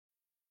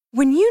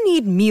When you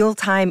need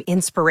mealtime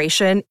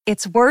inspiration,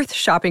 it's worth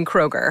shopping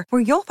Kroger,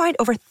 where you'll find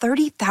over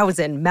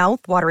 30,000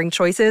 mouth-watering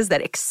choices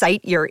that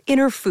excite your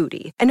inner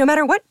foodie. And no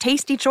matter what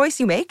tasty choice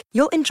you make,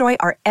 you'll enjoy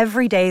our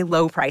everyday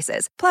low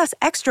prices, plus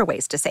extra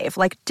ways to save,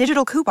 like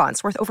digital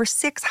coupons worth over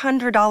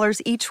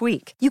 $600 each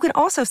week. You can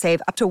also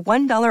save up to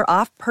 $1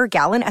 off per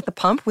gallon at the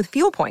pump with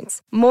fuel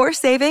points. More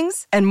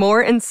savings and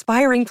more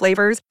inspiring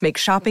flavors make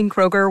shopping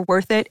Kroger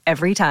worth it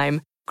every time.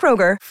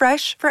 Kroger,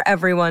 fresh for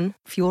everyone.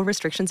 Fuel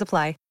restrictions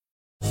apply.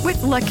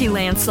 With Lucky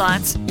Land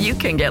Slots, you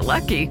can get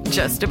lucky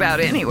just about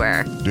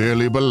anywhere.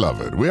 Dearly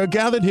beloved, we are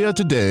gathered here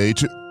today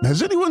to...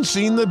 Has anyone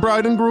seen the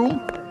bride and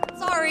groom?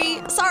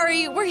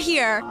 Sorry, we're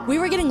here. We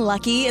were getting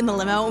lucky in the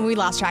limo and we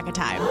lost track of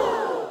time.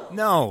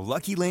 No,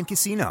 Lucky Land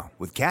Casino,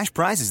 with cash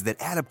prizes that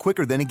add up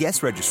quicker than a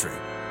guest registry.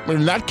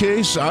 In that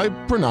case, I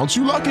pronounce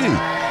you lucky.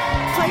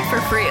 Play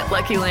for free at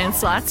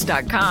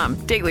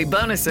LuckyLandSlots.com. Daily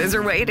bonuses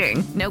are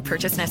waiting. No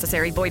purchase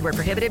necessary. Void where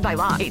prohibited by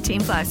law.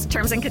 18+.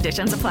 Terms and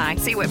conditions apply.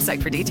 See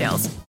website for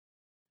details.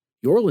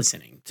 You're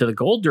listening to The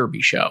Gold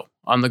Derby Show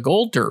on the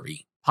Gold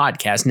Derby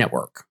Podcast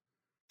Network.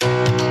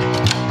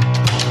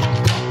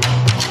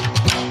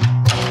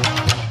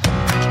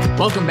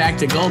 Welcome back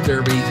to Gold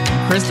Derby.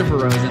 I'm Christopher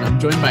Rosen. I'm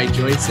joined by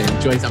Joyce.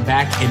 And Joyce, I'm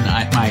back in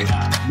my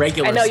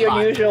regular spot. I know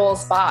your usual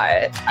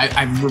spot.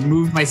 I've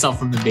removed myself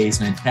from the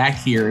basement, back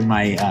here in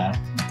my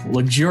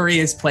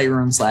luxurious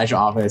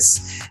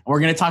playroom/office. And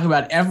we're going to talk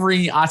about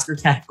every Oscar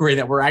category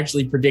that we're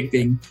actually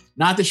predicting,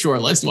 not the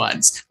shortlist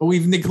ones. But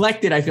we've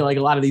neglected, I feel like,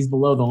 a lot of these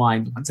below the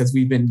line ones as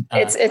we've been.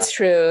 It's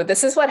true.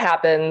 This is what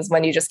happens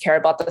when you just care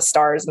about the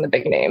stars and the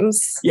big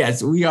names.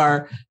 Yes, we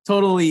are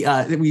totally.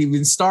 We've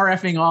been star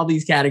effing all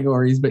these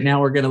categories, but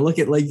now we're going to look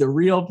at like the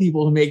real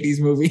people who make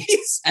these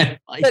movies. And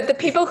like, the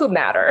people who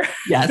matter.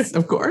 Yes,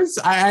 of course.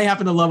 I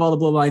happen to love all the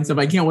below the line stuff.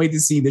 I can't wait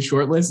to see the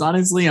shortlist.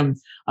 Honestly, I'm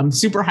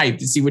super hyped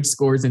to see which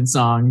scores and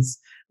songs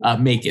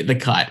make it the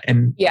cut.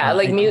 And yeah,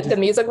 the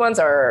music ones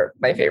are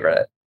my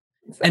favorite.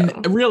 So.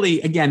 And really,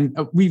 again,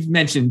 we've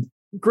mentioned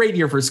great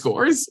year for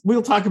scores.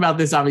 We'll talk about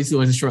this obviously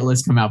when the short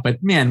list come out,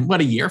 but man, what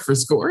a year for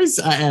scores.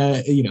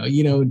 But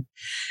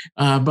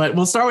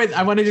we'll start with,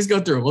 I want to just go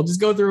through. We'll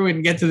just go through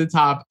and get to the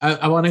top.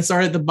 I want to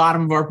start at the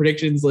bottom of our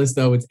predictions list,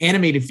 though. It's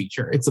animated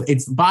feature. It's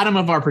the bottom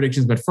of our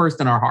predictions, but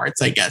first in our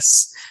hearts, I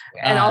guess.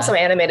 And also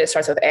animated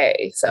starts with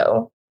A.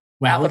 So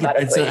wow,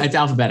 it's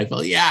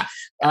alphabetical. Yeah.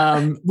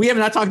 We have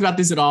not talked about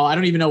this at all. I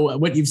don't even know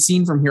what you've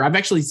seen from here. I've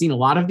actually seen a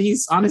lot of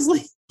these,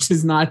 honestly, which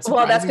is not surprising.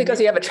 Well, that's because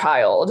you have a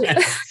child.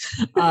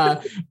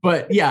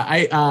 But yeah,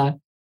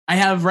 I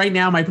have right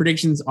now, my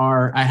predictions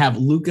are, I have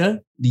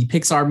Luca, the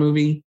Pixar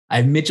movie. I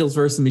have Mitchell's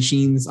vs. the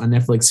Machines on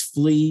Netflix,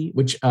 Flea,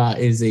 which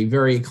is a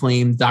very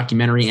acclaimed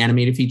documentary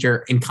animated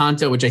feature,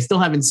 Encanto, which I still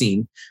haven't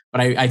seen,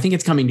 but I think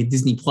it's coming to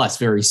Disney Plus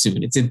very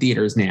soon. It's in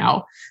theaters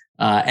now.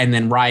 And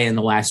then Raya and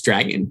the Last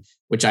Dragon,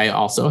 which I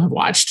also have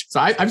watched. So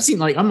I've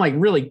seen, I'm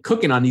really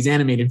cooking on these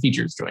animated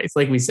features, Joyce,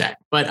 like we said.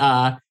 But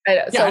I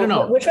don't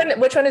know. Which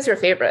one is your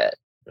favorite?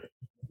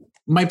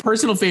 My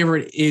personal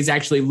favorite is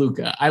actually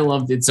Luca. I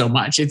loved it so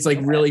much. It's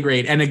really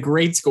great, and a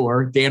great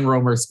score. Dan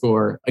Romer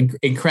score,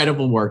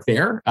 incredible work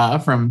there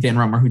from Dan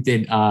Romer, who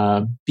did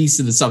Beasts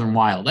of the Southern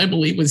Wild, I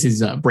believe was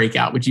his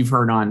breakout, which you've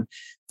heard on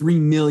 3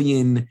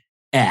 million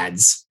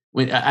ads.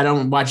 When I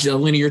don't watch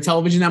linear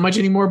television that much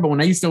anymore, but when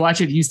I used to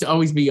watch it used to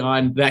always be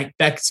on.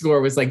 That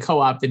score was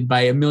co-opted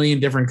by a million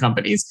different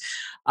companies.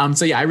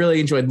 So yeah, I really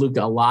enjoyed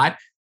Luca a lot.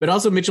 But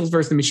also Mitchell's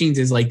vs. the Machines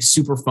is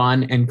super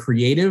fun and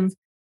creative.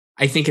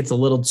 I think it's a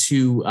little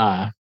too,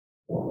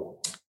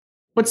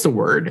 what's the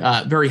word?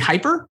 Very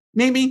hyper,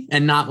 maybe,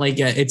 and not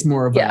it's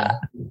more of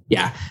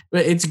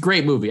but it's a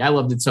great movie. I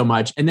loved it so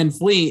much. And then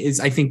Flea is,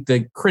 I think,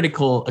 the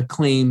critical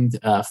acclaimed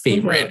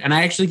favorite. Mm-hmm. And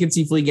I actually could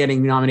see Flea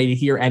getting nominated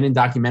here and in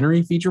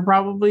documentary feature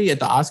probably at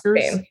the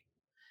Oscars. Same.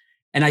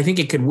 And I think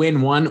it could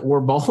win one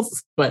or both,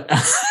 but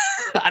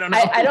I don't know.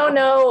 I don't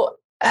know.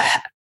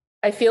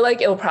 I feel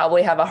like it'll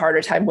probably have a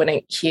harder time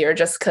winning here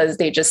just because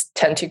they just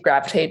tend to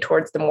gravitate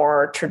towards the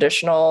more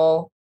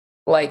traditional,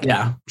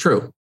 yeah,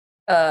 true.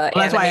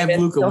 That's why I have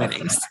Luca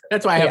winning.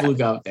 That's why I have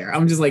Luca out there.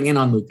 I'm just in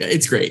on Luca.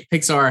 It's great.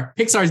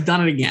 Pixar's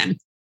done it again.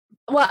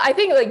 Well, I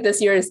think this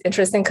year is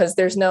interesting because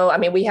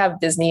we have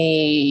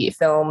Disney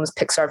films,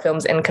 Pixar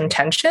films in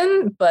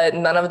contention, but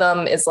none of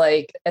them is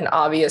an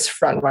obvious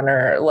front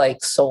runner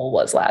like Soul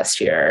was last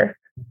year,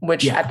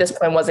 which at this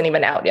point wasn't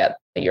even out yet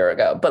a year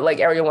ago. But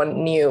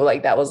everyone knew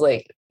that was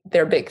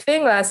their big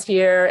thing last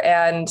year.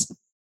 And,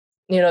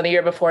 the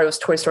year before it was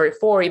Toy Story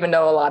 4, even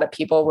though a lot of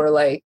people were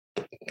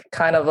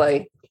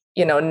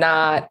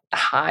not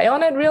high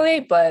on it really,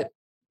 but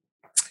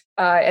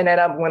it ended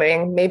up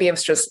winning. Maybe it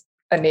was just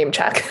a name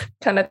check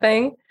kind of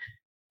thing,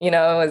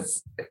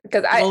 because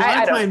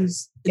I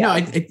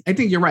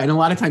think you're right. And a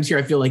lot of times here,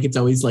 I feel like it's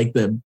always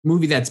the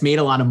movie that's made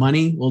a lot of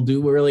money will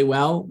do really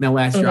well. Now,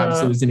 last year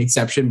obviously was an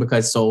exception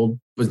because Soul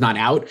was not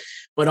out,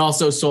 but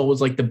also Soul was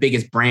the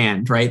biggest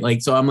brand,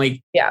 right? So I'm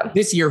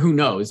this year, who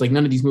knows?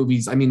 None of these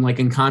movies,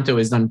 Encanto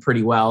has done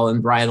pretty well,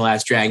 and Raya the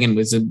Last Dragon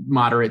was a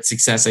moderate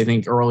success, I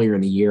think, earlier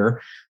in the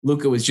year.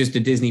 Luca was just a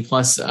Disney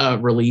Plus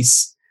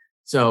release.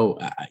 So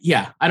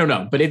yeah, I don't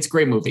know, but it's a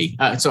great movie.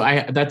 So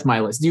that's my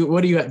list. Do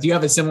you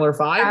have a similar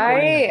 5?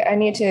 I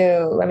need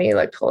to, let me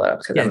like pull it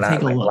up because I'm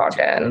not like logged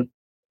in.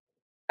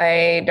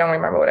 I don't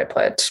remember what I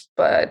put,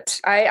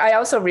 but I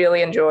also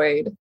really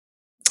enjoyed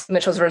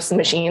Mitchells vs.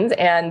 Machines,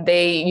 and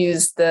they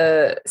used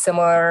the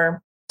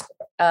similar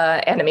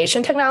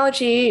animation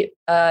technology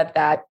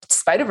that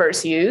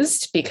Spider-Verse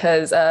used,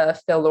 because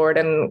Phil Lord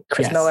and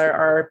Chris Miller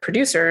are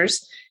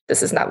producers.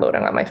 This is not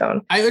loading on my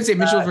phone. I would say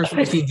Mitchell vs.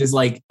 Machines is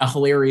like a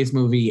hilarious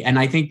movie. And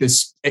I think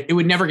it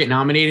would never get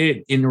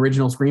nominated in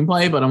original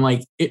screenplay, but I'm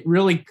like, it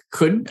really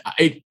could.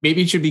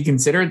 Maybe it should be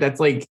considered. That's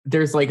like,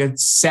 there's like a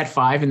set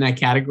 5 in that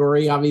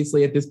category.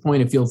 Obviously at this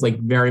point, it feels like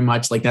very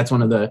much like that's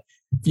one of the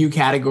few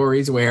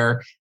categories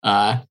where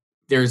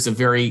there's a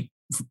very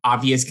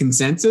obvious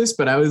consensus,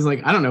 but I was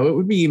like, I don't know, it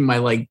would be in my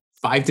like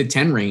 5 to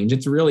 10 range.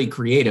 It's really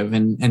creative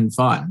and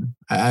fun.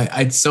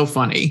 It's so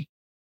funny.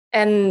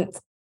 And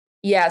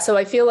yeah, so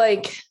I feel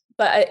like,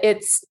 but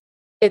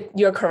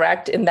you're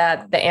correct in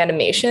that the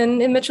animation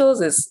in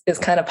Mitchell's is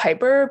kind of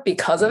hyper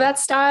because of that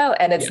style,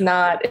 and it's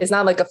not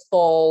like a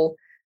full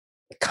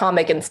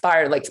comic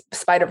inspired like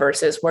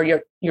Spider-Verse is,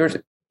 where you're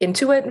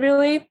into it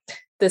really.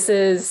 This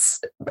is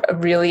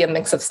really a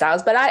mix of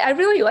styles, but I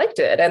really liked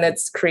it, and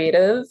it's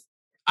creative.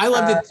 I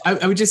loved it.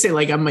 I would just say,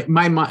 like,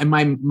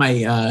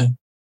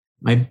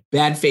 my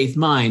bad faith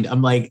mind,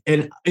 I'm like,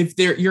 and if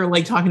you're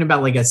like talking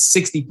about like a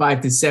 65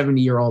 to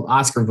 70-year-old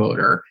Oscar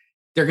voter,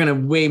 they're going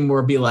to way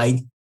more be like,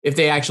 if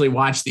they actually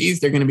watch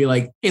these, they're going to be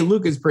like, hey,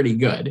 Luca's pretty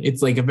good.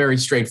 It's like a very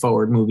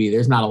straightforward movie.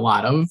 There's not a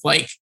lot of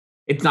like,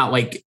 it's not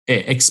like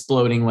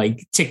exploding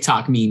like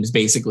TikTok memes,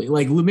 basically.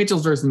 Like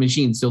Mitchell's vs.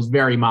 Machines feels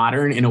very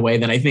modern in a way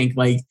that I think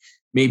like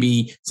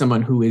maybe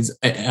someone who is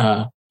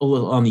a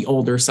little on the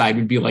older side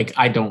would be like,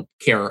 I don't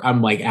care.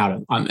 I'm like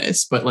out on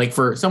this. But like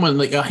for someone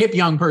like a hip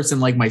young person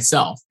like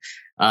myself.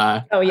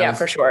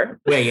 For sure.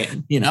 Weigh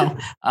in, you know?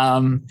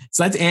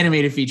 So that's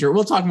animated feature.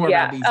 We'll talk more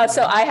about these.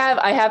 So I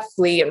have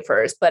Flea in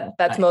first, but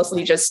that's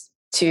mostly just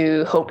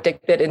to hope to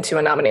get into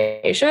a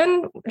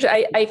nomination, which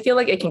I feel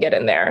like it can get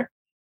in there.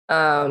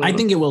 I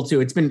think it will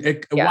too. It's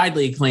been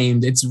widely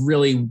acclaimed. It's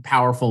really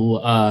powerful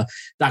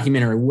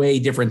documentary, way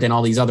different than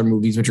all these other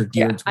movies, which are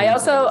geared. I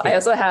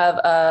also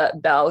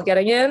have Belle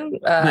getting in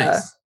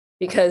nice.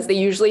 Because they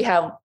usually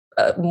have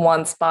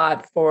one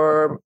spot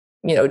for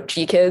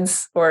G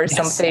Kids or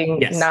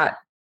something not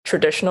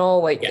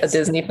traditional, like a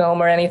Disney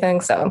film or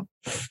anything. So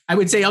I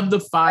would say of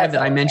the 5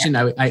 that I mentioned,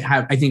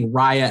 I think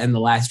Raya and The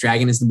Last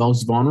Dragon is the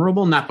most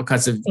vulnerable, not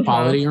because of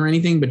quality or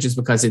anything, but just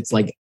because it's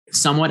like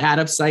somewhat out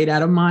of sight,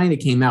 out of mind. It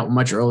came out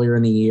much earlier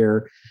in the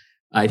year,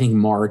 I think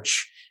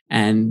March,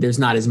 and there's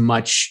not as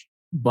much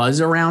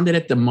buzz around it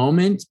at the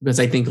moment because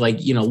I think like,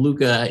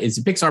 Luca is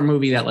a Pixar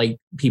movie that like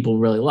people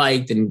really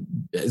liked, and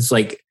it's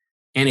like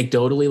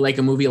anecdotally like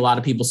a movie a lot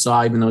of people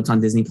saw, even though it's on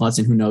Disney Plus,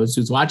 and who knows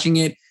who's watching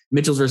it.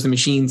 Mitchell's vs.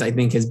 Machines, I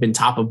think, has been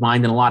top of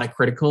mind in a lot of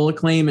critical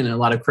acclaim and a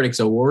lot of critics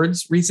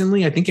awards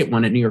recently. I think it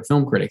won at New York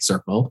Film Critics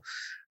Circle.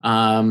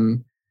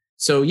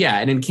 So yeah,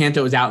 and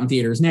Encanto is out in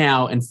theaters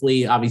now, and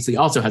Flea obviously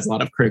also has a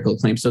lot of critical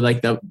acclaim. So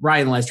like the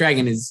Raya and the Last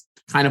Dragon is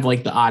kind of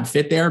like the odd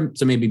fit there.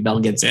 So maybe Belle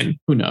gets in,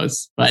 who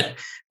knows? But a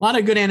lot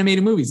of good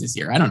animated movies this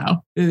year. I don't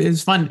know. It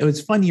was fun. It was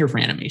a fun year for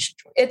animation.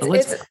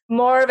 It's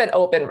more of an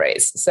open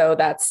race. So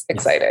that's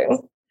exciting.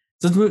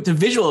 So let's move to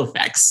visual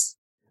effects.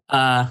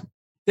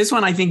 This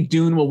one, I think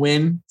Dune will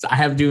win. So I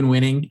have Dune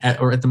winning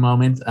at the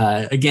moment.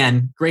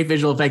 Again, great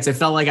visual effects. I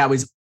felt like I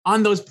was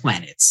on those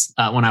planets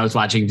when I was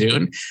watching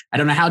Dune. I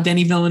don't know how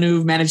Denis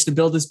Villeneuve managed to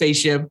build a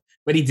spaceship,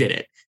 but he did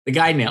it. The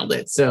guy nailed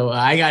it. So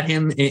I got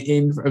him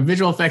in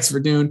visual effects for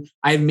Dune.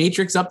 I have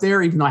Matrix up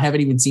there, even though I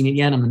haven't even seen it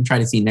yet. I'm going to try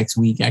to see it next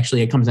week.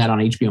 Actually, it comes out on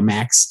HBO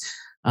Max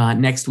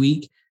next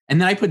week. And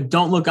then I put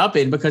Don't Look Up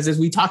in because, as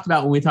we talked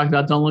about when we talked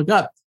about Don't Look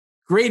Up,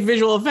 great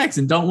visual effects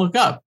and Don't Look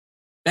Up.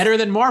 Better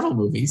than Marvel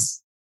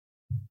movies.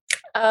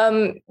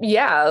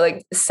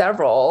 Like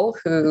several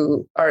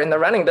who are in the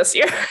running this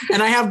year.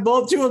 And I have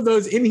two of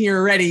those in here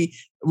already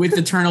with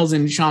Eternals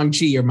and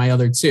Shang-Chi are my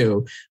other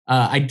 2.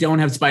 I don't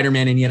have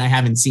Spider-Man in yet. I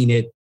haven't seen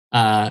it.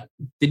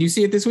 Did you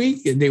see it this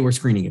week? They were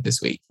screening it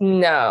this week.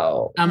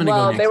 No. I'm gonna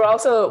go next they were week.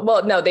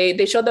 also,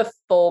 they showed the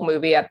full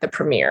movie at the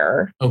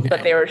premiere,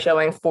 but they were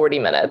showing 40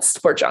 minutes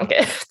for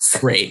junkets.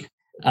 Great.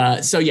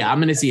 So yeah, I'm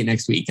going to see it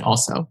next week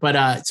also,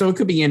 but so it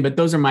could be in, but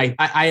those are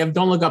I have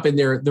Don't Look Up in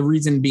there. The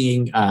reason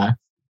being, I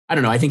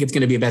don't know. I think it's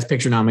going to be a Best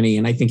Picture nominee,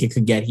 and I think it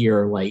could get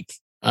here like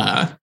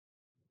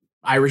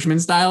Irishman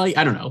style.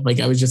 I don't know. Like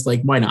I was just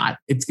like, why not?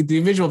 The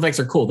visual effects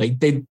are cool.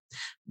 They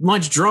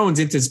launch drones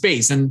into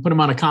space and put them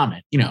on a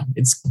comet.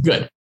 It's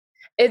good.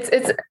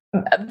 It's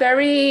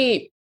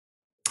very.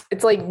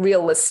 It's like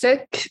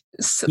realistic.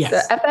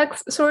 The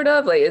FX sort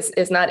of like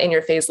is not in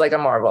your face like a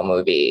Marvel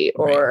movie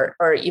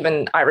or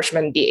even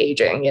Irishman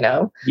de-aging.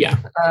 Yeah.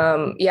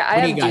 I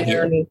have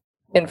Dune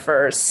in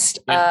first.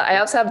 I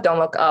also have Don't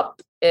Look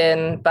Up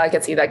in, but I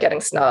could see that getting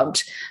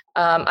snubbed.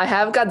 I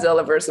have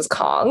Godzilla versus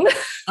Kong.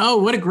 Oh,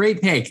 what a great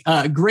pick.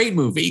 Great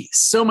movie.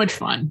 So much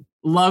fun.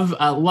 Love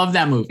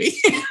that movie.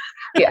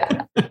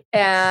 Yeah.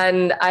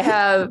 And I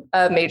have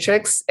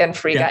Matrix and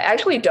Free Guy. I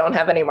actually don't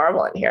have any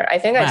Marvel in here. I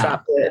think I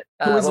dropped it.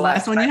 Who was the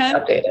last one you had?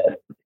 Updated.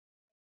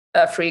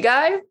 Free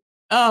Guy.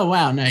 Oh,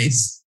 wow.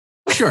 Nice.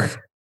 Sure.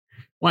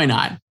 Why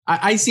not?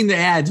 I seen the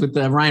ads with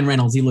the Ryan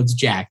Reynolds. He looks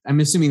jacked. I'm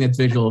assuming that's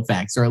visual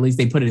effects, or at least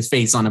they put his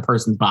face on a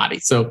person's body.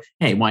 So,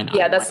 hey, why not?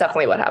 Yeah, that's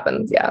definitely what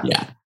happens. Yeah.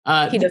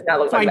 Yeah. He does not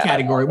look fine like that.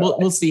 Category.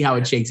 We'll see how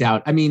it shakes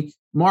out. I mean,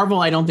 Marvel,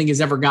 I don't think has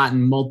ever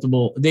gotten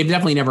multiple. They've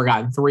definitely never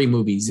gotten 3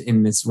 movies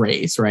in this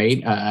race,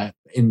 right?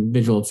 In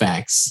visual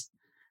effects.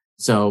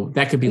 So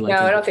that could be like.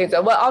 No, I don't think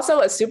so. Well,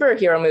 also a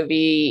superhero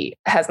movie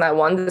has not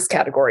won this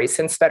category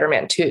since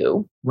Spider-Man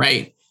 2.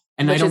 Right.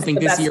 And I don't think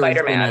this year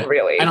Spider-Man,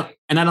 really. I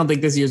don't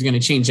think this year is going to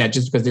change that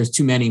just because there's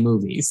too many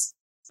movies.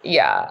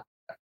 Yeah.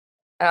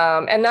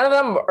 And none of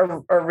them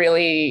are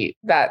really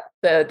that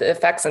the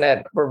effects in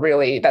it were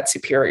really that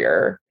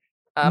superior.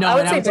 No, I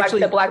would say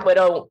the Black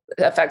Widow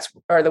effects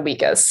are the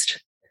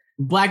weakest.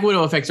 Black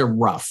Widow effects are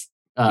rough.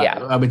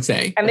 I would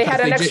say. And they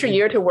had an extra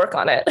year to work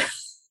on it.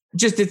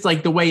 Just it's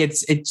like the way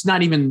it's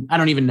not even, I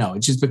don't even know.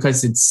 It's just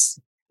because it's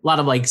a lot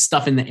of like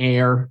stuff in the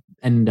air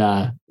and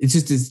it's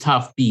just this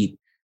tough beat.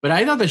 But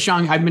I thought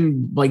I've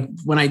been like,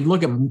 when I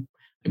look at,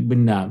 I've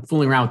been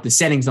fooling around with the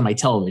settings on my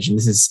television.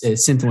 This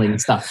is scintillating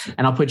stuff.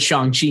 And I'll put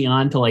Shang-Chi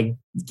on to like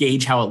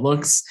gauge how it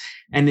looks.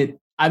 And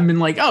I've been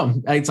like,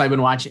 I've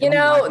been watching.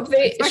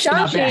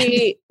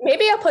 Shang-Chi,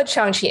 maybe I'll put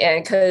Shang-Chi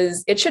in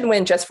because it should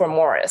win just for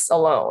Morris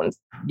alone.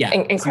 Yeah.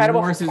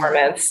 Incredible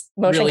performance,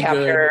 motion really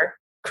capture,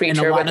 good.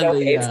 Creature with no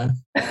face.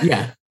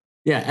 Yeah.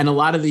 And a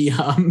lot of the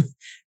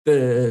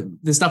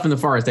stuff in the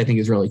forest I think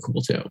is really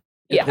cool too.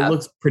 It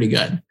looks pretty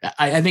good.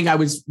 I think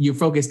you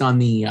focused on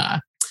the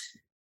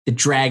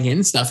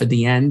dragon stuff at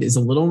the end is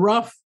a little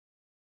rough.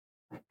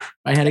 If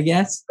I had a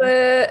guess.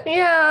 But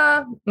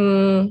yeah.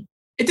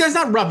 It does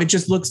not rough. It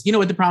just looks, you know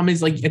what the problem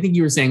is? Like, I think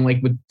you were saying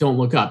like with Don't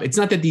Look Up. It's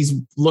not that these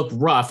look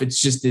rough. It's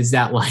just is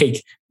that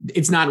like,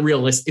 it's not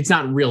realistic. It's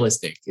not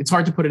realistic. It's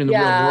hard to put it in the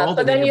real world.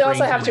 But then you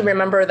also have to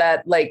remember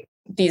that like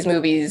these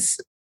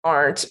movies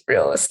aren't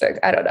realistic.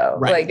 I don't know.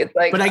 Right. Like it's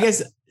like, but I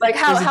guess like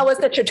how was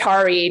the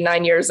Chitauri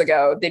 9 years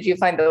ago? Did you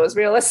find those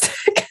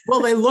realistic?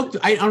 Well, they looked,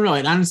 I don't know.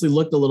 It honestly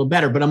looked a little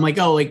better, but I'm like,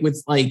 like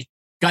with like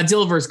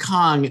Godzilla vs.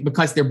 Kong,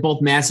 because they're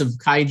both massive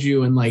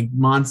kaiju and like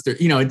monster,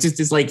 it's just,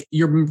 it's like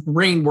your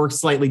brain works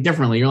slightly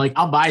differently. You're like,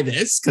 I'll buy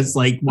this because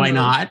like, why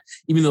not?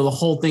 Even though the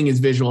whole thing is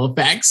visual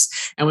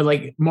effects. And with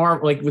like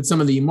with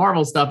some of the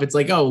Marvel stuff, it's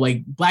like,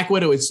 like Black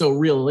Widow is so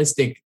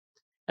realistic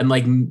and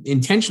like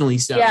intentionally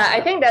so. Yeah, I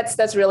think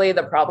that's really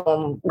the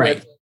problem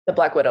with the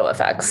Black Widow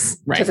effects.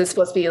 Because it's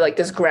supposed to be like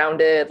this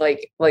grounded,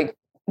 like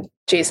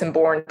Jason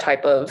Bourne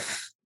type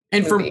of.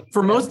 And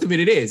for most of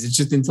it is. It's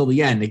just until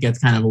the end it gets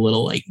kind of a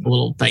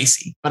little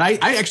dicey. But I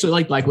actually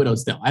like Black Widow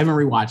still. I haven't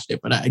rewatched it,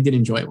 but I did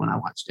enjoy it when I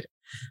watched it.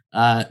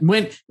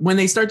 When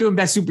they start doing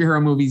best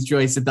superhero movies,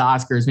 Joyce, at the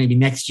Oscars, maybe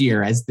next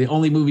year, as the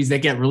only movies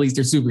that get released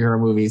are superhero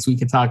movies, we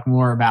could talk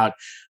more about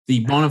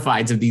the bona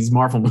fides of these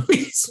Marvel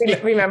movies.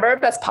 Remember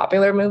best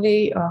popular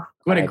movie? Oh,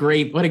 what a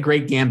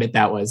great gambit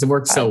that was. It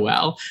worked so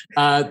well.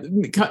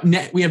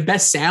 We have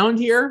best sound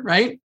here,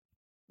 right?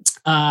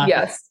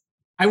 Yes.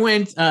 I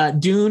went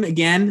Dune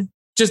again,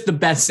 just the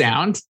best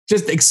sound,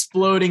 just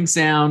exploding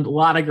sound, a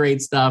lot of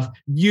great stuff.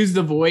 Use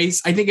the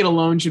voice. I think it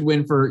alone should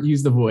win for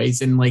use the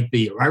voice and like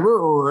the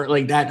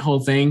like that whole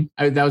thing.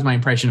 That was my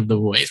impression of the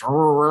voice. I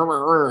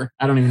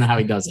don't even know how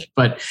he does it,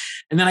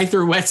 and then I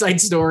threw West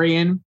Side Story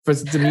in for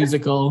the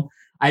musical.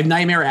 I have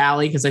Nightmare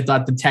Alley because I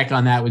thought the tech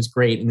on that was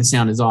great and the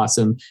sound is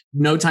awesome.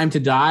 No Time to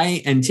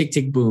Die and Tick,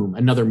 Tick, Boom,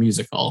 another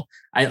musical.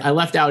 I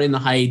left out In the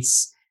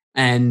Heights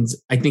and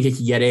I think it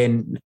could get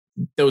in.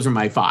 Those are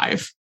my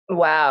 5.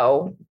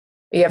 Wow.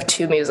 You have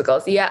 2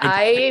 musicals. Yeah,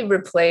 I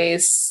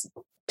replace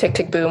Tick,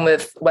 Tick, Boom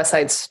with West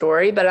Side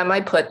Story, but I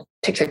might put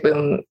Tick, Tick,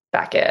 Boom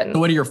back in. So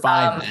what are your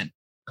 5 then?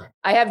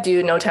 I have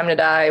Dune, No Time to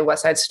Die,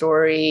 West Side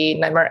Story,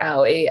 Nightmare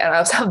Alley, and I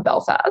also have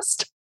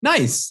Belfast.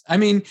 Nice. I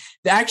mean,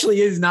 that actually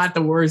is not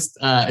the worst,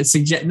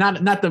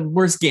 not the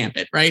worst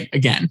gambit, right?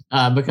 Again,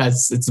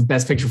 because it's the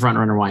best picture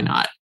frontrunner. Why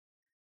not?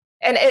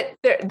 And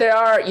there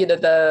are,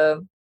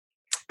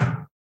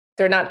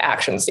 they're not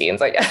action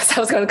scenes, I guess. I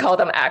was going to call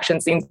them action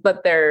scenes,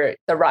 but they're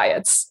the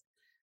riots.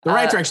 The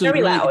riots are actually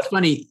really loud. It's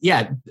funny.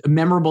 Yeah.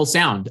 Memorable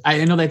sound.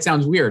 I know that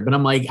sounds weird, but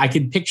I'm like, I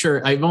could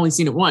picture, I've only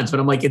seen it once, but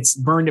I'm like, it's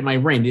burned in my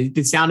brain.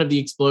 The sound of the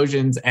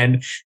explosions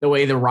and the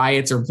way the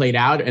riots are played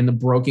out and the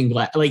broken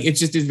glass, like it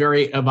just is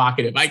very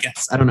evocative, I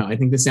guess. I don't know. I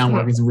think the sound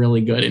work is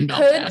really good in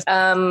Belfast.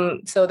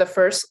 So the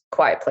first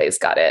Quiet Place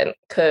got in.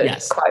 Could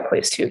Quiet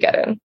Place 2 get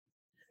in?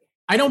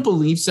 I don't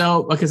believe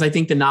so because I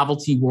think the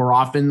novelty wore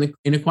off in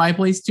A Quiet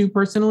Place too,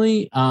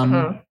 personally.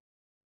 And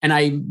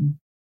I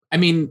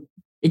mean,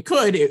 it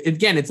could.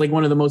 Again, it's like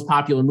one of the most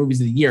popular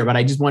movies of the year, but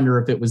I just wonder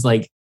if it was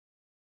like,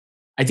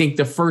 I think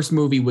the first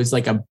movie was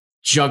like a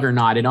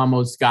juggernaut. It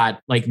almost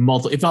got like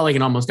it felt like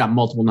it almost got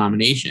multiple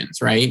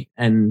nominations, right?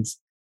 And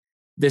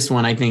this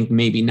one, I think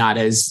maybe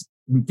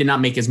did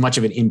not make as much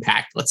of an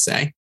impact, let's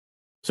say.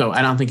 So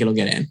I don't think it'll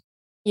get in.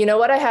 You know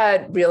what I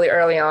had really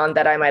early on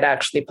that I might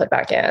actually put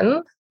back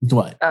in?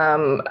 What?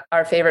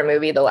 Our favorite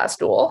movie, The Last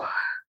Duel.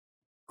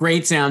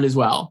 Great sound as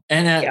well.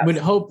 And I would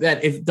hope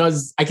that if it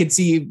does, I could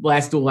see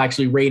Last Duel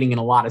actually rating in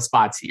a lot of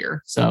spots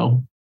here.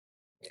 So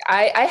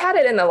I had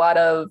it in a lot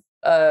of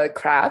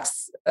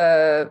crafts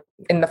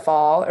in the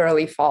fall,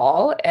 early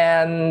fall,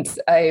 and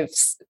I've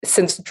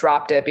since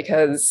dropped it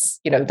because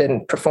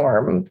didn't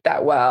perform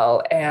that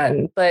well.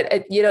 But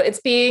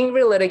it's being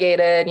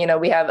relitigated.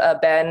 We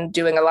have Ben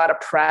doing a lot of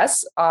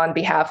press on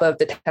behalf of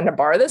the Tender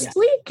Bar this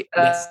week.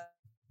 Yes.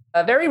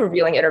 Very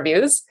revealing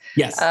interviews.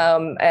 Yes.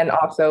 And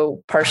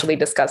also partially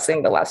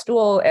discussing The Last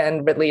Duel,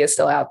 and Ridley is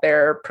still out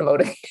there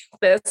promoting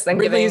this and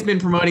Ridley has been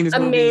promoting this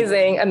movie.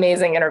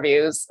 Amazing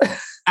interviews.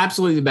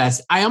 Absolutely the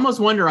best. I almost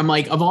wonder, I'm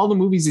like, of all the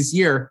movies this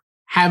year,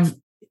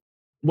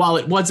 while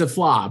it was a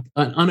flop,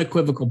 an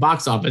unequivocal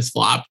box office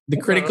flop, the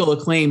critical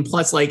acclaim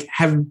plus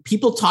have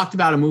people talked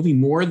about a movie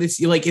more this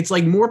year? Like, it's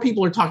like more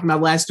people are talking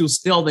about Last Duel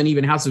still than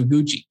even House of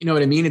Gucci. You know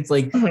what I mean? It's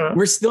like,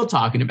 we're still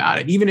talking about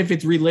it, even if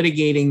it's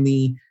relitigating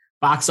the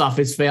box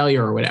office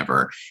failure or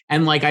whatever.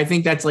 And I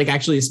think that's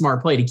actually a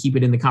smart play to keep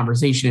it in the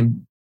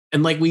conversation.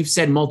 And like we've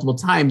said multiple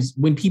times,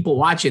 when people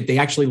watch it, they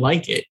actually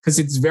like it because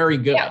it's very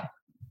good. Yeah.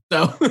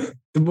 So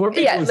the more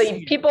people,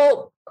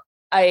 people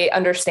I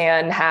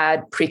understand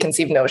had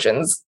preconceived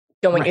notions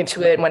going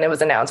into it when it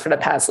was announced for the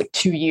past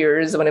 2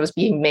 years when it was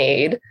being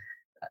made.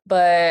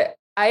 But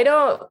I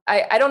don't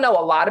know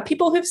a lot of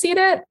people who've seen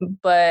it,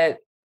 but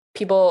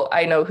people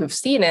I know who've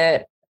seen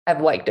it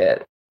have liked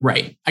it.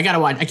 Right. I gotta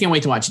watch. I can't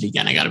wait to watch it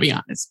again. I gotta be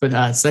honest.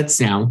 But so that's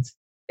sound.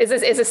 Is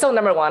it still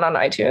number one on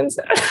iTunes?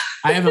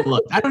 I haven't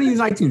looked. I don't use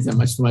iTunes that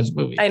much to watch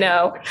movies. I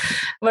know.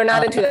 We're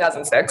not in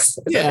 2006.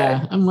 It's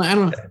yeah. Okay. I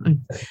don't know.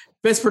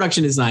 Best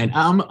production design.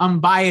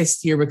 I'm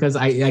biased here because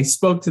I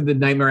spoke to the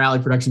Nightmare Alley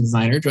production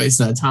designer, Joyce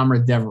Tom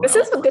Devereaux.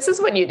 This is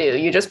what you do.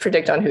 You just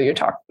predict on who you're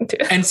talking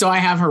to. And so I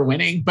have her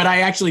winning, but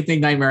I actually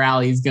think Nightmare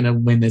Alley is going to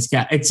win this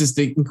cat. It's just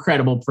an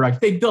incredible production.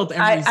 They built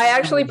every I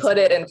actually put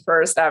it in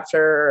first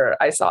after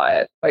I saw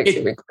it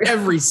 2 weeks ago.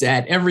 Every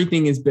set,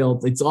 everything is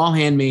built. It's all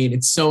handmade.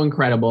 It's so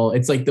incredible.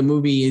 It's the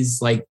movie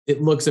is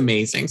it looks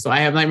amazing. So I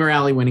have Nightmare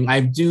Alley winning. I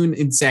have Dune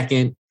in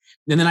second.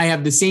 And then I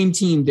have the same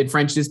team did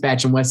French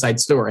Dispatch and West Side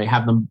Story. I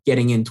have them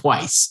getting in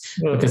twice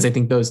because I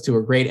think those two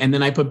are great. And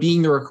then I put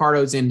Being the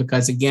Ricardos in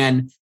because,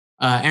 again,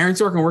 Aaron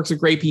Sorkin works with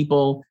great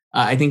people.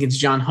 I think it's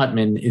John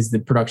Huttman is the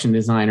production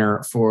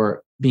designer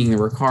for Being the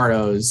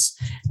Ricardos.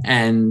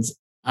 And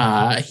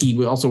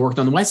he also worked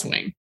on The West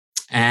Wing.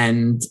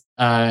 And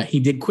he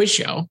did Quiz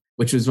Show,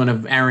 which was one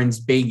of Aaron's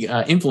big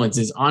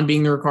influences on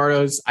Being the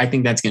Ricardos. I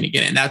think that's going to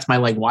get in. That's my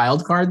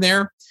wild card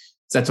there.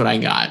 So that's what I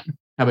got.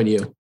 How about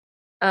you?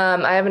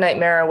 I have a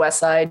Nightmare, West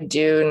Side,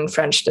 Dune,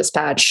 French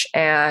Dispatch,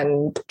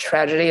 and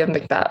Tragedy of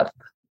Macbeth.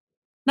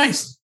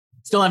 Nice.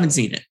 Still haven't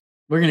seen it.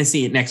 We're going to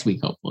see it next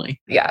week, hopefully.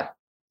 Yeah.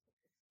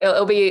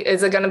 It'll be,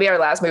 is it going to be our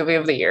last movie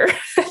of the year?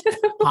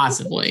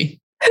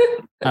 Possibly.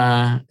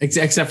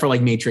 Except for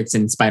Matrix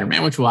and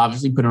Spider-Man, which we'll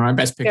obviously put on our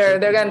best picture.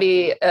 They're going to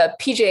be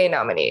PGA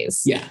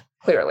nominees. Yeah.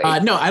 Clearly.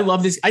 No, I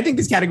love this. I think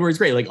this category is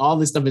great. All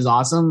this stuff is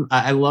awesome.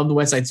 I love the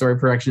West Side Story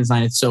production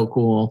design. It's so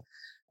cool.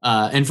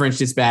 And French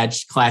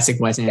Dispatch, classic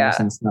Wes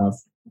Anderson stuff.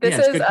 This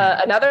is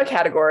another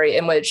category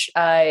in which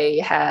I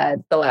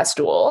had The Last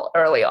Duel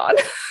early on.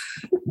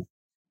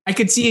 I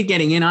could see it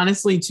getting in,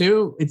 honestly,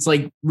 too. It's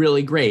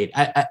really great.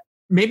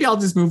 Maybe I'll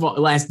just move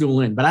Last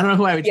Duel in, but I don't know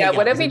who I would take. Yeah,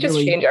 what if we just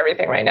change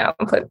everything right now?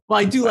 Well,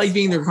 I do like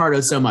Being the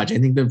Ricardos so much. I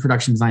think the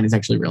production design is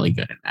actually really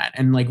good in that.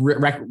 And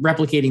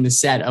replicating the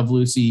set of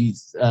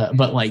Lucy's,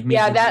 but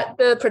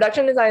the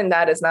production design in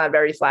that is not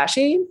very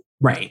flashy.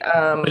 Right.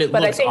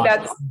 But I think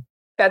awesome.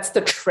 That's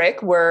the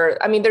trick where,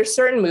 there's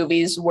certain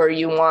movies where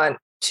you want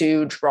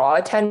to draw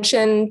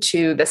attention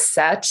to the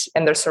set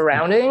and their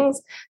surroundings.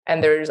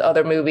 And there's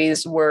other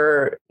movies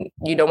where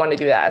you don't want to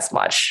do that as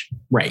much.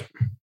 Right.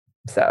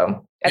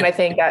 So, and I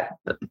think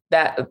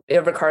that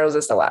Ricardo's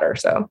is the latter.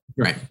 So,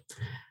 right.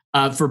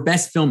 For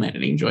best film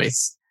editing,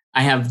 Joyce,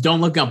 I have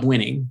Don't Look Up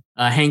winning,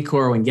 Hank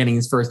Corwin getting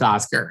his first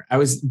Oscar. I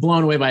was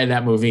blown away by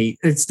that movie.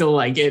 It's still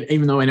it,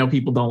 even though I know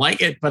people don't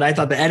like it, but I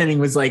thought the editing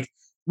was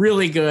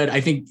really good.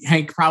 I think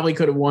Hank probably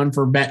could have won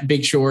for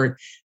Big Short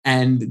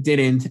and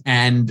didn't,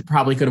 and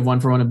probably could have won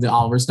for one of the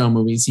Oliver Stone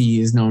movies he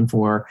is known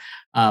for.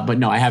 But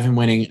no, I have him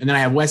winning. And then I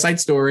have West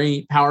Side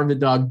Story, Power of the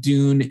Dog,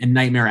 Dune, and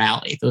Nightmare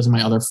Alley. Those are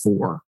my other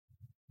four.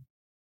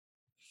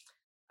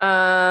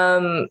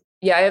 I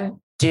have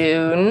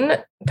Dune,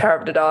 Power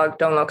of the Dog,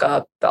 Don't Look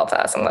Up,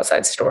 Belfast, and West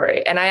Side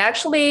Story. And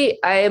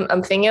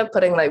I'm thinking of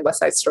putting West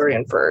Side Story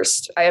in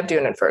first. I have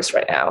Dune in first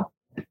right now.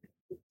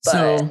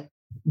 So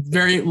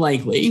very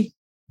likely.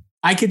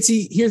 I could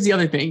see, here's the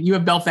other thing. You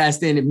have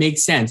Belfast in, it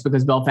makes sense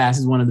because Belfast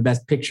is one of the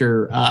best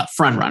picture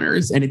front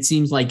runners. And it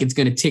seems like it's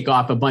going to tick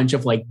off a bunch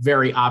of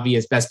very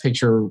obvious best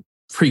picture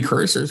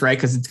precursors, right?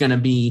 Because it's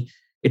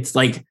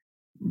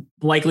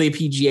likely a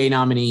PGA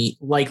nominee,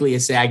 likely a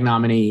SAG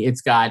nominee.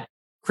 It's got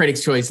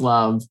Critics' Choice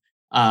love.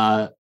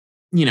 It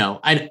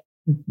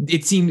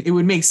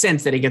would make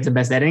sense that it gets the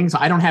best editing. So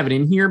I don't have it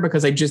in here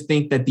because I just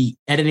think that the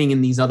editing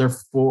in these other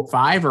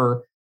 5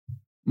 are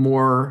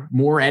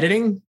more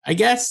editing, I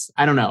guess.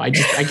 I don't know. I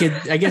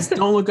guess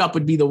Don't Look Up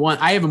would be the one.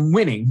 I have them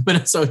winning,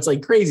 but so it's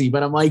like crazy.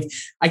 But I'm like,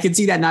 I could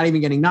see that not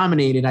even getting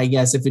nominated, I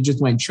guess, if it just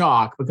went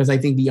chalk, because I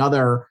think the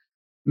other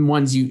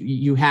ones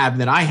you have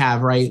that I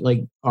have, right,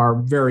 like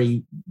are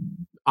very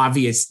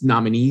obvious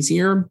nominees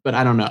here. But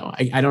I don't know.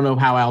 I don't know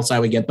how else I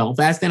would get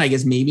Belfast in. I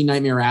guess maybe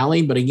Nightmare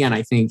Alley. But again,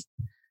 I think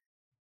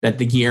that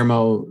the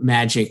Guillermo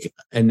magic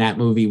in that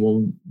movie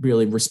will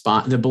really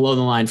respond. The below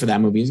the line for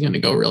that movie is going to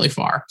go really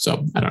far.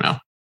 So I don't know.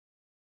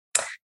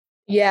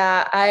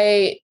 Yeah,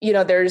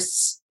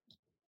 there's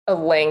a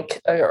link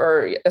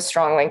or a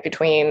strong link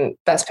between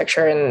Best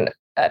Picture and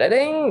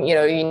editing. You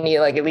need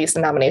like at least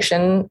a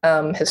nomination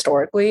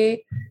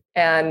historically.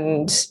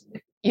 And,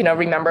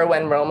 remember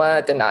when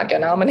Roma did not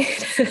get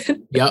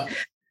nominated Yep.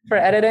 for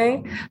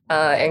editing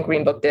and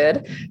Green Book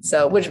did.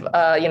 So, which,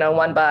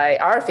 won by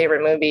our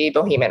favorite movie,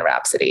 Bohemian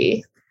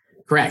Rhapsody.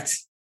 Correct.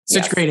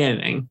 Such great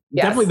editing.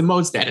 Yes. Definitely the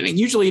most editing.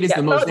 Usually it is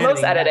the most editing.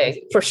 Most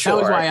editing, for sure.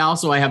 That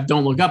was why I have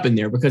Don't Look Up in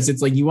there, because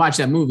it's like you watch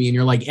that movie and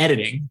you're like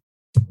editing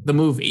the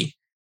movie.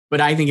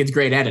 But I think it's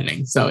great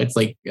editing. So it's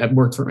like, it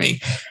worked for me.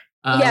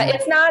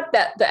 It's not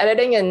that the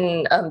editing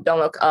in Don't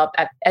Look Up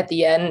at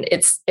the end,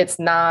 it's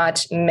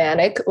not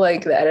manic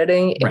like the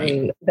editing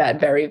in that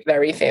very,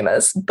 very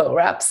famous boat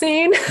rap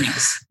scene.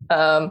 Yes.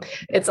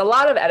 It's a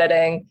lot of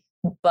editing,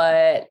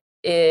 but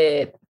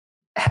it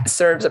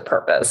serves a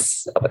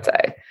purpose, I would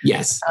say.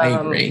 Yes, I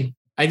agree.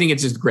 I think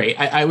it's just great.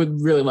 I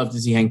would really love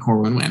to see Hank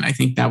Corwin win. I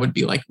think that would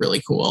be like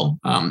really cool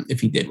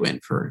if he did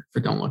win for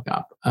Don't Look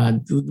Up.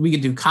 We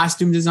could do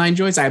costume design,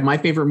 Joyce. I have my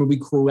favorite movie,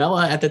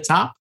 Cruella, at the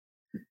top.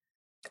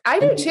 I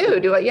do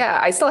too.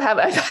 I still have.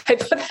 I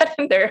put that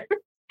in there.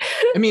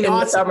 I mean, in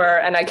awesome. the summer,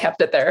 and I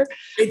kept it there.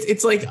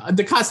 It's like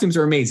the costumes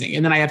are amazing,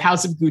 and then I have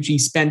House of Gucci,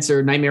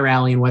 Spencer, Nightmare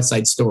Alley, and West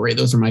Side Story.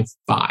 Those are my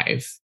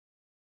 5.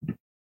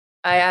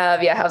 I have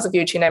House of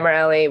Gucci, Nightmare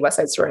Alley, West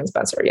Side Story, and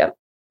Spencer. Yep.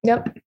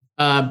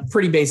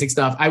 Pretty basic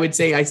stuff. I would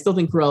say I still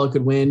think Cruella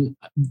could win.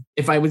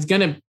 If I was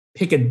gonna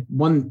pick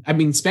one, I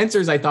mean,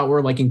 Spencer's I thought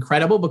were like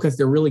incredible because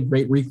they're really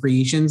great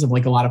recreations of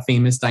like a lot of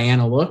famous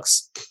Diana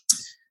looks.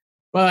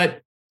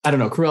 But I don't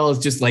know, Cruella is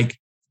just like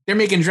they're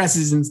making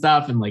dresses and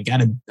stuff, and like I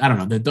don't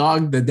know, the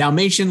dog, the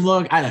Dalmatian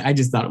look. I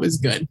just thought it was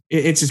good.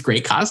 It's just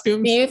great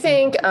costumes. Do you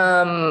think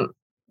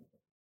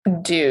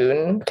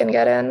Dune can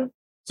get in?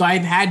 So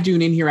I've had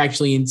Dune in here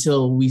actually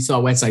until we saw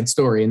West Side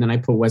Story, and then I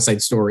put West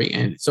Side Story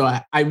in. So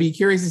I'd be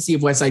curious to see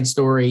if West Side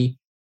Story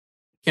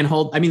can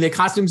hold. I mean, the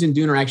costumes in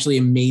Dune are actually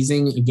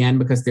amazing again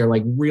because they're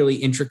like really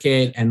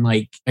intricate and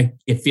like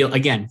it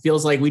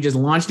feels like we just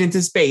launched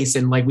into space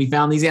and like we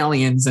found these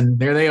aliens and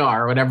there they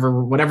are,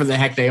 whatever the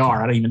heck they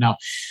are. I don't even know.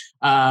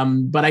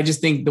 But I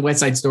just think the West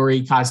Side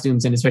Story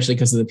costumes, and especially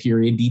because of the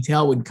period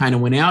detail, would kind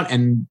of win out.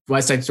 And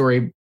West Side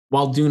Story,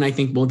 while Dune, I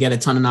think will get a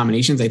ton of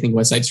nominations, I think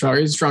West Side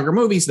Story is a stronger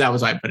movie. So that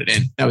was why I put it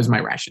in. That was my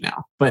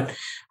rationale. But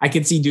I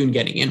could see Dune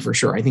getting in for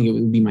sure. I think it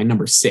would be my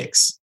number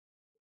 6.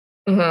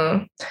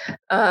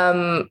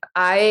 Mm-hmm.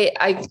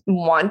 I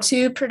want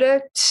to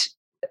predict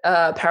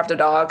Power of the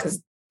Dog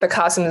because the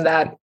costumes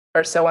that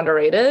are so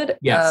underrated.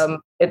 Yes.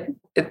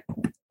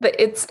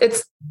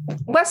 It's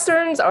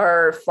Westerns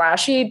are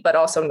flashy, but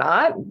also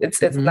not.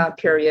 It's not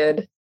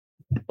period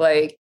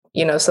like,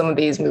 some of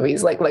these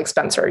movies like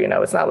Spencer,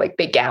 it's not like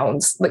big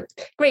gowns, like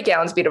great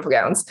gowns, beautiful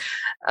gowns.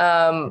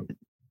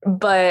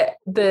 But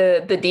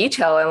the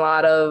detail in a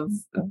lot of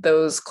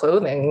those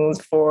clothing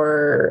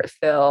for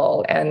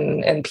Phil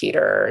and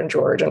Peter and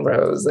George and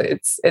Rose,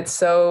 it's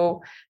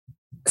so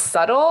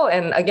subtle.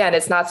 And again,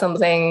 it's not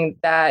something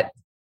that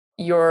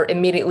you're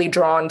immediately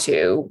drawn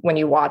to when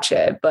you watch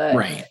it, but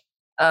right.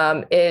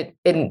 It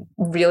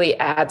really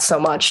adds so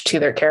much to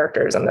their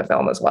characters in the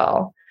film as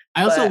well.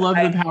 I also love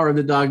the Power of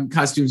the Dog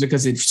costumes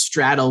because it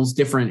straddles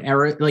different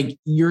era. Like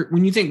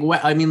when you think,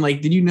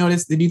 did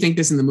you think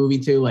this in the movie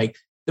too? Like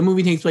the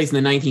movie takes place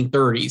in the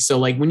 1930s. So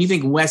like when you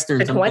think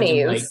Westerns, the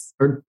 20s,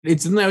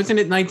 isn't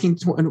it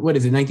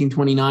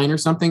 1929 or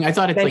something? I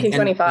thought it's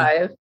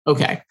 1925.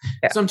 Okay.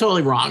 Yeah. So I'm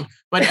totally wrong,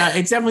 but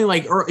it's definitely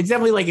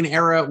like an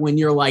era when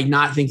you're like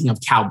not thinking of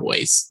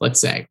cowboys, let's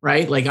say,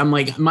 right? Like I'm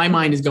like, my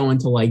mind is going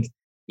to like,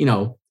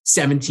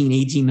 17,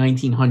 18,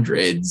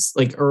 1900s,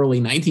 like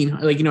early 19,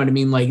 like, you know what I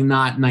mean? Like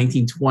not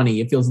 1920.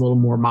 It feels a little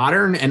more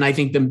modern. And I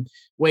think the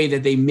way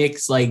that they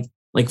mix like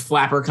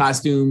flapper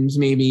costumes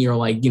maybe, or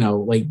like,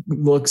 like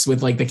looks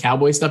with like the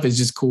cowboy stuff is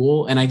just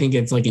cool. And I think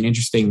it's like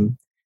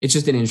it's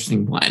just an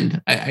interesting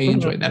blend. I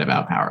enjoyed that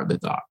about Power of the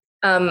Dog.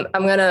 I'm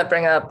going to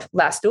bring up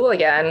Last Duel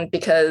again,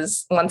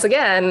 because once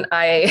again,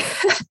 I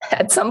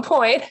at some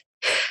point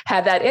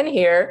had that in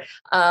here.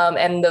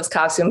 And those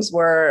costumes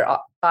were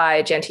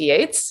by Jenty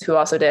Yates, who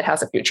also did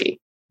House of Gucci.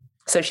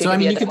 So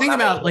you can think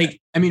about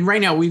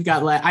right now we've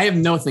got, I have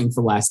nothing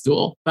for Last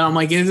Duel, but I'm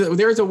like,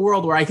 there's a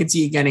world where I could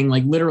see it getting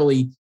like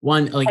literally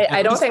one, like,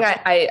 I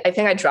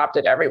think I dropped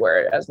it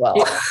everywhere as well.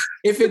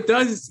 If it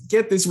does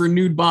get this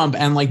renewed bump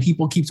and like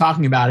people keep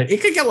talking about it,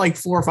 it could get like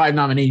 4 or 5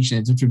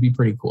 nominations, which would be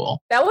pretty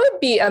cool. That would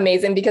be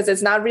amazing because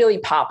it's not really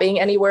popping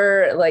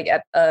anywhere like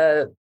at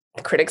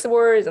critics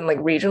awards and like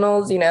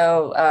regionals, you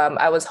know,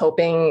 I was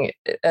hoping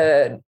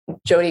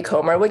Jodie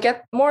Comer would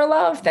get more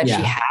love than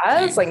she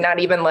has, like not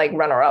even like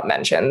runner-up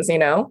mentions, you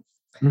know?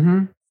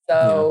 Mm-hmm.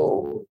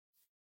 So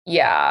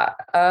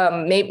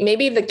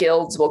maybe the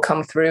guilds will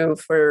come through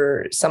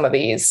for some of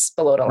these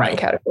below the line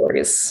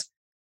categories.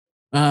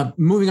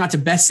 Moving on to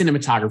best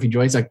cinematography,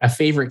 Joyce, like a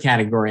favorite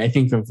category, I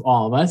think, of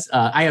all of us.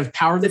 I have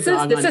Power of the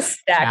Dog. This is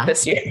stacked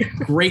this year.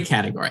 Great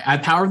category. I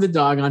have Power of the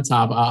Dog on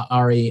top,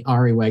 Ari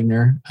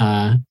Wegner.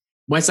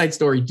 West Side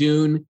Story,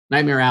 Dune,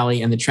 Nightmare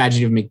Alley, and The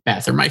Tragedy of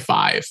Macbeth are my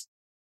 5.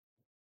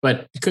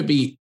 But it could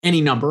be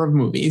any number of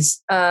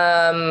movies.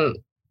 I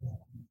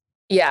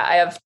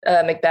have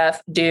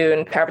Macbeth,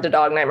 Dune, Power of the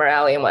Dog, Nightmare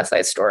Alley, and West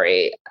Side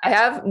Story. I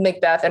have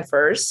Macbeth in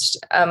first.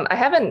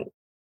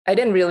 I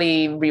didn't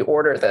really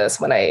reorder this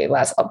when I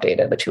last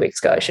updated 2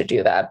 weeks ago. I should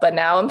do that. But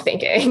now I'm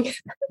thinking.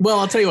 Well,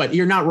 I'll tell you what,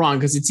 you're not wrong,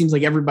 because it seems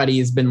like everybody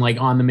has been like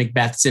on the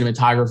Macbeth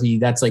cinematography.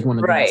 That's like one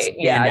of the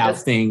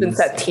standout things. Since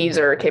that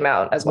teaser came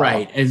out as well.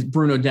 Right. As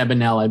Bruno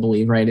Debanel, I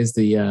believe, right, is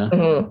the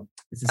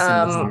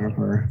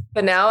cinematographer.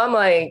 But now I'm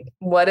like,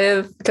 what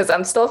if, because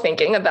I'm still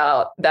thinking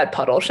about that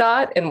puddle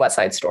shot in West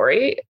Side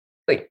Story.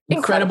 Like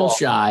incredible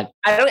shot.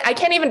 I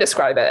can't even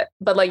describe it,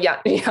 but like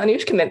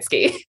Janusz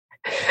Kaminski.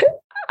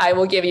 I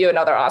will give you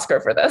another Oscar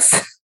for this.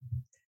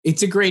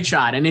 It's a great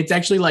shot. And it's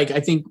actually like, I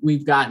think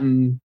we've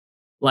gotten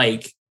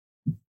like,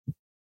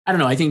 I don't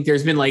know. I think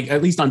there's been like,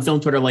 at least on film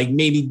Twitter, like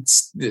maybe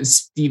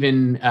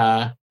Steven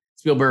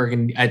Spielberg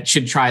and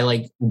should try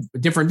like a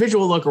different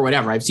visual look or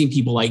whatever. I've seen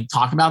people like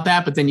talk about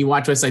that, but then you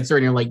watch West Side Story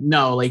and you're like,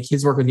 no, like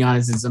his work with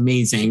Giannis is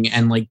amazing.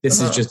 And like,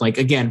 this is just like,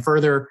 again,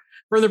 further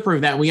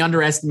proof that we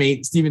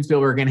underestimate Steven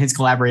Spielberg and his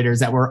collaborators,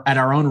 that we're at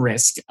our own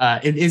risk.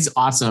 It is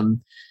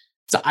awesome.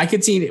 So I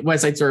could see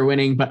West Side Story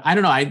winning, but I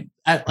don't know. I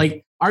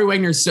like Ari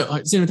Wegner's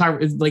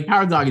cinematography, like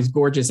Power of the Dog is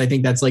gorgeous. I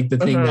think that's like the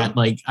thing that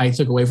like I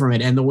took away from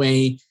it, and the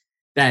way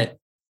that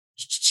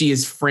she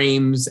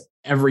frames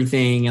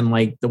everything and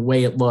like the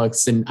way it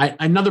looks. And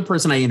another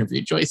person I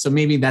interviewed, Joyce, so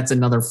maybe that's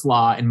another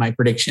flaw in my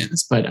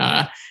predictions,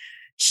 but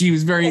she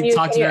was very Can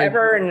you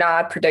ever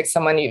not predict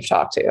someone you've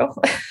talked to?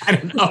 I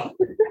don't know.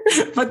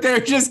 But they're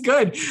just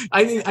good.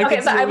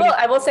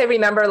 I will say,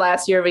 remember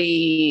last year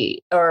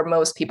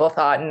most people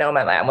thought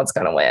Nomadland was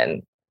going to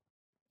win.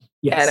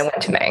 Yes. And it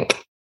went to Mank.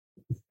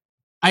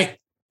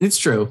 It's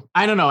true.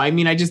 I don't know. I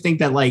mean, I just think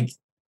that like,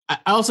 I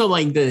also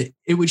like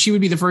she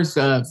would be the first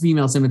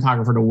female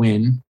cinematographer to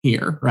win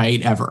here,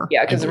 right? Ever.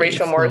 Yeah. Because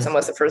Rachel Morrison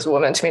was the first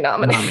woman to be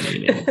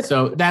nominated.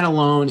 So that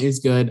alone is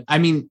good. I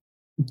mean,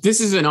 this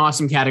is an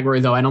awesome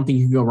category though. I don't think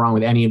you can go wrong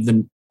with any of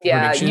them.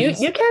 Yeah.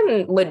 You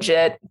can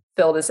legit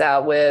fill this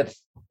out with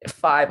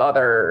 5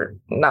 other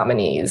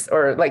nominees,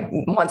 or like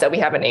ones that we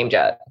haven't named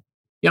yet.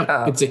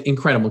 Yep, it's an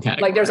incredible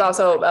category. Like there's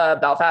also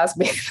Belfast.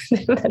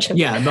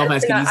 Yeah,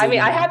 Belfast.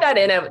 I had that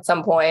in at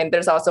some point.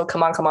 There's also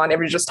Come On. If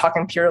you're just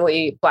talking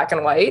purely black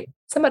and white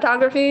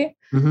cinematography.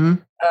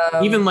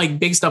 Mm-hmm. Even like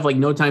big stuff like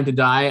No Time to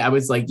Die. I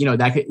was like,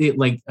 that could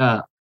like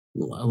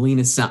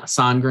Alina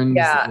Sandgren.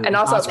 Yeah, and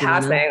also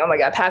Passing. Winner. Oh my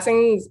God,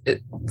 Passing.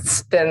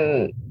 It's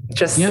been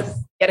just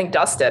getting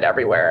dusted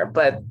everywhere,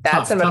 but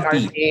that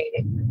cinematography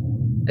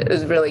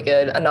is really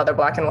good. Another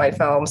black and white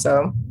film.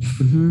 So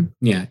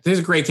yeah, there's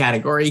a great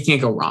category. You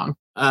can't go wrong.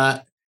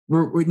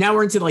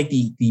 We're into like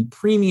the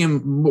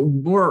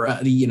premium, more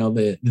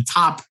the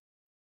top,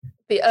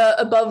 the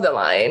above the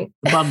line.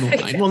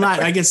 Well, not,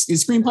 I guess,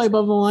 is screenplay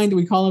above the line? Do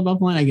we call it above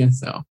the line? I guess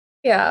so.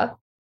 Yeah.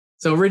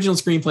 So original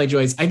screenplay,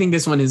 Joyce. I think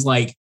this one is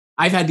like,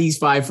 I've had these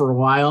 5 for a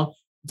while.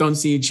 Don't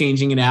see you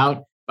changing it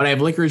out. But I have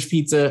Licorice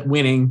Pizza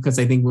winning because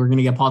I think we're going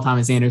to get Paul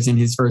Thomas Anderson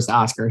his first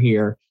Oscar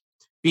here.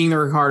 Being the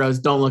Ricardos,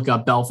 Don't Look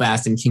Up,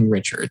 Belfast, and King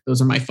Richard.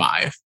 Those are my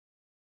 5.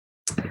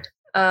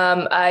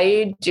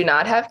 I do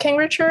not have King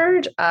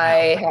Richard.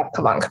 I have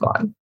Come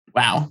On.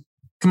 Wow.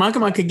 Come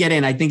On could get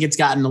in. I think it's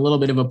gotten a little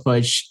bit of a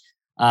push.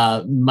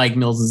 Mike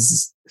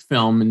Mills's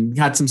film, and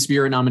got some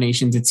Spirit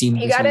nominations. It seemed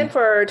he got in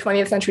for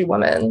 20th Century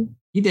Woman.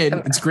 He did.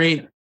 It's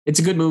great. It's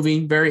a good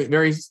movie. Very,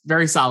 very,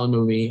 very solid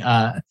movie.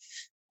 And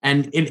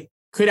it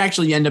could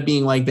actually end up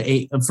being like of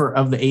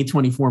the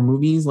A24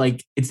 movies.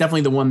 Like it's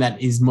definitely the one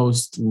that is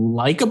most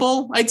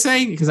likable, I'd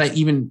say, because I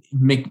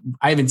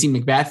haven't seen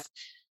Macbeth,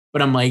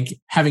 but I'm like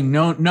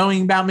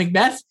knowing about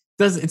Macbeth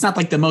it's not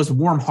like the most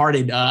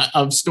warm-hearted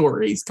of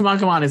stories. Come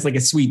On is like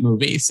a sweet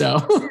movie. So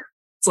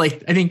it's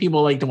like, I think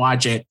people like to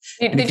watch it.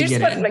 Did you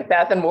just put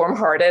Macbeth and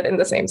warm-hearted in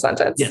the same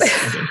sentence? Yes,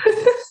 I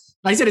did.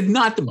 I said it's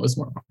not the most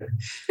warm-hearted.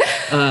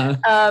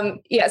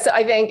 So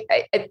I think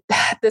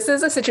this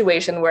is a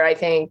situation where I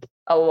think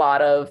a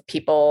lot of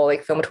people,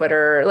 like film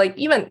Twitter, like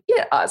even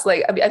us,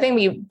 like I think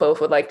we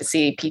both would like to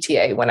see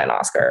PTA win an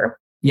Oscar.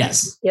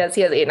 Yes. Yes,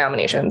 he has 8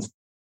 nominations,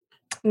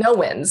 no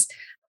wins.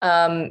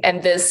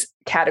 And this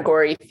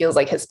category feels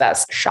like his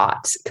best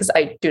shot, because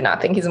I do not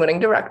think he's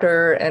winning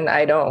director, and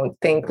I don't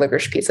think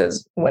Licorice Pizza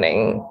is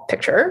winning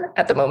picture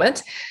at the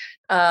moment.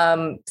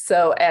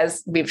 So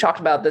as we've talked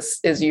about, this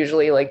is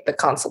usually like the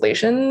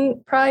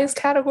consolation prize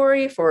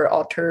category for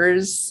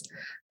auteurs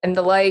and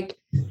the like.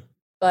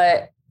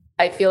 But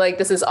I feel like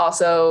this is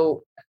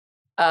also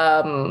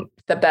the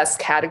best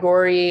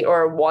category,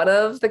 or one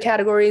of the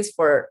categories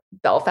for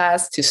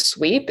Belfast to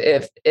sweep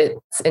if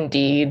it's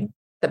indeed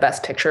the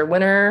best picture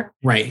winner.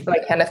 Right.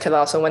 Like Kenneth could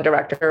also win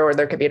director, or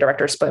there could be a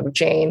director split with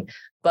Jane.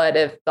 But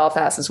if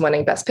Belfast is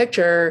winning best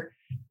picture,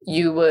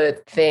 you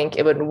would think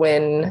it would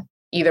win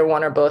either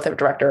one or both of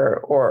director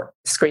or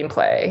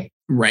screenplay.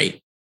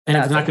 Right. And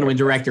if it's not going to win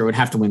director, it would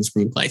have to win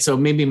screenplay. So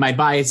maybe my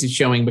bias is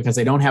showing because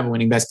I don't have a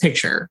winning best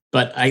picture.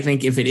 But I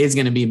think if it is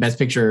going to be a best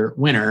picture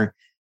winner,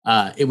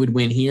 it would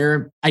win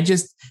here. I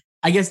guess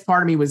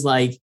part of me was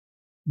like,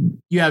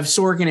 you have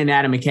Sorkin and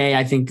Adam McKay,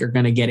 I think, are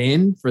going to get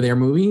in for their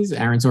movies.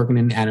 Aaron Sorkin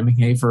and Adam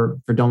McKay for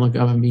Don't Look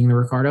Up and Being the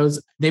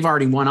Ricardos. They've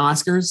already won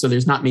Oscars, so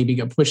there's not maybe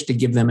a push to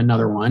give them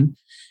another one.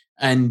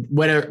 And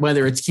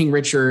whether it's King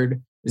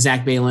Richard,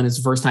 Zach Baylin is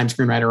a first-time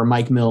screenwriter, or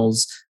Mike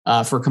Mills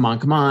for Come On,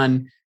 Come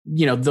On,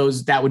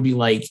 that would be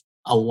like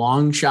a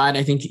long shot.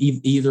 I think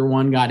either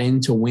one got in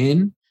to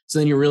win. So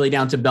then you're really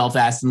down to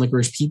Belfast and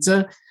Licorice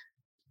Pizza.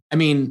 I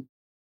mean,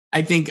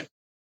 I think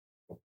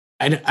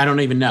I don't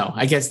even know.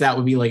 I guess that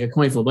would be like a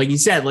coin flip. Like you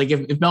said, like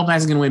if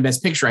Belfast is going to win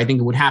Best Picture, I think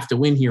it would have to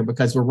win here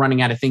because we're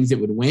running out of things it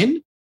would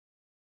win.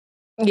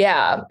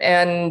 Yeah.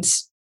 And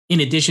in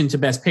addition to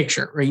Best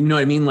Picture, right? You know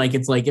what I mean? Like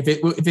it's like if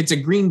it's a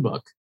Green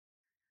Book.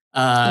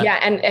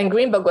 And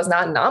Green Book was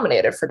not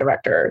nominated for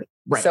director.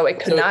 Right. So it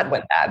could not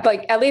win that.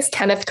 Like at least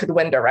Kenneth could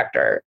win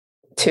director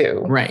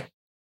too. Right.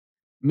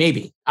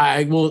 Maybe.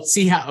 I will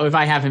see if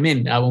I have him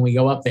in when we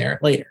go up there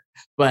later.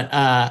 But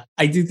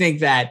I do think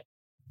that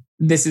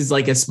this is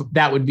like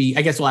that would be,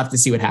 I guess we'll have to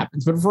see what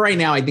happens. But for right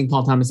now, I think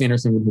Paul Thomas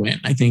Anderson would win.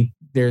 I think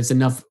there's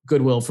enough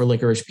goodwill for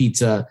Licorice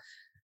Pizza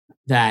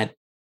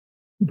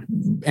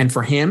and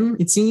for him,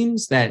 it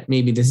seems that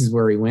maybe this is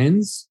where he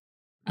wins.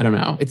 I don't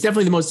know. It's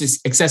definitely the most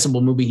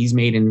accessible movie he's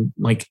made in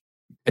like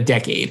a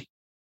decade.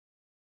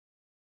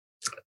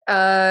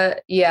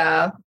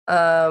 Yeah.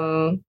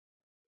 And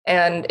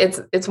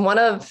it's one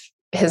of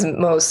his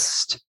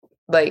most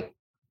like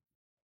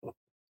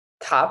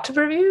top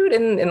reviewed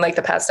in like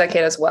the past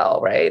decade as well,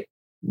 right?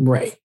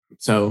 Right.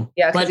 So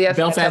yeah, because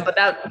Belfast, Phantom, but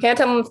that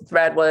Phantom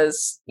Thread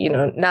was,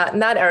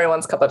 not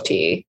everyone's cup of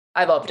tea.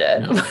 I loved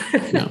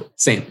it. No,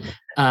 same.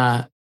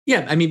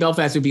 Yeah, I mean,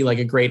 Belfast would be like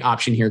a great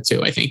option here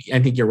too. I think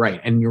you're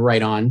right, and you're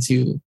right on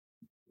to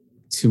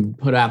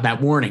put out that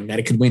warning that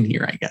it could win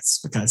here. I guess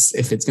because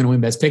if it's going to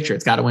win Best Picture,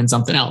 it's got to win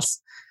something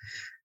else.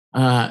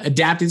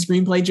 Adapted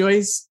screenplay,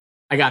 Joyce.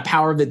 I got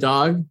Power of the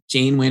Dog,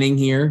 Jane winning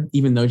here,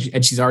 even though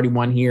she's already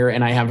won here.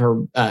 And I have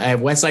her. I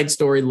have West Side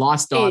Story,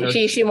 Lost Daughter.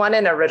 She won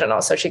an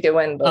original, so she could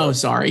win both. Oh,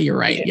 sorry, you're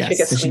right.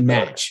 Yes, so she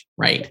match.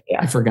 Right.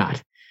 Yeah. I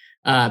forgot.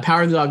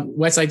 Power of the Dog,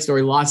 West Side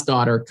Story, Lost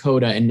Daughter,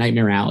 Coda, and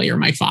Nightmare Alley are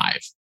my 5.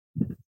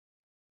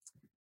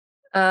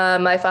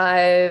 My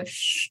 5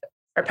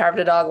 are Power of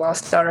the Dog,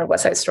 Lost Daughter,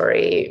 West Side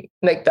Story,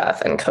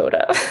 Macbeth, and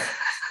Coda.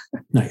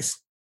 Nice.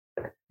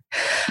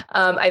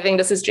 I think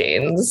this is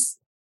Jane's.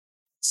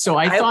 So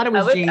I thought it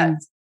was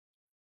Jane's.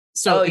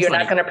 So you're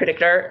not going to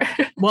predict her?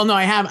 Well, no,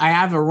 I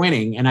have her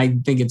winning, and I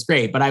think it's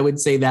great. But I would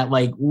say that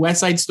like West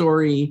Side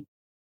Story,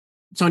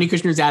 Tony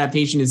Kushner's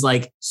adaptation is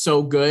like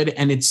so good,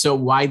 and it's so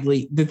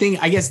widely. The thing,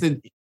 I guess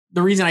the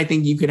reason I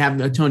think you could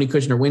have a Tony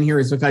Kushner win here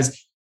is because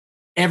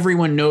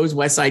everyone knows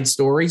West Side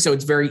Story, so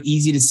it's very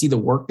easy to see the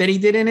work that he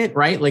did in it,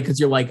 right? Like because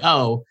you're like,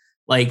 oh,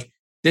 like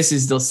this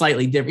is the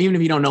slightly different, even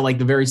if you don't know like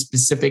the very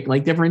specific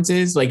like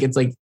differences. Like it's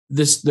like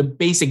the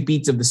basic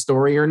beats of the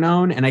story are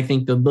known, and I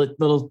think the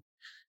little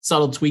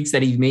subtle tweaks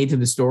that he made to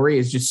the story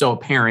is just so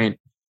apparent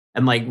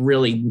and like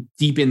really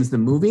deepens the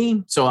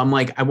movie. So I'm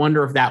like, I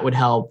wonder if that would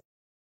help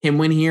him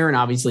win here. And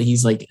obviously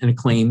he's like an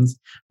acclaimed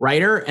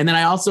writer. And then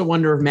I also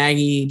wonder if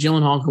Maggie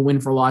Gyllenhaal could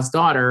win for Lost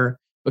Daughter,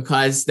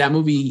 because that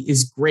movie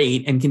is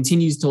great and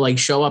continues to like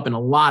show up in a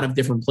lot of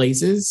different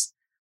places.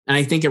 And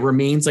I think it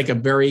remains like a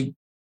very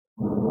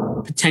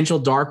potential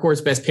dark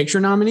horse Best Picture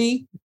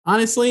nominee,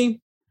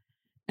 honestly.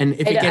 And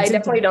if I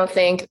definitely don't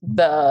think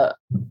the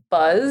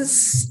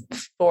buzz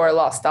for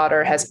Lost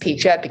Daughter has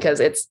peaked yet, because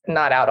it's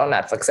not out on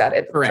Netflix yet.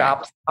 It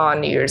dropped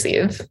on New Year's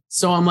Eve.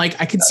 So I'm like,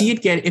 I could see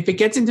it if it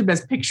gets into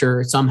Best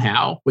Picture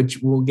somehow, which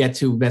we'll get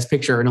to Best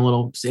Picture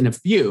in a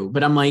few.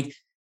 But I'm like,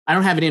 I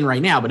don't have it in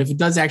right now. But if it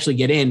does actually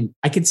get in,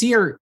 I could see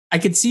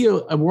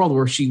a world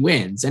where she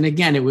wins. And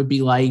again, it would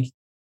be like,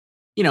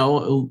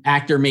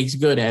 actor makes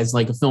good as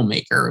like a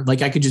filmmaker.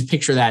 Like I could just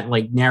picture that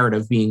like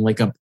narrative being like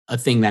a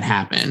thing that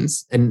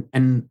happens.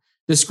 And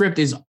the script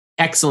is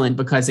excellent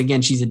because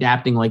again, she's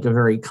adapting like a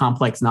very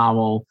complex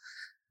novel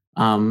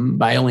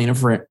by Elena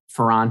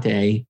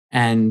Ferrante.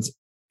 And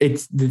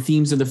it's the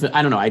themes of the film.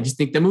 I don't know. I just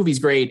think the movie's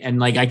great. And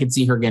like, I could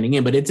see her getting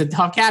in, but it's a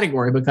tough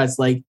category because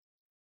like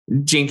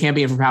Jane can't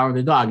be in for Power of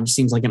the Dog. It just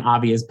seems like an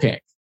obvious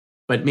pick,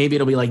 but maybe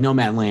it'll be like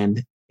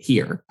Nomadland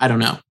here. I don't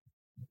know.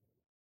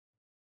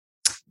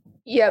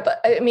 Yeah.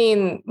 But I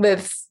mean,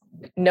 with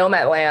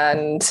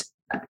Nomadland,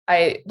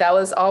 that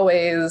was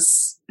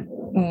always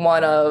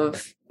one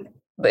of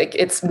like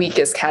its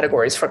weakest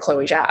categories for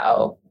Chloe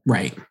Zhao.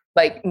 Right.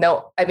 like,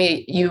 no, I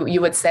mean,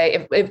 you would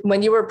say if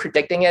when you were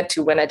predicting it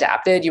to win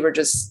adapted, you were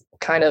just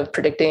kind of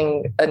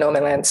predicting a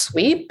Nomadland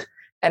sweep.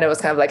 And it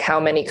was kind of like, how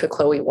many could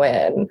Chloe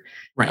win?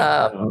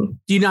 Right.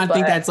 Do you not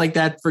think that's like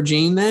that for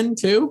Jane then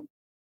too?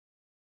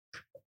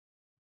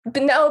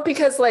 But no,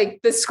 because like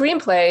the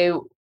screenplay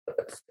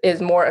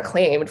is more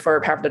acclaimed for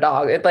Power of the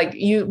Dog. Like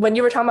when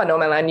you were talking about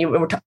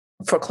Nomadland,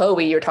 for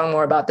Chloe, you're talking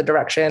more about the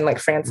direction, like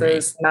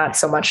Frances, not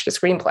so much the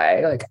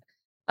screenplay. Like,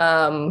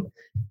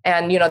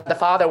 and the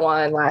Father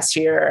won last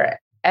year,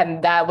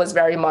 and that was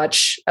very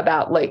much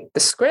about like the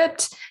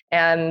script,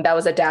 and that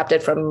was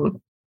adapted from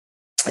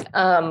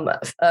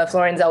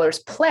Florian Zeller's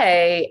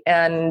play,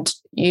 and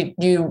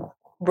you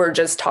were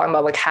just talking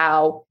about like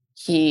how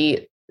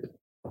he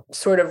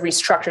sort of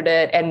restructured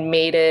it and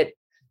made it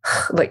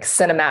like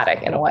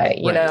cinematic in a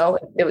way,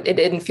 it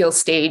didn't feel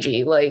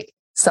stagey like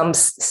some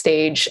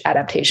stage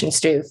adaptations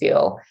do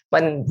feel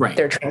when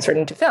they're transferred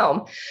into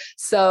film.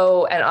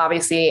 So, and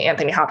obviously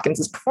Anthony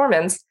Hopkins'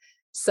 performance.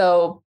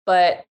 So,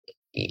 but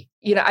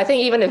I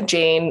think even if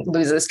Jane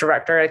loses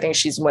director, I think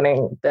she's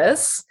winning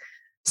this.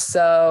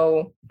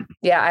 So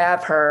yeah, I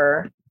have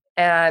her.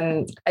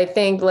 And I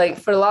think like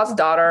for Lost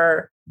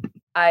Daughter,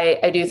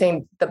 I do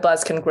think the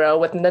buzz can grow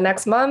within the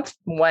next month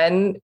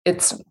when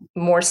it's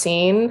more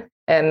seen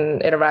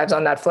and it arrives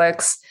on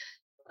Netflix.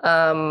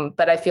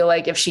 But I feel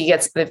like if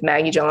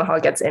Maggie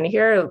Gyllenhaal gets in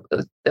here,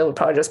 it will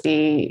probably just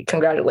be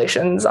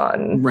congratulations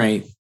on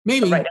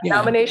maybe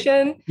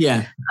nomination.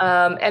 Yeah.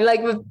 And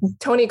like with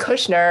Tony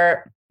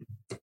Kushner,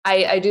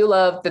 I do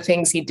love the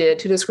things he did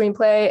to the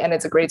screenplay, and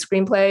it's a great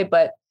screenplay,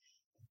 but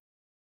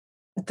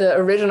the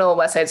original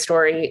West Side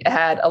Story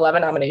had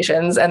 11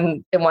 nominations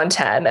and it won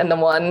 10, and the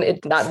one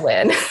it did not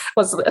win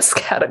was this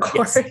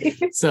category.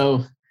 Yes.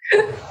 So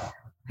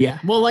yeah,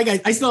 well, like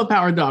I still have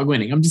Power of the Dog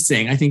winning. I'm just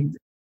saying,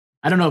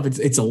 I don't know if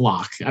it's a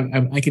lock.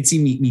 I could see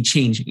me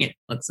changing it,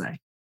 let's say.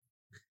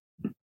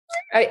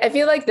 I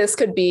feel like this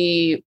could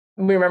be,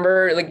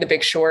 remember like The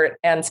Big Short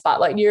and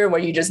Spotlight year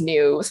where you just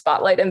knew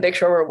Spotlight and Big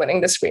Short were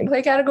winning the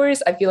screenplay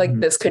categories. I feel like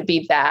this could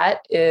be that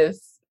if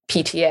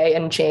PTA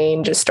and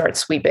Jane just start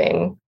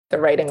sweeping the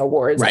writing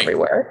awards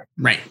everywhere.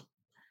 Right.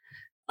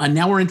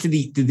 Now we're into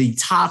the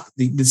top,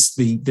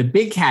 the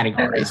big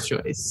categories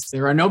choice.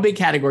 There are no big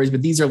categories,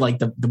 but these are like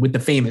with the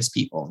famous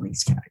people in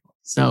these categories.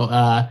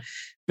 So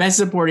Best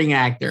Supporting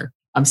Actor,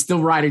 I'm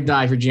still ride or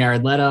die for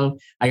Jared Leto.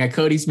 I got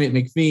Cody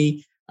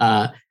Smith-McPhee,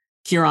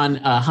 Ciarán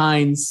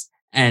Hinds,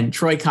 and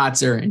Troy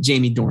Kotsur and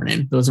Jamie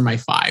Dornan. Those are my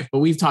 5. But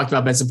we've talked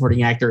about Best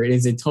Supporting Actor. It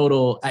is a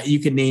total, you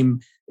could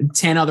name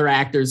 10 other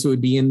actors who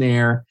would be in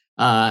there.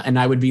 And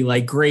I would be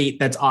like, great,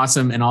 that's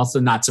awesome. And also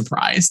not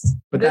surprised.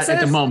 But that at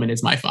the moment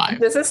is my 5.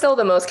 This is still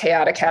the most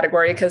chaotic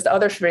category because the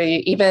other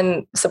 3,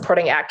 even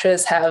supporting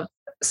actress, have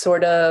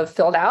sort of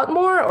filled out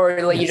more,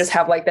 or like you just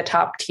have like the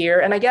top tier.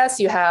 And I guess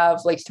you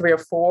have like 3 or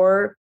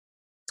 4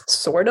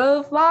 sort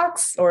of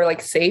locks or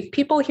like safe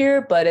people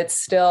here, but it's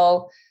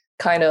still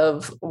kind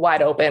of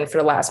wide open for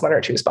the last 1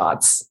 or 2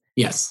 spots.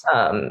 Yes.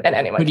 And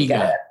anyone can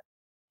get it.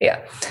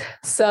 Yeah.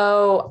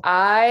 So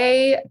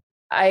I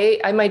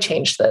might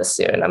change this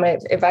soon.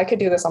 If I could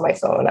do this on my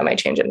phone, I might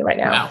change it right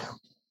now. Wow.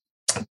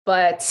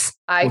 But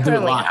I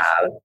currently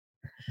have,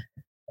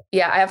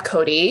 I have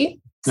Cody,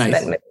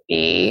 nice.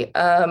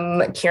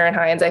 Ciarán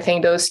Hinds. I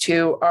think those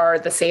 2 are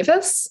the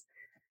safest.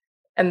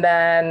 And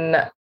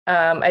then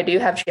I do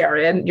have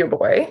Jared, your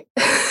boy.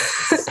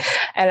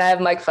 And I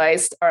have Mike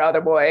Feist, our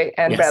other boy,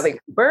 and Bradley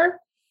Cooper.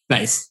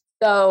 Nice.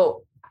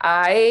 So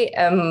I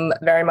am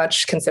very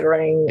much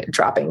considering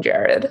dropping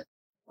Jared.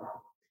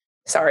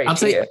 Sorry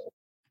to you.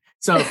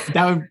 So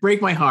that would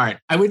break my heart.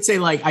 I would say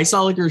like I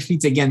saw Licorice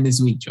Pizza again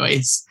this week,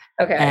 Joyce.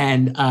 Okay.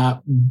 And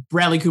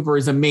Bradley Cooper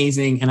is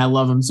amazing and I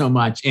love him so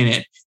much in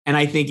it. And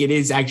I think it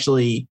is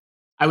actually,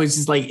 I was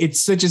just like,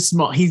 it's such a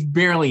small, he's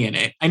barely in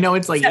it. I know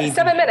it's like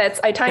 7 minutes.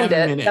 I timed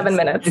it. 7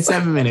 minutes. It's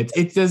 7 minutes.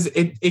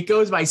 It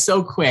goes by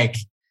so quick.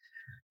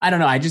 I don't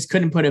know. I just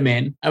couldn't put him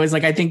in. I was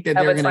like, I think that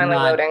they're going to not.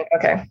 Loading.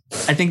 Okay.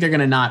 I think they're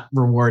going to not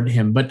reward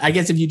him. But I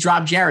guess if you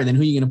drop Jared, then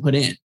who are you going to put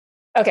in?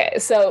 Okay,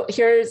 so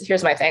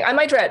here's my thing. I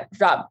might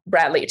drop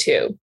Bradley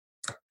too.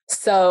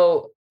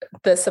 So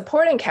the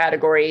supporting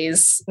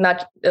categories,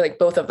 not like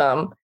both of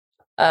them,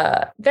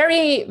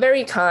 very,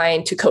 very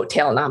kind to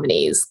coattail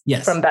nominees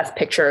from Best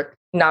Picture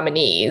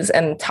nominees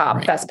and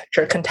top Best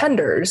Picture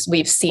contenders.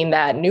 We've seen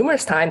that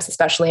numerous times,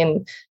 especially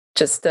in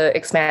just the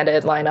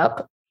expanded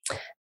lineup.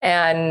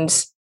 And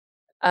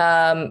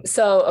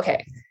so,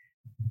 okay,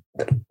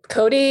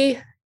 Cody,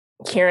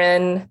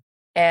 Ciarán,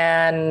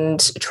 and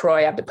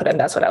Troy I have to put in.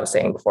 That's what I was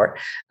saying before.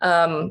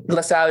 So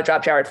I would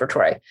drop Jared for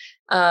Troy.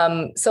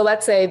 So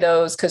let's say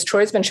those, because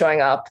Troy's been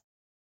showing up.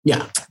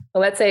 Yeah. So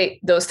let's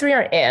say those 3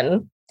 are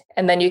in,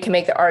 and then you can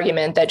make the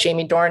argument that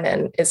Jamie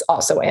Dornan is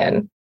also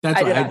in.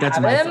 That's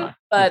my thought.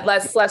 But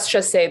let's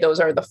just say those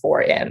are the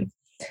 4 in.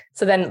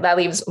 So then that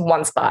leaves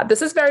 1 spot.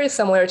 This is very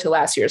similar to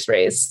last year's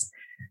race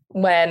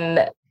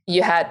when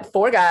you had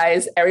 4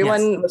 guys,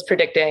 everyone was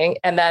predicting,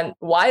 and then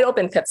wide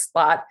open 5th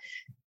spot.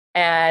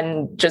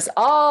 and just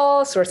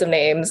all sorts of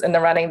names in the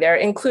running there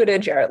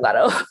included Jared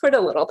Leto for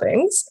The Little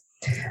Things.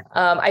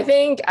 I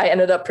think I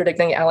ended up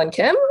predicting Alan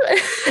Kim.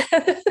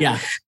 Yeah.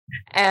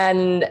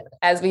 And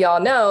as we all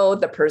know,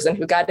 the person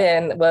who got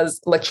in was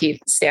Lakeith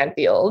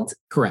Stanfield.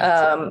 Correct.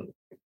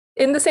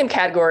 In the same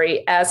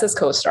category as his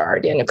co-star,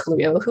 Daniel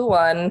Kaluuya, who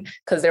won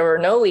because there were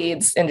no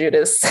leads in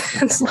Judas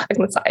and Black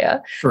Messiah.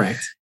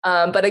 Correct.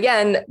 But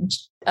again,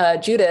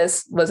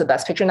 Judas was a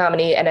Best Picture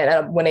nominee and ended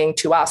up winning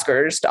 2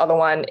 Oscars. The other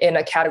one in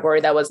a category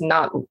that was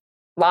not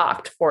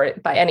locked for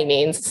it by any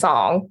means,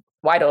 song,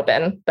 Wide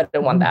Open, but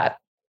it won that.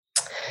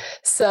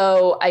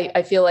 So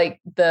I feel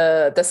like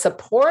the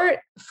support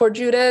for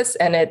Judas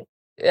and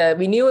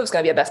we knew it was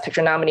going to be a Best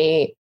Picture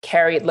nominee,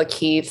 carried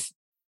Lakeith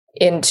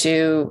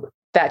into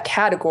that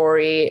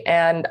category.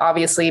 And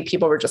obviously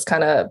people were just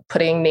kind of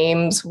putting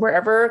names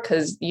wherever,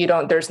 because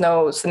there's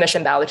no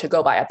submission ballot to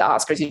go by at the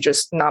Oscars. You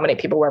just nominate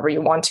people wherever you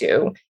want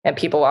to. And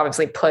people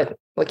obviously put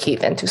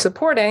Lakeith into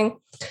supporting.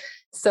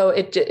 So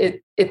it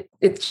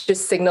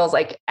just signals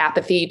like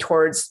apathy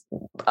towards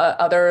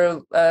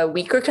other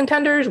weaker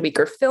contenders,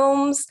 weaker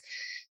films.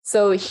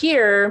 So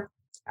here,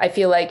 I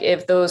feel like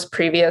if those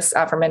previous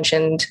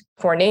aforementioned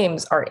 4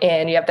 names are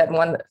in, you have that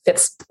one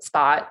 5th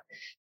spot,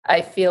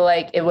 I feel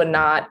like it would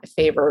not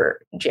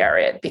favor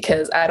Jared,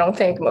 because I don't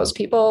think most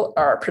people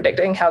are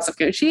predicting House of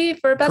Gucci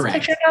for Best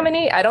Picture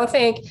nominee. I don't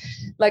think,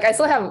 like, I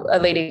still have a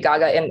Lady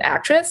Gaga in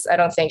actress. I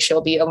don't think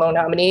she'll be a lone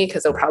nominee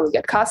because they'll probably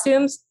get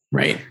costumes.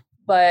 Right.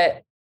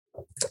 But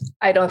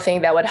I don't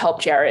think that would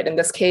help Jared in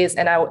this case.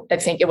 And I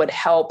think it would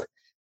help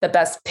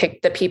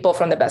the people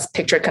from the Best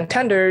Picture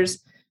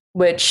contenders,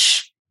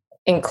 which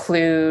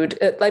include,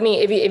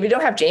 if you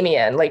don't have Jamie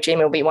in, like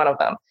Jamie will be one of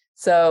them.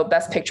 So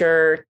Best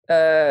Picture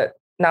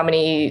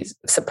nominees,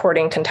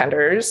 supporting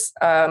contenders,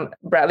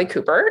 Bradley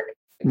Cooper.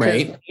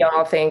 Right. We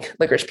all think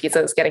Licorice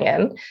Pizza is getting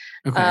in.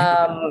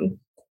 Okay.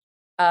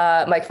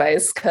 Mike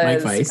Weiss,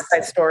 because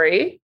Side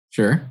Story.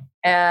 Sure.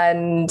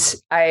 And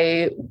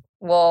I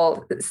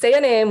will say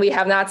a name we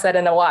have not said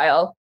in a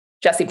while,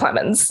 Jesse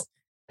Plemons.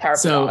 Power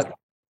of the Dog.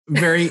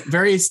 Very,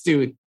 very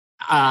astute.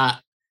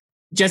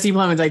 Jesse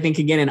Plemons, I think,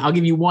 again, and I'll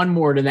give you one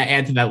more to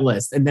add to that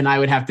list. And then I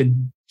would have to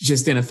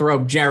just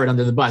throw Jared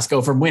under the bus,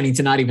 go from winning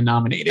to not even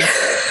nominated.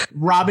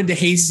 Robin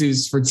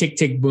DeJesus for Tick,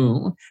 Tick,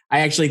 Boom,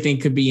 I actually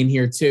think could be in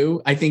here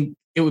too. I think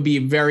it would be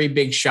a very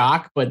big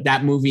shock, but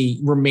that movie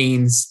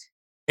remains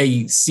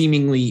a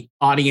seemingly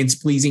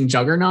audience-pleasing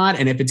juggernaut.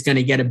 And if it's going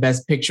to get a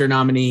Best Picture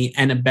nominee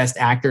and a Best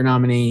Actor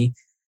nominee,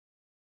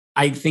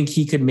 I think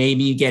he could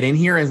maybe get in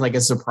here as like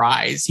a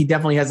surprise. He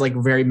definitely has like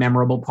a very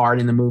memorable part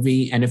in the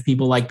movie. And if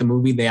people like the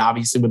movie, they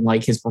obviously would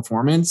like his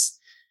performance.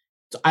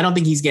 So I don't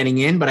think he's getting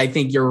in, but I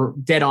think you're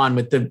dead on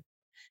with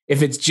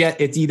if it's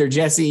either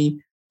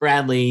Jesse,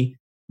 Bradley,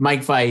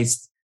 Mike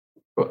Feist,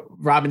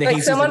 Robin DeJesus.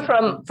 Like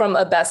someone from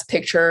a Best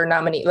Picture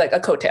nominee, like a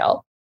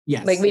coattail.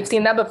 Yes. Like we've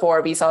seen that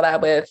before. We saw that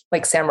with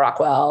like Sam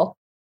Rockwell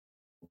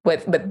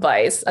with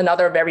Vice,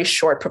 another very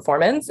short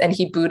performance. And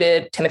he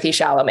booted Timothée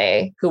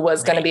Chalamet, who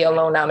was going to be a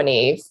lone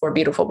nominee for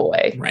Beautiful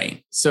Boy.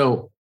 Right.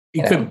 So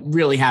it could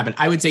really happen.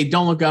 I would say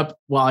Don't Look Up,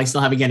 while I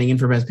still have it getting in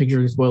for Best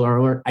Picture, spoiler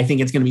alert, I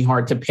think it's going to be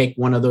hard to pick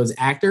one of those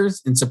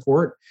actors in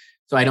support.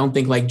 So I don't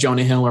think like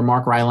Jonah Hill or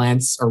Mark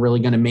Rylance are really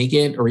going to make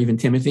it, or even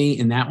Timothy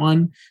in that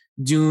one.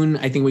 Dune,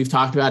 I think we've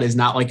talked about, is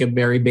not like a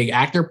very big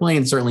actor play,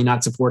 and certainly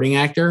not supporting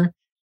actor.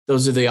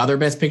 Those are the other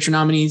Best Picture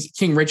nominees.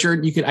 King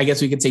Richard, I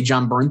guess we could say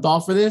John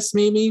Bernthal for this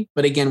maybe.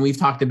 But again, we've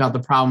talked about the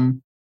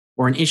problem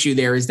or an issue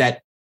there is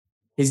that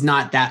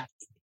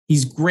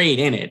he's great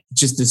in it,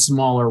 just a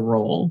smaller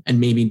role and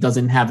maybe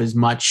doesn't have as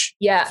much.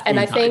 Yeah. And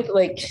I think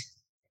like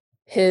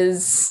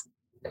his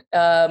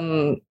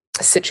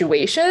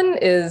situation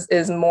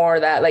is more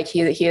that like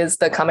he is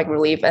the comic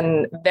relief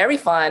and very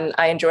fun.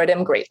 I enjoyed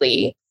him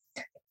greatly,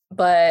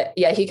 but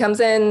yeah, he comes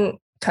in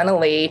kind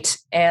of late,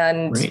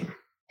 and right.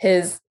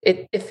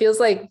 It feels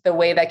like the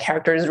way that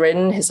character is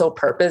written, his whole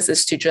purpose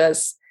is to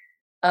just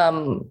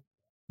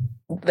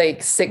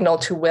like signal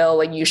to Will,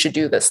 like, you should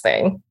do this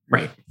thing.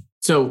 Right.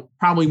 So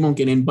probably won't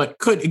get in, but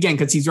could, again,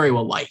 because he's very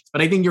well liked.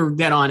 But I think you're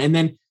dead on. And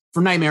then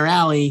for Nightmare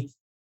Alley,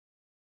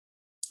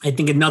 I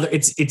think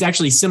it's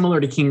actually similar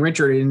to King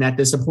Richard in that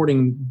the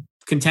supporting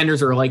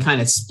contenders are like kind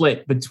of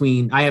split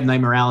between, I have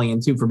Nightmare Alley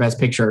and 2 for Best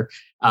Picture.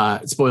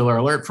 Spoiler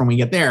alert from when we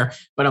get there.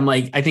 But I'm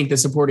like, I think the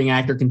supporting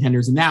actor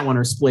contenders in that one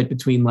are split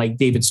between like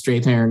David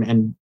Strathairn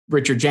and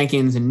Richard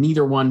Jenkins, and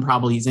neither one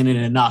probably is in it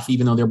enough,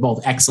 even though they're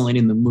both excellent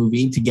in the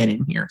movie, to get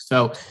in here.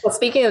 So, well,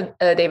 speaking of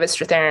David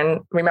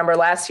Strathairn, remember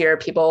last year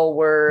people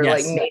were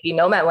like, maybe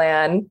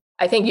Nomadland.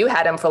 I think you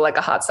had him for like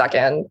a hot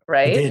second,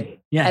 right? I did.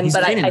 Yeah,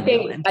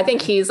 I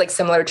think he's like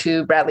similar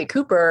to Bradley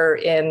Cooper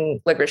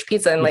in Licorice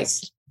Pizza, and like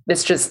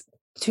it's just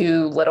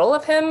too little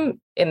of him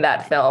in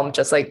that film.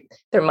 Just like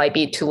there might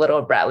be too little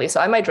of Bradley, so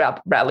I might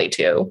drop Bradley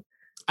too.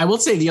 I will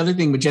say the other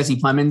thing with Jesse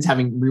Plemons,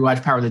 having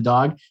rewatched Power of the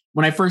Dog,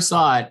 when I first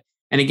saw it,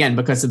 and again,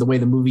 because of the way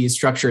the movie is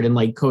structured, and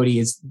like Cody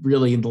is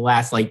really in the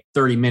last like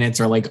 30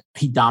 minutes or like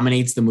he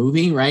dominates the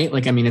movie, right?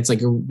 Like, I mean, it's like,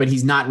 but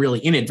he's not really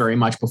in it very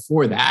much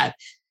before that.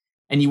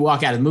 and you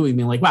walk out of the movie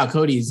being like, wow,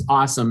 Cody is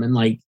awesome and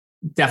like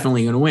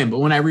definitely going to win. But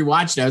when I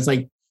rewatched it, I was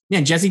like,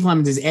 man, Jesse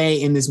Plemons is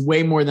in this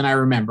way more than I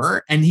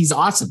remember. And he's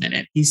awesome in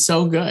it. He's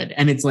so good.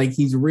 And it's like,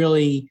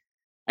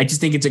 I just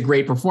think it's a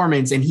great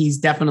performance. And he's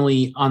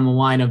definitely on the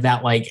line of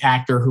that like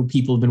actor who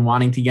people have been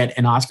wanting to get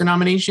an Oscar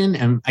nomination.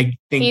 And I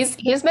think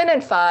he's been in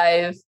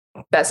 5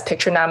 Best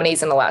Picture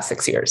nominees in the last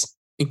 6 years,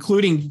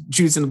 including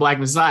Judas and the Black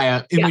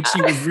Messiah, in which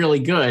he was really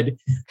good.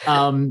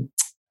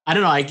 I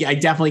don't know. I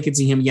definitely could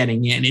see him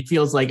getting in. It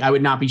feels like I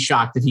would not be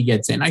shocked if he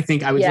gets in. I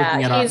think I was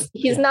looking at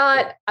he's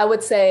not, I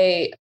would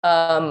say,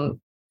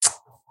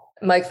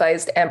 Mike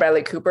Feist and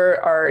Bradley Cooper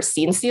are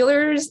scene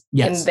stealers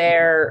in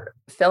their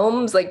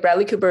films. Like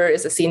Bradley Cooper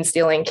is a scene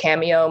stealing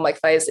cameo. Mike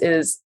Feist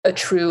is a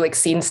true like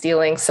scene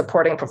stealing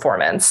supporting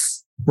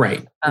performance.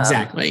 Right.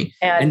 Exactly.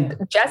 And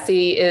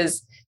Jesse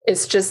is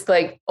just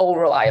like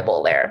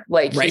reliable there.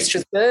 Like he's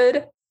just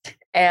good.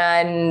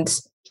 And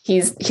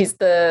he's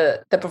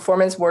the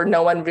performance where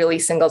no one really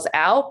singles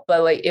out,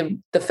 but like if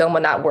the film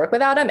would not work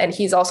without him. And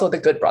he's also the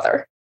good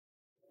brother.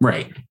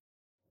 Right.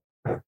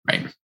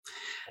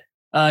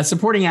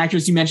 Supporting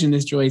actress, you mentioned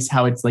this, Joyce,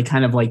 how it's like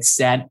kind of like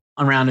set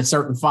around a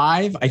certain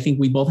 5. I think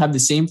we both have the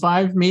same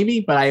 5,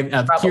 maybe, but I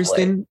have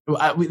Kirsten.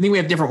 We think we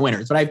have different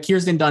winners, but I have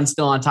Kirsten Dunst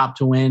still on top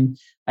to win.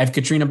 I have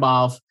Katrina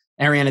Balfe,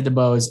 Ariana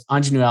DeBose,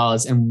 Ingenue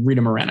Ellis, and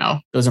Rita Moreno.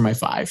 Those are my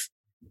 5.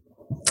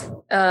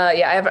 I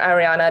have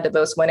Ariana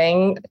DeBose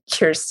winning,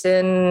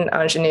 Kirsten,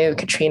 Ingenue,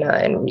 Katrina,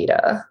 and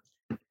Rita.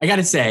 I got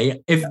to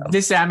say, if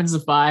this happens to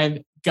 5,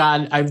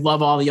 God, I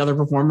love all the other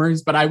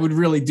performers, but I would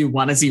really do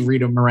want to see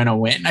Rita Moreno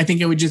win. I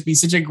think it would just be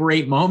such a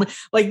great moment.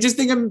 Like, just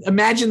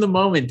imagine the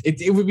moment.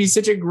 It would be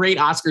such a great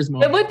Oscars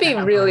moment. It would be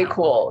really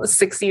cool.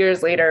 6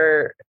 years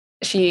later,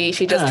 she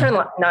just turned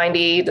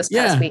 90 this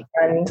past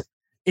weekend.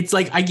 It's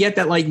like, I get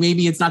that, like,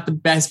 maybe it's not the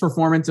best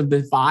performance of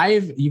the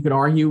 5. You could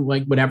argue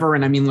like whatever.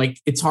 And I mean, like,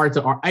 it's hard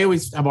to, I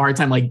always have a hard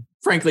time, like,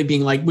 frankly,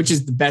 being like, which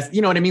is the best,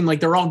 you know what I mean? Like,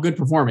 they're all good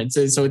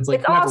performances. So it's like,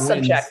 it's all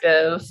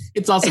subjective.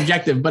 It's all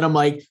subjective, but I'm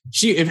like,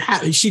 she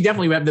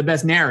definitely would have the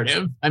best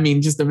narrative. I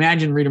mean, just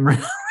imagine Rita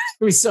Moreno.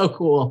 It was so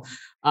cool.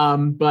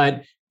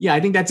 But yeah,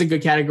 I think that's a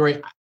good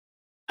category.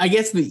 I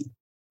guess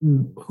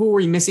who are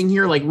we missing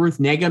here? Like Ruth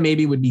Negga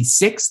maybe would be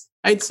 6th,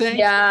 I'd say.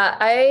 Yeah,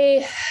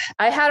 I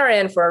had her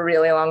in for a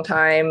really long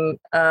time.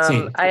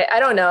 I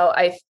don't know.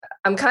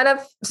 I'm kind of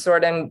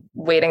sort of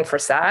waiting for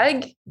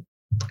SAG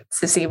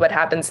to see what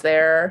happens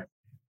there.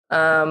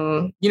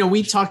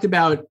 We talked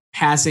about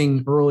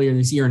Passing earlier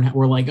this year, and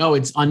we're like, oh,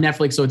 it's on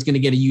Netflix, so it's going to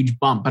get a huge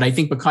bump. But I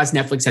think because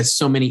Netflix has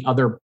so many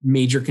other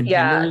major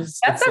contenders,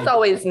 that's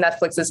always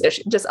Netflix's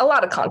issue. Just a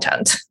lot of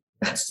content.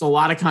 It's a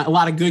lot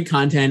of good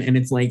content, and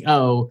it's like,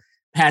 oh,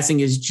 Passing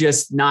is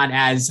just not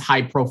as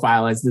high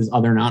profile as those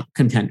other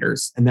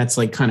contenders, and that's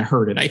like kind of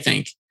hurt it, I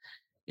think,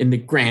 in the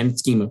grand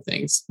scheme of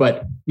things.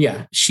 But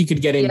yeah, she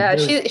could get in. Yeah,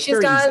 she's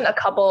gotten a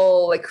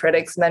couple like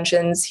critics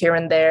mentions here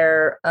and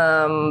there,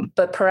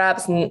 but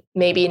perhaps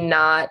maybe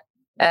not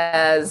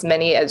as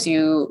many as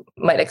you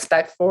might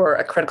expect for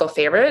a critical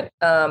favorite.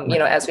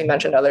 As we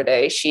mentioned the other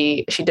day,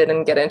 she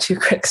didn't get into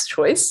Critics'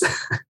 Choice.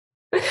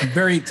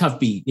 Very tough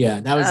beat.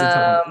 Yeah, that was a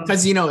tough one.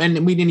 Because,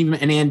 and we didn't even,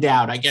 and Ann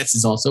Dowd, I guess,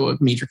 is also a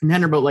major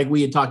contender. But like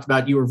we had talked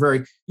about, you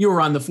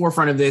were on the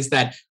forefront of this,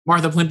 that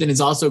Martha Plimpton is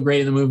also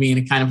great in the movie. And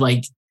it kind of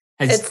like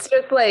it's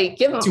just like,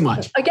 give too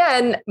much.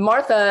 Again,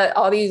 Martha,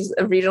 all these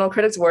regional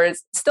critics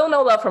words, still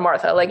no love for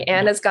Martha. Like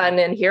Anne has gotten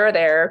in here or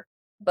there,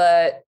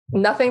 but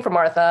nothing for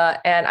Martha.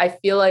 And I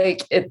feel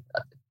like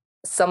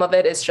some of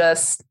it is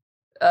just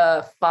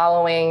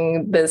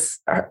following this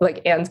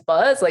like Anne's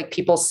buzz. Like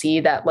people see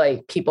that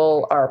like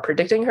people are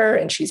predicting her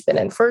and she's been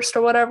in first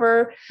or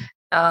whatever.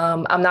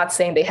 I'm not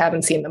saying they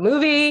haven't seen the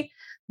movie,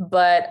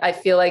 but I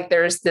feel like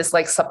there's this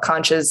like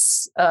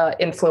subconscious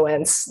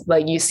influence.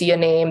 Like you see a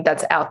name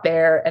that's out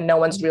there and no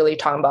one's really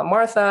talking about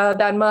Martha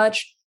that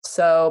much.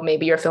 So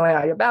maybe you're filling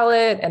out your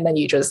ballot and then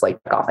you just like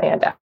off Anne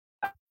Dowd.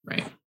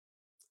 Right.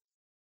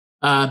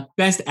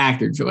 Best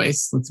actor,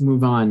 Joyce. Let's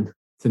move on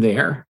to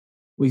there.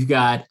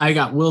 I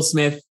got Will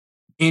Smith,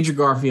 Andrew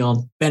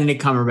Garfield,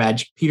 Benedict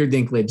Cumberbatch, Peter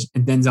Dinklage,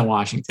 and Denzel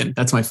Washington.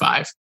 That's my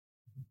 5.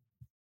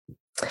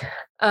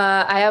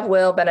 I have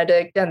Will,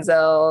 Benedict,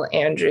 Denzel,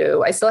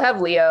 Andrew. I still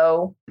have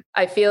Leo.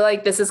 I feel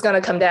like this is going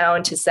to come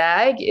down to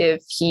SAG.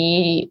 If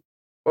he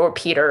or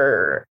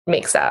Peter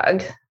make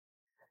SAG,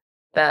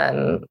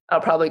 then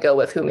I'll probably go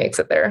with who makes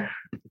it there.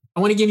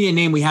 I want to give you a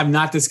name we have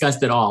not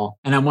discussed at all,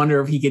 and I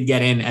wonder if he could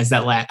get in as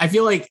that last. I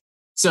feel like,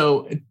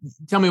 so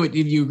tell me if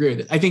you agree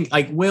with it. I think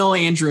like Will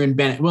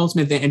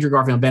Smith, and Andrew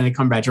Garfield, and Benedict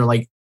Cumberbatch are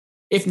like,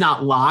 if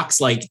not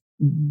locks, like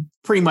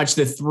pretty much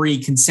the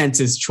 3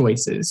 consensus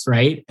choices,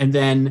 right? And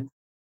then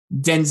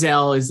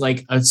Denzel is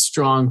like a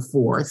strong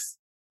 4th,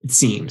 it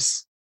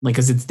seems, like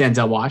because it's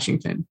Denzel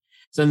Washington.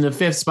 So in the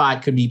 5th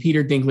spot could be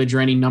Peter Dinklage or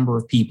any number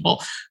of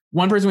people.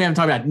 One person we haven't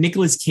talked about,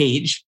 Nicolas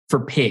Cage for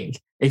Pig,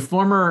 a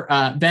former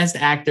Best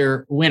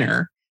Actor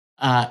winner.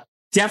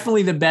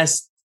 Definitely the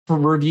best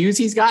reviews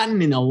he's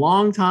gotten in a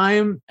long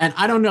time. And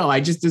I don't know,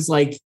 I just was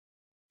like,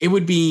 it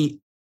would be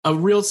a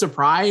real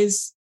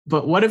surprise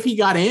But what if he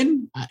got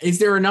in? Is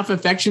there enough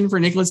affection for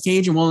Nicolas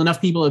Cage, and will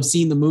enough people have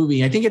seen the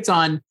movie? I think it's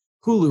on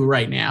Hulu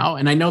right now,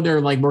 and I know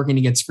they're like working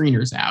to get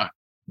screeners out.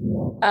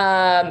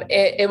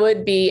 It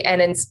would be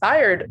an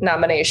inspired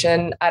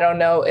nomination. I don't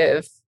know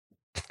if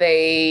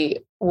they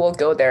will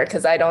go there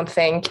because I don't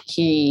think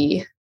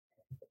he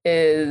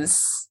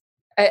is.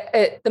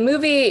 The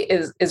movie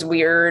is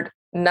weird.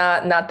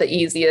 Not the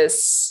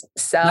easiest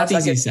sell. Not the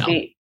easiest sell.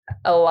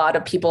 A lot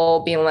of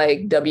people being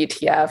like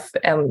WTF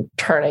and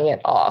turning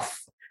it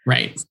off.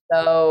 Right.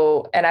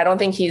 So, and I don't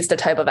think he's the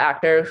type of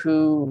actor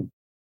who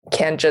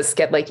can just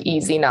get like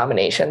easy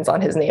nominations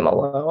on his name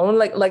alone.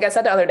 Like I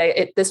said the other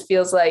day, this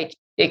feels like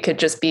it could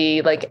just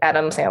be like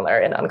Adam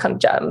Sandler in Uncut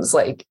Gems,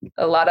 like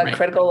a lot of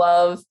critical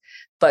love,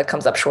 but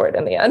comes up short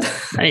in the end.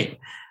 Right.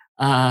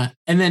 And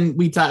then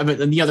we thought about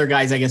the other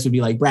guys, I guess, would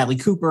be like Bradley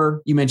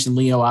Cooper. You mentioned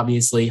Leo,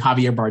 obviously,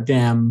 Javier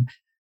Bardem,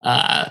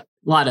 a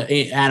lot of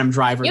Adam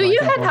Driver.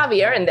 You had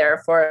Javier in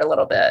there for a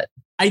little bit.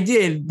 I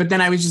did, but then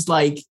I was just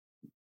like,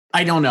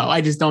 I don't know.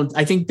 I just don't.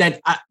 I think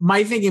that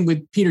my thinking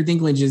with Peter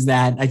Dinklage is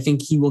that I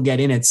think he will get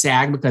in at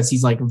SAG because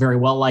he's like a very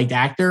well-liked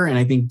actor and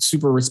I think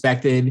super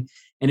respected,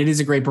 and it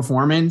is a great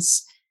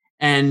performance.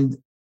 And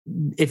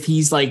if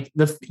he's like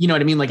you know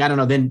what I mean? Like, I don't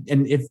know. Then,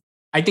 and if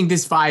I think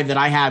this 5 that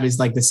I have is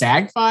like the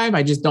SAG 5,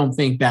 I just don't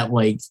think that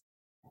like,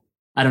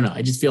 I don't know.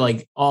 I just feel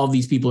like all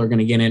these people are going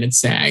to get in at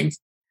SAG.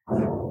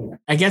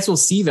 I guess we'll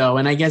see though.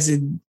 And I guess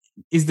it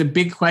is the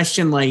big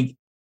question. Like,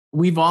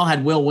 we've all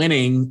had Will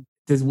winning.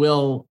 Does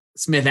Will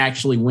Smith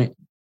actually win,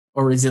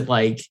 or is it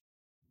like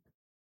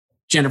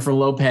Jennifer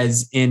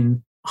Lopez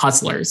in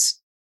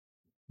Hustlers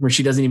where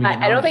she doesn't even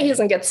I don't think he's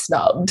gonna get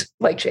snubbed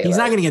like J-Lo. He's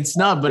not gonna get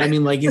snubbed, but I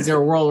mean, like, is there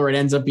a world where it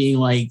ends up being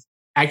like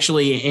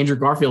actually Andrew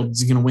Garfield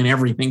is gonna win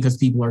everything because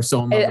people are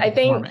so in love with I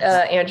think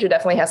Andrew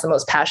definitely has the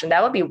most passion.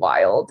 That would be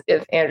wild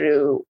if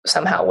Andrew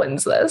somehow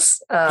wins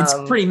this. It's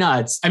pretty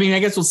nuts. I mean, I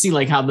guess we'll see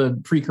like how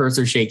the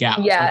precursors shake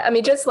out. Yeah, so. I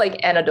mean, just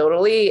like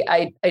anecdotally,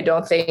 I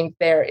don't think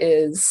there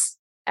is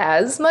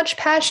as much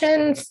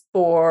passion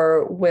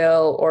for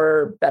Will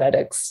or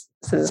Benedict's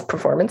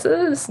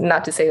performances.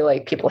 Not to say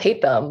like people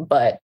hate them,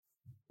 but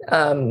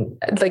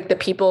like the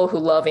people who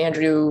love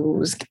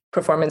Andrew's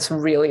performance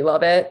really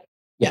love it.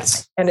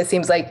 Yes. And it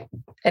seems like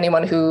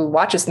anyone who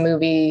watches the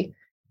movie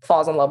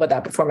falls in love with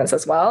that performance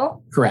as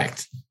well.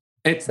 Correct.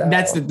 That's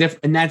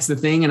the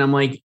thing. And I'm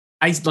like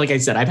I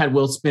said, I've had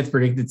Will Smith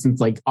predicted since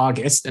like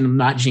August and I'm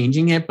not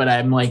changing it, but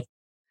I'm like,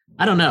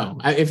 I don't know.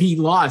 If he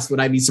lost,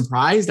 would I be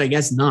surprised? I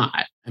guess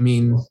not. I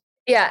mean,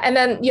 yeah. And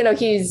then, you know,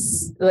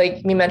 he's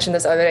like, we mentioned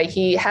this other day,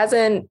 he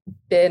hasn't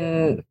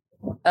been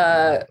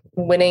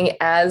winning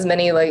as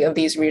many like of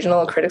these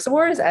regional critics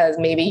awards as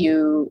maybe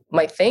you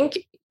might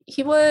think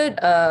he would.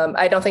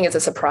 I don't think it's a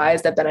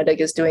surprise that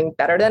Benedict is doing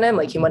better than him.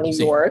 Like he won New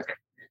York,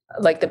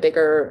 like the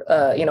bigger,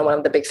 one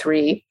of the big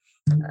 3.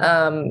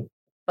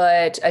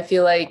 But I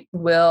feel like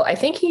Will, I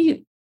think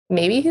he's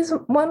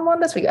won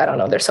one this week. I don't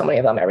know. There's so many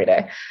of them every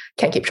day.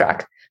 Can't keep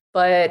track.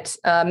 But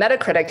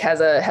Metacritic has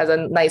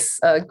a nice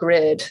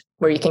grid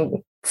where you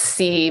can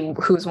see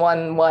who's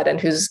won what and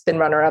who's been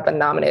runner up and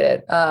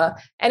nominated.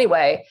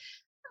 Anyway,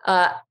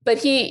 but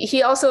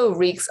he also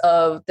reeks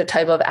of the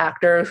type of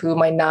actor who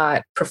might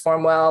not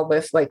perform well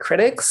with like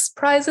critics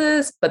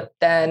prizes, but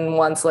then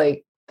once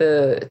like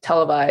the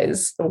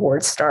televised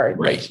awards start,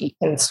 right, like he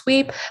can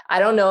sweep. I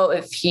don't know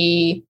if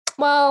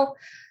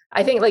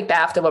I think like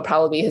BAFTA would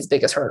probably be his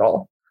biggest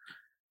hurdle.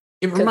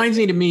 It reminds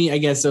me, I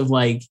guess, of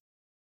like,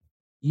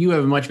 you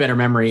have a much better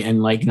memory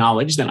and like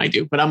knowledge than I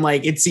do, but I'm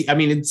like, it's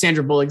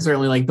Sandra Bullock,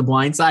 certainly like The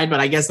Blind Side, but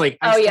I guess like,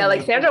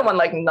 like Sandra won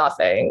like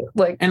nothing.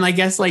 Like, and I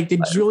guess like,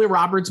 did Julia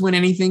Roberts win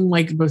anything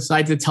like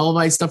besides the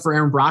televised stuff for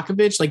Aaron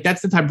Brockovich? Like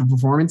that's the type of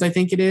performance I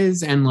think it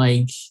is. And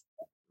like,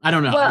 I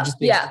don't know. Well,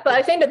 but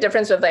I think the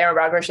difference with the Aaron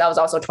Brockovich, that was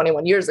also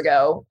 21 years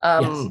ago.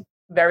 Yes.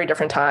 Very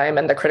different time,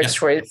 and the Critics'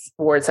 Choice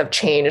Awards have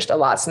changed a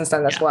lot since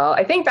then as well.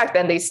 I think back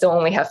then they still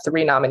only have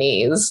 3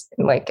 nominees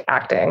in like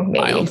acting.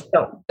 Maybe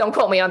don't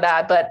quote me on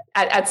that, but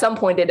at some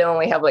point they did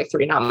only have like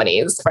 3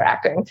 nominees for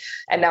acting,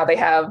 and now they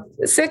have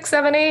 6,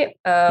 7, 8.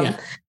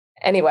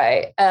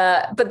 Anyway,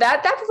 but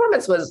that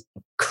performance was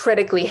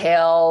critically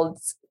hailed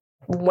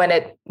when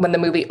the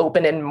movie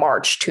opened in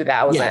March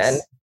 2000.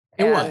 Yes,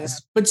 it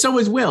was, but so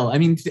was Will. I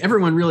mean,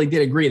 everyone really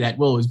did agree that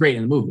Will was great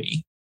in the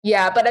movie.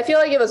 Yeah, but I feel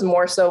like it was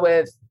more so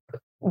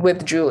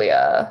with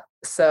Julia.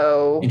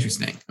 So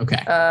interesting.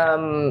 Okay.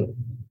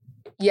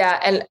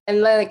 Yeah,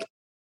 and like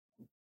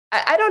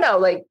I don't know,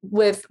 like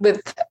with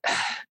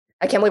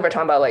I can't believe we're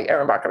talking about like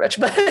Aaron Brockovich,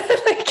 but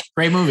like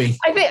great movie.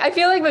 I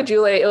feel like with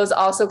Julia, it was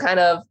also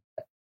kind of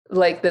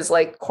like this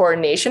like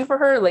coronation for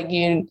her. Like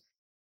you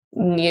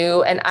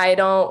knew, and I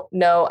don't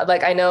know,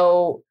 like I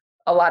know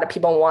a lot of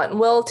people want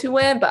Will to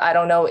win, but I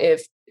don't know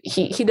if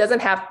he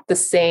doesn't have the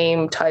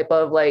same type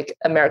of like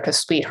America's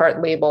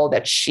Sweetheart label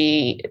that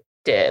she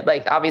did.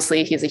 Like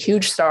obviously he's a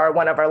huge star,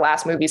 one of our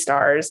last movie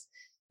stars,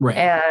 right,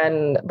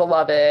 and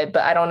beloved,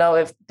 but I don't know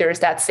if there's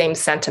that same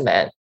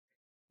sentiment,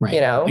 right? You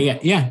know?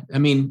 Yeah. I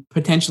mean,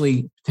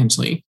 potentially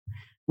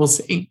we'll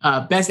see.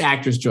 Best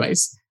actress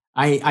choice.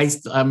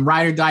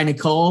 Ride or Die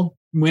Nicole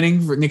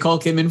winning for Nicole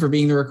Kidman for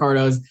Being the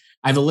Ricardos.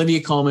 I have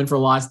Olivia Colman for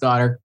Lost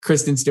Daughter,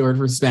 Kristen Stewart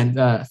for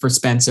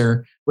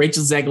Spencer,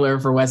 Rachel Zegler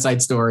for West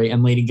Side Story,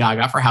 and Lady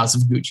Gaga for House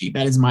of Gucci.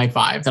 That is my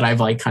 5 that I've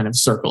like kind of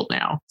circled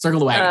now.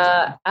 Circled away.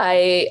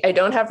 I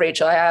don't have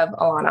Rachel. I have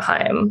Alana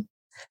Haim.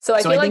 So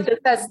I feel like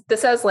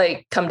this has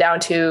like come down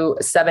to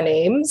 7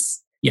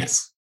 names.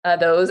 Yes.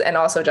 Those and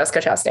also Jessica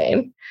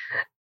Chastain.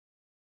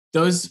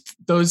 Those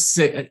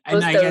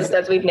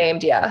that we've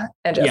named, yeah,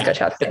 and Jessica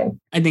Chastain.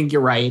 I think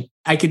you're right.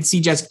 I could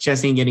see Jessica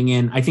Chastain getting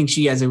in. I think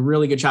she has a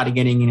really good shot at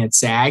getting in at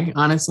SAG.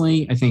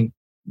 Honestly, I think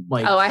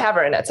I have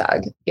her in at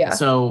SAG. Yeah.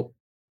 So,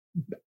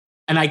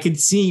 and I could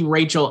see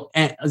Rachel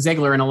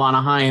Zegler and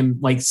Alana Haim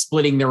like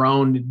splitting their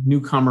own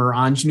newcomer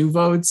ingenue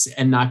votes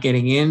and not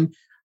getting in.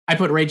 I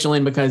put Rachel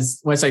in because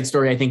West Side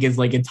Story I think is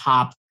like a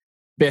top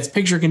Best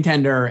Picture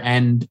contender,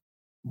 and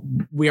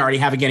we already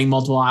have it getting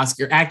multiple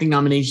Oscar acting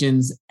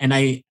nominations. And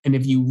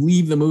if you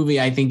leave the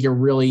movie, I think you're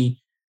really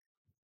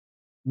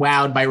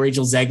wowed by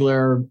Rachel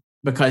Zegler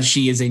because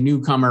she is a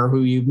newcomer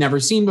who you've never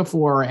seen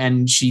before.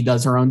 And she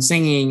does her own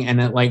singing, and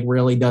it like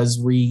really does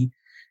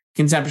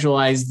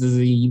reconceptualize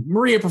the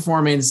Maria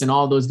performance and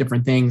all those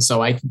different things.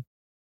 So I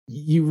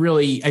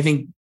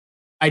think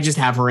I just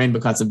have her in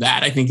because of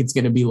that. I think it's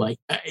going to be like,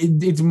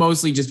 it's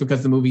mostly just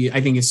because the movie I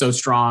think is so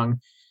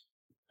strong.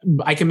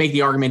 I can make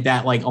the argument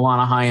that like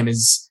Alana Haim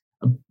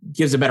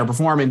gives a better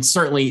performance,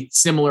 certainly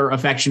similar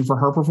affection for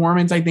her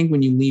performance. I think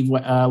when you leave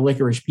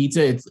Licorice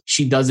Pizza,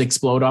 she does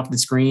explode off the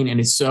screen and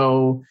is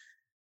so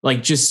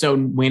like just so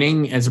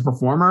winning as a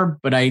performer.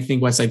 But I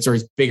think West Side Story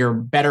is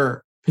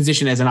better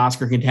position as an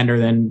Oscar contender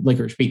than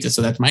Licorice Pizza.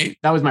 So that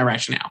was my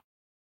rationale.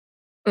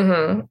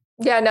 Mm-hmm.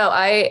 Yeah, no,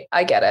 I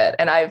get it.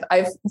 And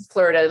I've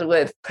flirted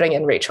with putting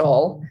in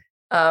Rachel.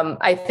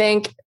 I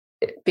think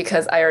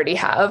because I already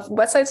have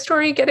West Side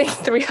Story getting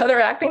 3 other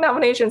acting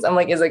nominations, I'm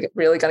like, is it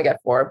really going to get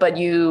 4? But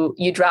you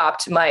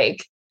dropped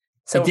Mike.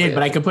 So I did,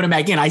 but I could put him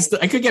back in. I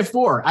could get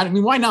 4. I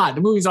mean, why not?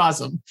 The movie's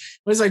awesome.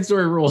 West Side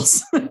Story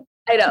rules.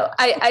 I know.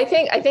 I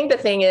think the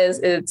thing is,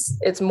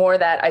 it's more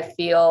that I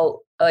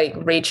feel like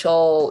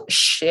Rachel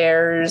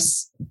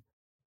shares.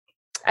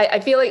 I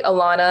feel like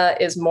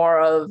Alana is more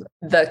of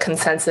the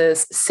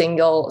consensus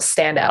single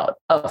standout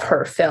of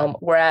her film,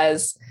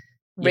 whereas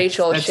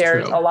Rachel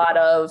shares a lot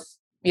of,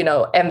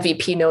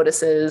 MVP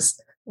notices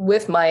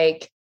with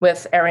Mike,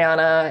 with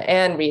Ariana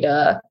and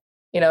Rita.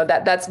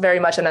 That's very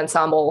much an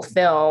ensemble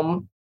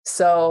film.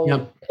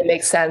 So It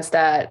makes sense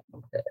that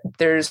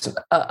there's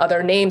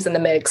other names in the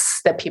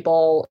mix that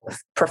people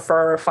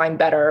prefer, find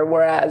better.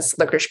 Whereas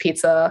Licorice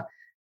Pizza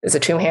is a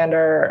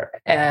 2-hander,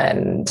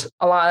 and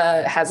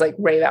Alana has like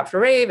rave after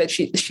rave, and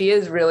she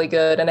is really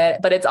good in it.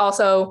 But it's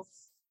also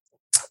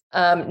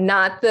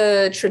not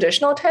the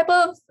traditional type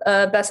of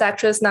Best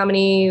Actress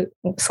nominee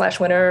 /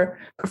 winner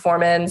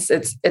performance.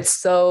 It's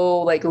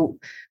so like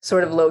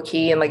sort of low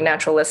key and like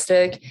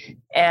naturalistic,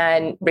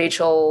 and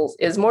Rachel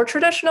is more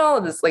traditional.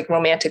 This like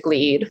romantic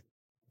lead,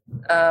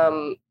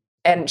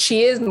 and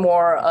she is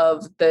more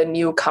of the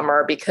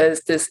newcomer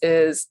because this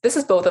is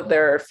both of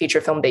their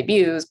feature film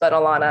debuts. But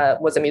Alana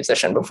was a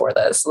musician before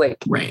this,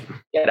 right?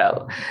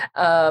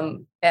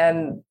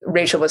 And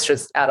Rachel was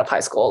just out of high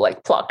school,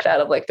 like plucked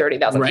out of like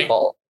 30,000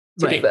 people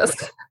to do this.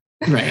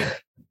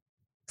 Right.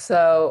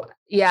 So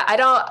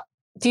yeah,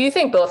 do you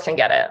think both can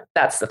get it?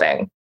 That's the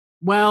thing.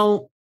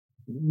 Well,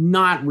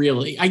 not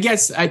really. I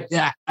guess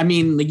I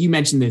mean, like you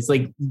mentioned this,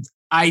 like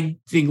I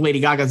think Lady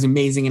Gaga is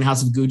amazing in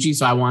House of Gucci,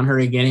 so I want her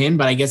to get in.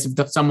 But I guess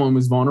if someone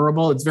was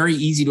vulnerable, it's very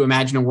easy to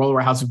imagine a world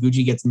where House of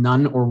Gucci gets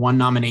none or 1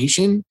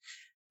 nomination,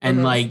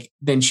 and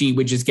then she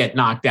would just get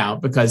knocked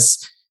out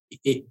because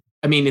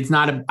it's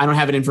not I don't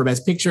have it in for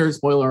Best Picture.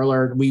 Spoiler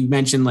alert. We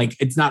mentioned like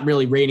it's not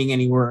really rating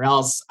anywhere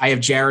else. I have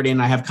Jared in,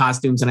 I have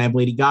costumes, and I have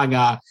Lady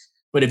Gaga.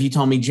 But if you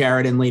told me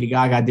Jared and Lady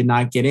Gaga did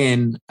not get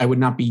in, I would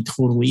not be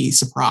totally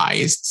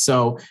surprised.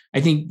 So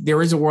I think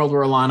there is a world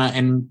where Alana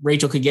and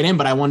Rachel could get in,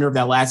 but I wonder if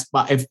that last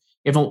spot, if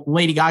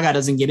Lady Gaga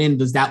doesn't get in,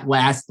 does that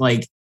last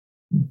like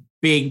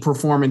big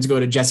performance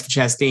go to Jessica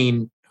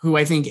Chastain, who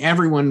I think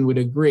everyone would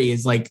agree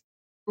is like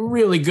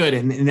really good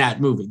in that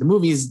movie. The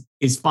movie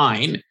is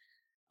fine.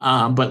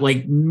 But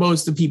like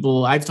most of the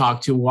people I've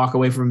talked to walk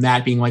away from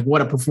that being like,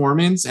 what a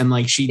performance. And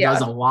like, she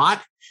does a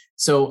lot.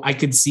 So I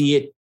could see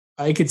it.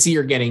 I could see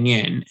her getting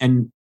in,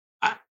 and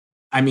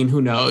I mean,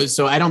 who knows?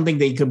 So I don't think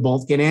they could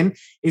both get in.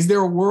 Is there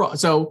a world?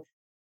 So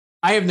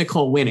I have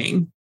Nicole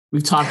winning.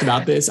 We've talked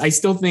about this. I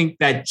still think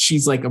that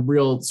she's like a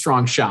real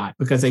strong shot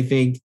because I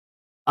think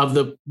of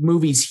the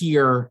movies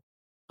here,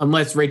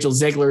 unless Rachel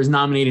Zegler is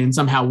nominated and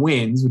somehow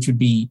wins, which would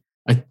be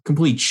a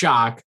complete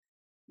shock,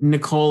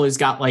 Nicole has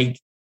got like,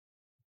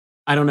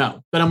 I don't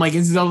know, but I'm like,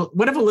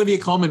 what if Olivia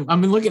Colman? I've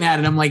been looking at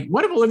it. I'm like,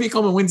 what if Olivia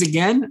Colman wins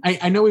again?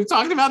 I know we've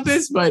talked about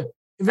this, but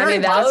Very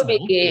that possible.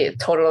 would be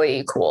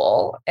totally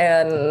cool.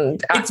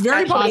 And it's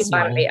very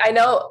possible. I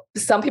know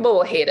some people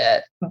will hate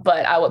it,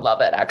 but I would love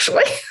it,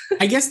 actually.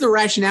 I guess the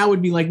rationale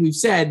would be, like we've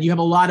said, you have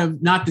a lot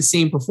of not the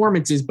same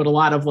performances, but a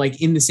lot of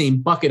like in the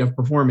same bucket of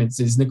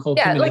performances. Nicole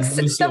Kidman, like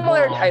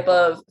similar type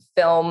of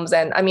films.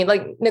 And I mean,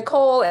 like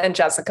Nicole and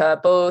Jessica,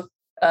 both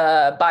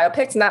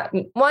biopics, not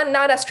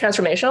as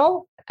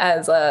transformational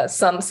as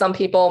some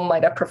people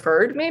might have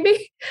preferred,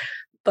 maybe.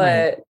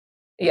 But right.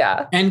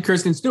 Yeah. And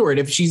Kristen Stewart,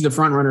 if she's the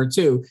front runner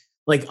too,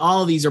 like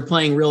all of these are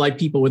playing real life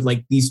people with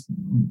like these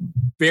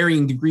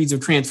varying degrees of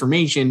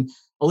transformation.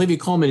 Olivia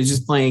Colman is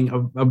just playing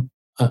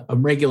a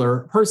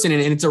regular person.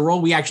 And it's a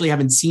role we actually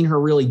haven't seen her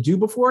really do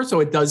before. So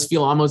it does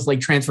feel almost like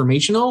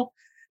transformational,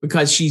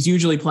 because she's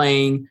usually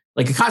playing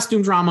like a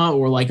costume drama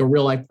or like a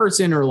real life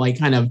person, or like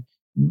kind of,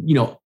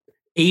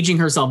 aging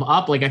herself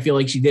up. Like I feel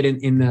like she did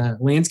in the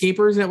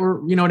Landscapers that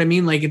were, you know what I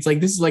mean? Like, it's like,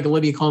 this is like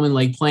Olivia Colman,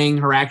 like playing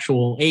her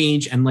actual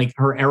age and like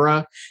her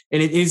era.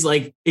 And it is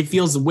like, it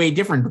feels way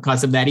different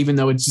because of that, even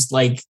though it's just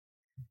like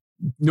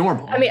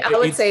normal. I mean, I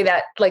would say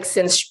that like,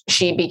 since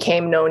she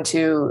became known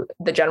to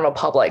the general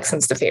public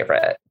since The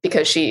Favourite,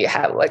 because she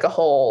had like a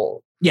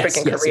whole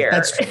freaking career.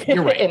 That's true.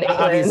 You're right.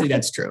 Obviously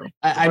that's true.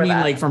 I mean,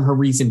 like from her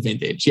recent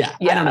vintage. Yeah.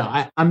 I don't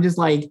know. I'm just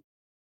like,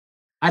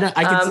 I don't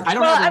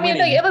mean,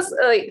 like, it was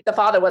like The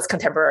Father was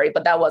contemporary,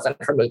 but that wasn't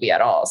her movie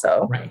at all.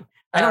 So right.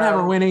 I don't have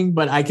her winning,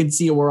 but I could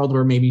see a world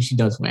where maybe she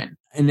does win.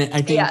 And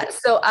I think,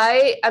 So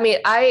I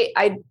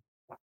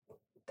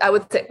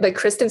would say like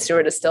Kristen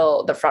Stewart is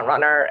still the front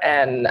runner,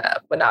 and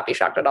would not be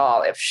shocked at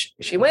all if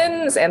she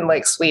wins and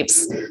like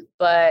sweeps.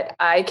 But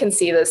I can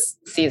see this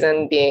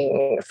season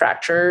being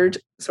fractured,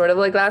 sort of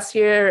like last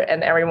year,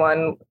 and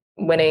everyone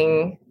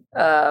winning,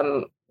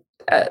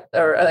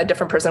 or a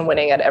different person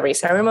winning at every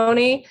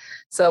ceremony.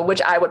 So,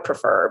 which I would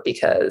prefer,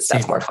 because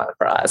that's more fun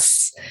for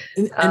us.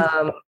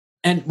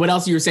 And what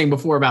else you were saying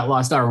before about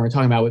Lost Star, when we were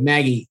talking about with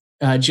Maggie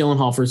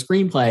Gyllenhaal for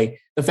screenplay,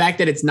 the fact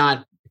that it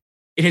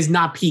has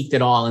not peaked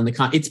at all in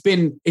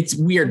the it's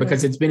weird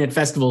because it's been at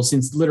festivals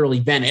since literally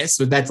Venice,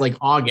 so that's like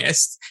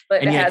August.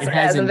 But it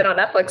hasn't been on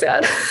Netflix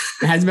yet.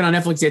 It hasn't been on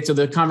Netflix yet. So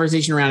the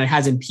conversation around it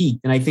hasn't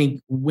peaked. And I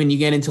think when you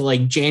get into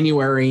like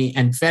January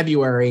and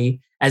February,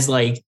 as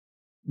like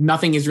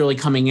nothing is really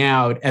coming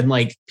out and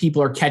like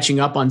people are catching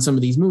up on some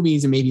of these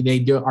movies, and maybe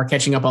they are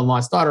catching up on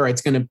Lost Daughter, I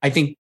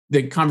think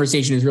the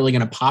conversation is really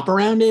going to pop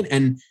around it.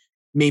 And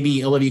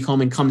maybe Olivia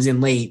Colman comes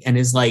in late and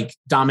is like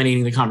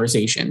dominating the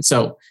conversation.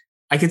 So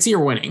I could see her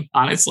winning,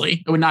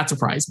 honestly. It would not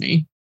surprise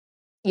me.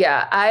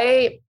 Yeah,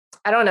 I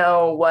don't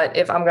know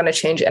if I'm going to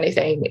change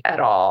anything at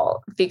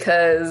all,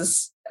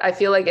 because I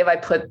feel like if I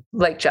put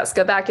like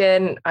Jessica back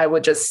in, I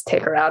would just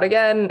take her out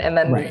again and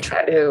then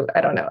try to,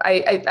 I don't know.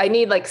 I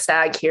need like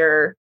SAG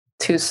here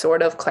to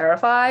sort of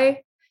clarify.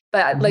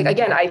 But like,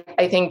 again,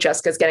 I think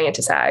Jessica's getting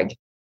into SAG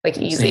like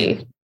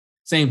easy.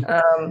 Same.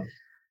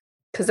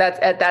 Because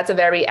that's a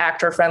very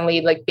actor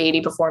friendly, like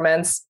Beatty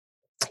performance.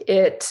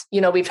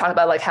 We've talked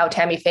about like how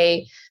Tammy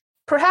Faye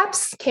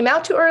perhaps came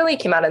out too early,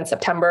 came out in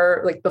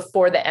September, like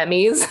before the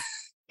Emmys.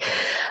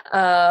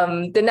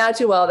 Did not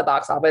do well at the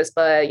box office,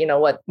 but you know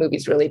what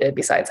movies really did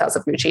besides House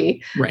of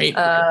Gucci. Right.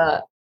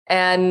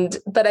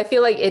 But I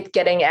feel like it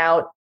getting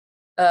out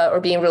or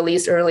being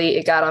released early,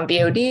 it got on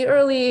VOD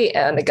early,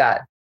 and they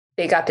got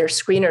their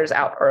screeners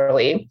out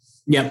early.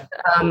 Yep.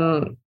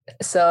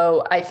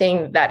 So I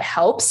think that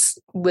helps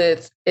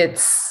with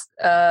its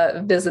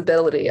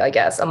visibility, I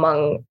guess,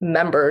 among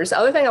members. The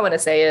other thing I want to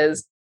say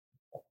is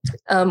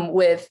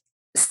with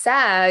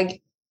SAG,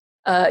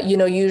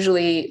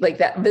 usually like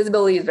that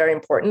visibility is very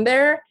important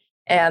there.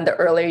 And the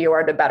earlier you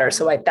are, the better.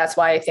 So that's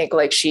why I think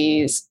like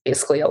she's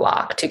basically a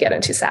lock to get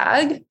into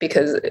SAG,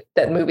 because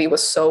that movie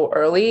was so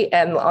early.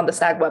 And on the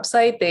SAG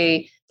website,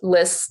 they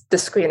list the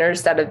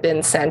screeners that have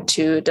been sent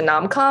to the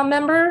NomCom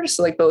members,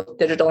 like both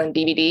digital and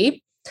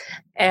DVD.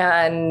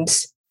 And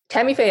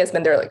Tammy Faye has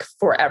been there like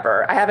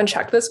forever. I haven't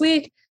checked this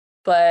week,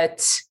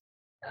 but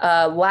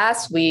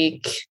last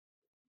week,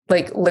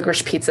 like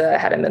Licorice Pizza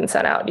hadn't been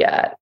sent out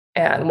yet,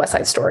 and West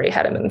Side Story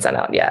hadn't been sent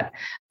out yet.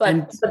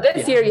 But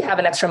this year you have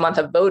an extra month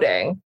of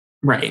voting.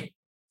 Right.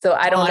 So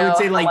I don't know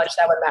how much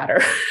that would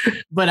matter.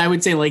 But I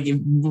would say like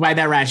by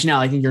that rationale,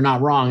 I think you're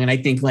not wrong. And I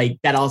think like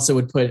that also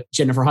would put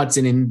Jennifer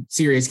Hudson in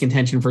serious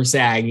contention for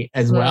SAG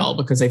as well,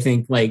 because I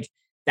think like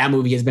that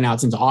movie has been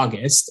out since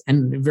August,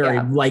 and very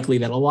likely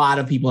that a lot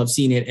of people have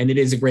seen it, and it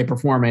is a great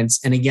performance.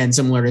 And again,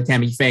 similar to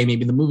Tammy Faye,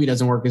 maybe the movie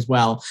doesn't work as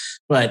well,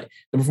 but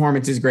the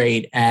performance is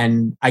great.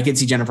 And I could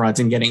see Jennifer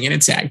Hudson getting in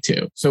at SAG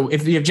too. So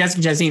if you have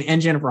Jessica Chastain and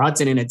Jennifer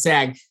Hudson in at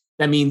SAG,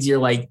 that means you're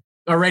like,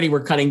 already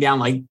we're cutting down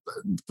like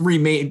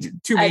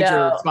two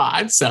major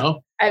spots.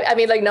 So I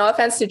mean, like, no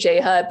offense to J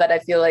Hud, but I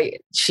feel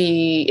like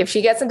if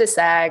she gets into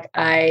SAG,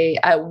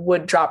 I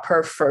would drop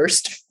her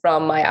first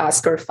from my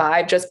Oscar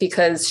 5, just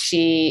because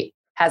she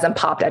hasn't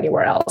popped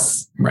anywhere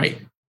else. Right.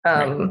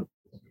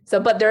 So,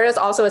 but there is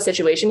also a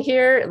situation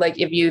here. Like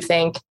if you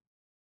think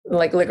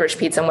like Licorice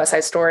Pizza and West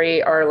Side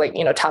Story are like,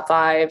 top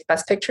 5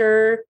 Best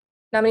Picture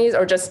nominees,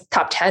 or just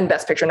top 10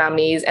 Best Picture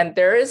nominees. And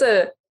there is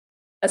a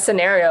a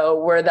scenario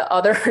where the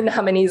other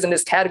nominees in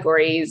this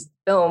category's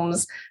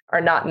films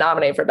are not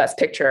nominated for Best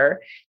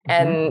Picture.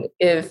 And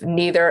if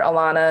neither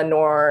Alana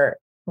nor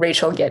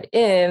Rachel get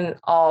in,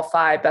 all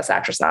 5 Best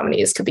Actress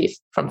nominees could be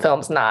from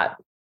films not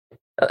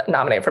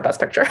nominated for Best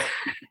Picture.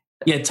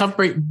 Yeah, tough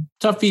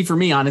beat for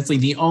me, honestly.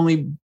 The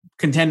only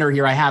contender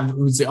here I have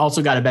who's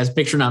also got a Best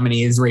Picture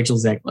nominee is Rachel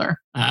Zegler.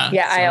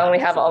 I only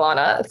have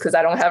Alana because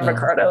I don't have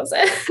Ricardo's.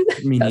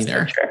 Me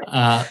neither.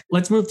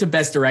 Let's move to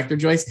Best Director,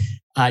 Joyce.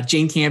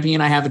 Jane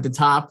Campion I have at the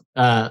top.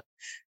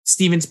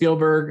 Steven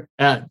Spielberg,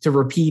 to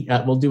repeat,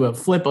 we'll do a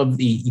flip of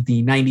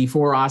the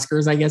 94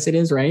 Oscars, I guess it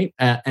is, right?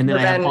 And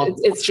then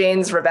it's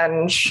Jane's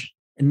Revenge.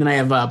 And then I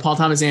have Paul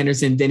Thomas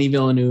Anderson, Denis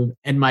Villeneuve,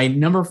 and my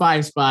number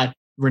 5 spot,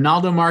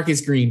 Ronaldo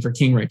Marcus Green for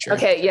King Richard.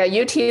 Okay, yeah,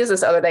 you teased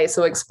this other day,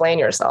 so explain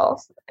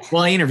yourself.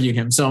 Well, I interviewed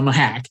him, so I'm a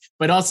hack.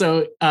 But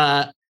also,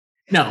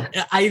 no,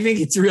 I think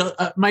it's real.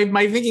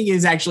 My thinking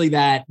is actually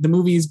that the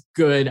movie is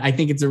good. I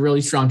think it's a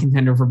really strong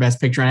contender for Best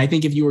Picture. And I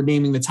think if you were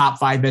naming the top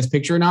 5 Best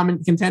Picture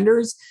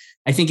contenders,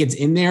 I think it's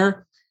in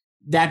there.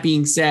 That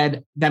being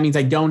said, that means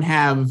I don't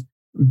have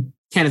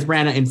Kenneth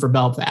Branagh in for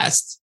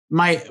Belfast.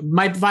 My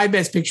 5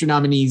 Best Picture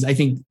nominees, I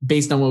think,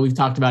 based on what we've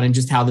talked about and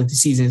just how the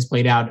season has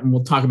played out, and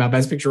we'll talk about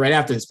Best Picture right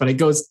after this, but it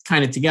goes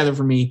kind of together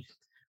for me,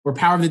 were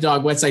Power of the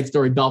Dog, West Side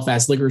Story,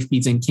 Belfast, Licorice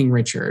Pizza, and King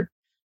Richard.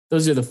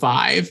 Those are the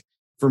 5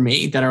 for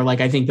me that are like,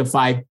 I think the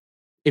 5,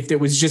 if there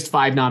was just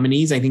 5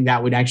 nominees, I think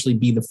that would actually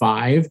be the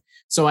 5.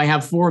 So I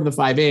have 4 of the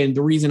 5 in.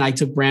 The reason I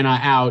took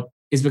Branagh out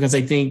is because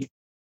I think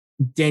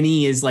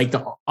Denis is like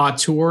the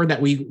auteur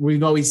that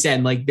we've always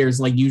said, like there's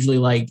like usually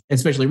like,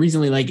 especially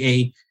recently, like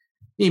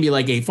maybe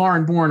like a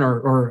foreign born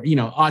or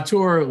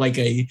auteur, like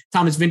a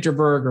Thomas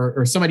Vinterberg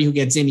or somebody who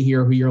gets in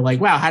here who you're like,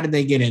 wow, how did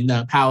they get in?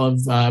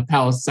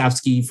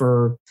 Pawlikowski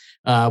for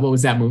what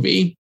was that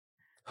movie?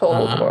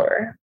 Cold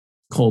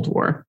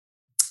War.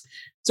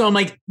 So I'm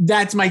like,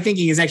 that's my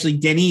thinking is actually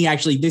Denis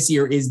actually this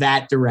year is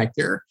that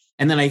director.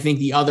 And then I think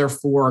the other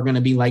 4 are going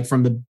to be like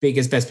from the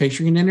biggest Best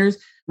Picture contenders.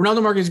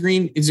 Ronaldo Marcus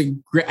Green is a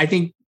great, I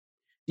think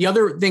the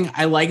other thing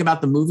I like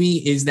about the movie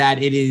is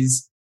that it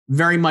is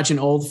very much an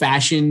old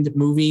fashioned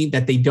movie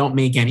that they don't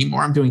make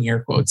anymore. I'm doing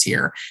air quotes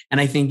here.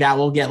 And I think that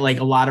will get like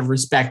a lot of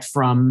respect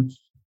from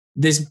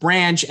this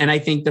branch. And I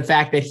think the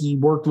fact that he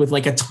worked with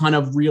like a ton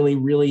of really,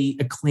 really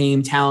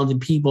acclaimed,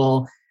 talented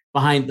people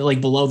behind,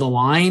 like below the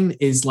line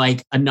is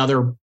like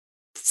another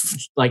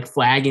like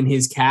flag in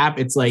his cap.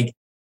 It's like,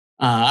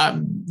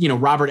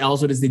 Robert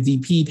Elswit is the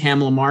DP,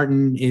 Pamela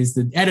Martin is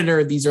the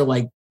editor. These are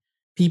like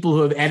people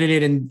who have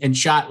edited and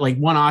shot, like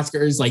won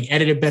Oscars, like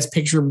edited Best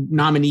Picture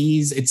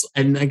nominees.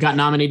 And got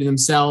nominated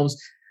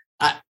themselves.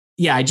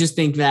 I just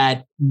think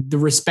that the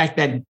respect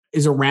that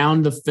is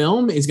around the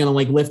film is going to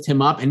like lift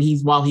him up. And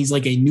while he's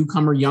like a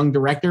newcomer, young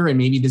director, and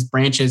maybe this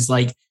branch is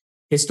like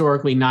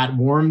historically not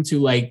warm to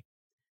like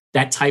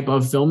that type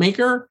of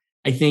filmmaker,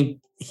 I think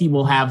he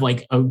will have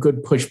like a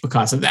good push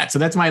because of that. So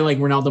that's my like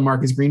Ronaldo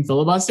Marcus Green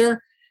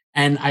filibuster.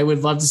 And I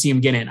would love to see him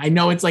get in. I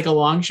know it's like a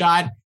long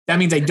shot. That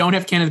means I don't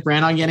have Kenneth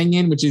Branagh getting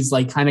in, which is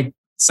like kind of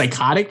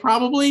psychotic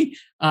probably.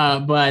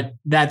 But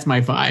that's my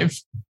 5.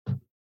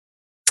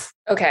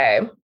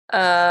 Okay.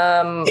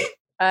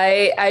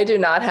 I do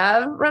not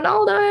have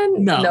Ronaldo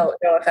in. No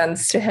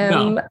offense to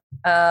him.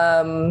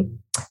 No.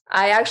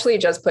 I actually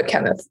just put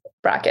Kenneth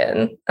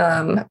Bracken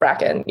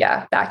back in.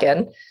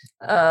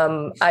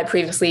 I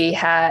previously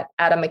had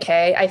Adam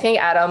McKay. I think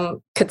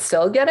Adam could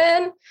still get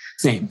in.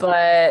 Same.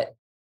 But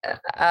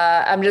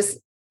I'm just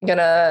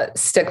gonna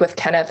stick with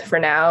Kenneth for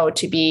now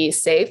to be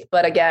safe.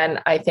 But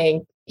again, I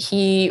think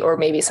he or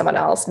maybe someone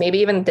else, maybe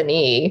even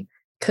Denis,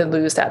 could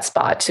lose that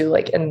spot to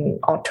like an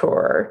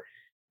auteur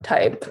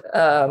type.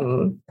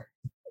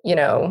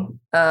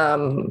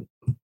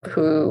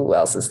 Who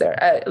else is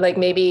there? Like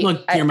maybe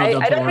I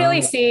don't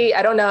really see.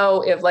 I don't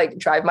know if like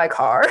Drive My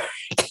Car.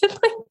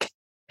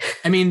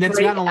 I mean, that's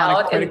gotten a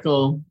lot of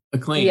critical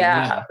acclaim.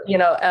 Yeah.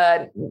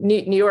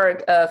 New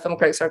York Film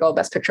Critics Circle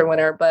Best Picture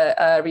winner, but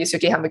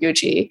Ryusuke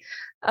Hamaguchi.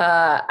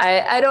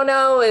 I don't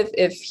know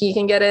if he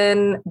can get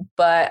in,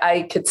 but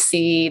I could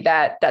see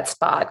that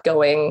spot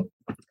going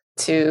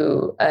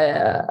to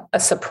a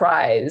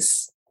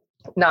surprise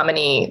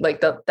nominee,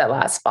 like that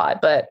last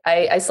spot. But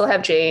I still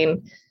have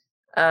Jane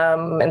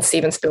and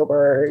Steven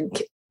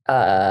Spielberg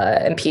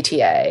and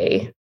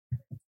PTA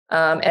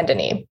and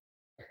Denis.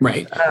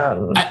 Right.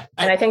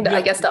 I think that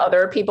I guess the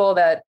other people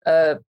that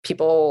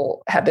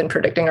people have been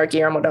predicting are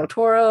Guillermo del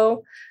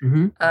Toro.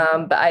 Mm-hmm.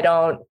 But I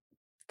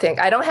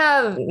don't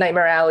have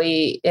Nightmare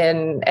Alley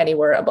in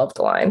anywhere above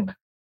the line.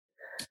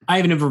 I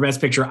have him for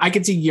Best Picture. I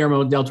could see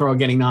Guillermo del Toro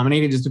getting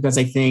nominated just because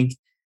I think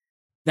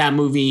that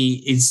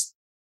movie is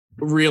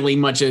really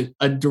much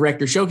a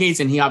director showcase.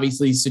 And he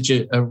obviously is such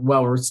a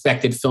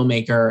well-respected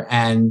filmmaker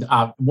and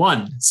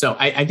won. So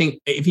I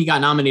think if he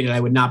got nominated, I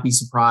would not be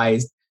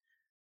surprised.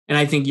 And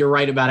I think you're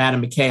right about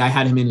Adam McKay. I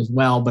had him in as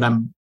well, but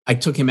I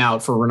took him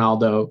out for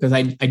Ronaldo because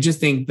I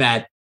just think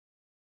that,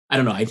 I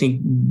don't know. I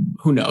think,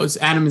 who knows?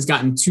 Adam has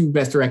gotten 2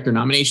 Best Director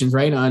nominations,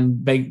 right? On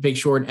Big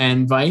Short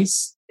and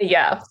Vice.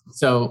 Yeah.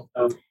 So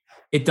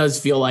it does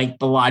feel like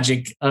the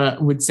logic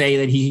would say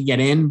that he could get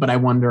in, but I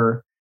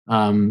wonder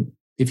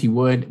if he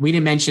would. We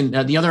didn't mention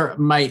the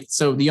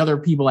other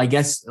people, I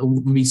guess,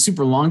 would be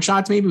super long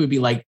shots. Maybe would be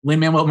like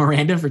Lin-Manuel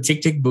Miranda for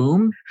Tick, Tick,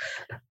 Boom.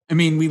 I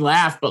mean, we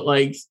laugh, but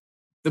like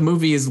the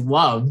movie is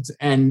loved,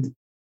 and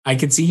I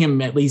could see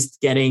him at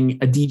least getting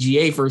a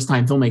DGA first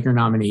time filmmaker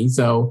nominee.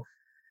 So,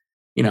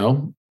 you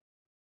know.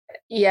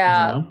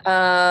 Yeah.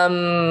 I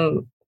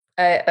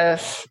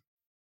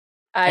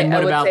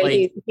would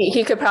say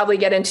he could probably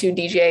get into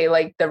DGA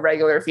like the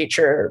regular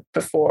feature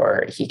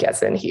before he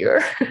gets in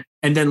here.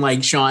 And then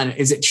like Sean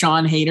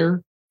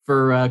Hayter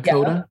for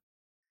Coda?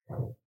 Yeah.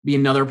 Be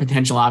another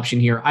potential option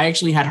here. I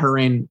actually had her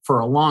in for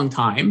a long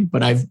time,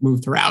 but I've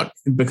moved her out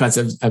because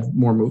of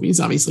more movies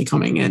obviously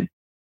coming in.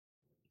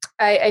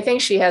 I think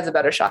she has a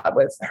better shot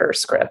with her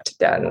script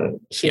than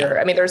here.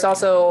 Yeah. I mean, there's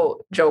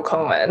also Joe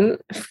Coleman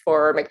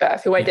for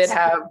Macbeth, who I did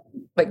have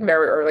like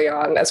very early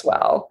on as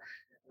well.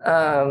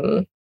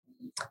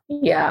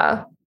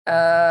 Yeah.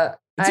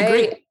 It's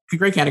a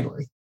great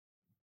category.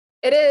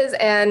 It is.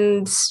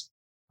 And,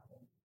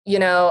 you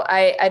know,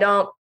 I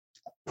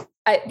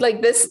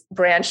like this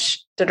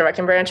branch, the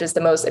directing branch is the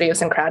most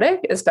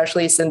idiosyncratic,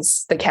 especially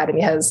since the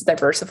Academy has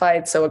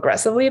diversified so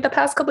aggressively the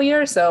past couple of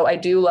years. So I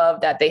do love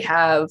that they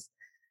have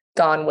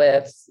gone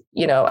with,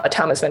 you know, a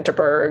Thomas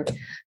Vinterberg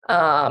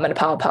and a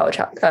Paul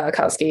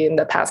Pawlikowski in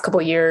the past couple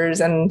of years.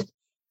 And,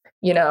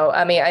 you know,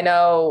 I mean, I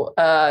know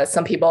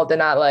some people did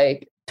not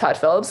like Todd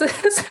Phillips'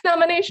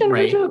 nomination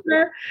for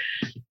Joker,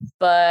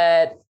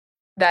 but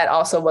that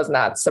also was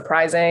not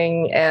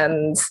surprising.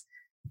 And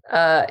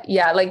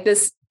like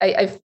this,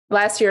 I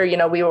last year, you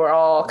know, we were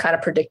all kind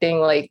of predicting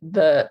like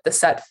the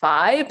set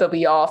 5, but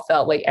we all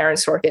felt like Aaron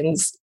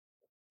Sorkin's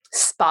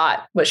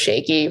spot was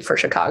shaky for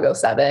Chicago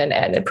 7,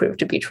 and it proved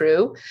to be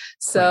true.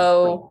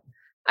 So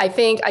I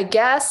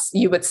guess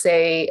you would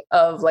say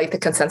of like the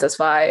consensus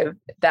 5,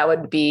 that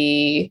would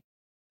be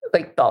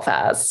like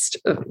Belfast,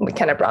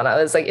 Kenneth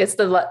Branagh. Is like it's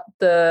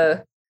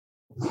the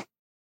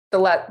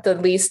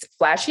least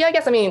flashy, I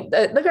guess. I mean,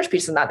 the Licorice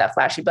Pizza is not that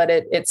flashy, but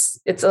it's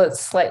a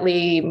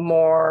slightly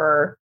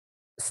more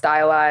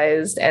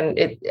stylized, and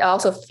it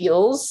also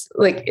feels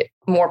like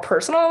more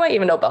personal,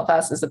 even though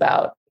Belfast is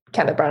about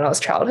Kenneth Branagh's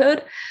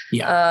childhood.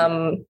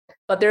 Yeah.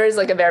 But there is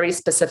like a very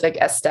specific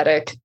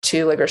aesthetic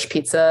to Licorice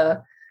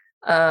Pizza.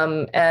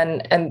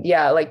 And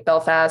yeah, like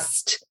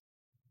Belfast,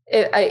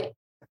 I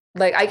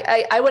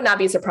would not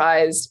be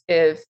surprised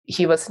if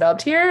he was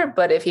snubbed here,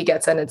 but if he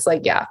gets in, it's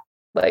like, yeah,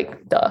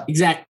 like duh.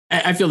 Exactly.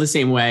 I feel the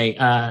same way.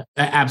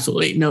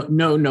 Absolutely.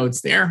 No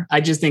notes there.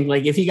 I just think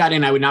like if he got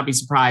in, I would not be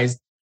surprised.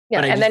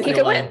 Yeah. And then he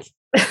could win.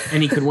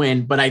 And he could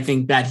win, but I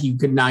think that he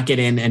could not get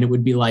in, and it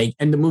would be like,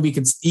 and the movie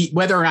could,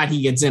 whether or not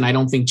he gets in, I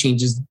don't think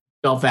changes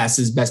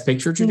Belfast's best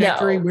picture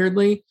trajectory. No.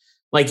 Weirdly,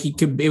 like it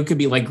could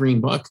be like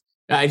Green Book.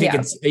 I think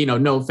it's, you know,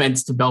 no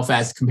offense to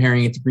Belfast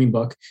comparing it to Green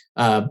Book,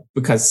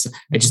 because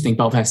I just think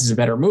Belfast is a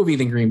better movie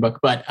than Green Book.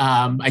 But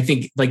I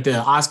think like the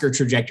Oscar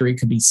trajectory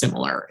could be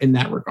similar in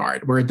that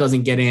regard, where it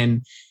doesn't get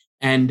in,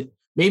 and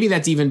maybe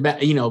that's even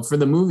better. You know, for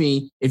the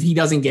movie, if he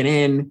doesn't get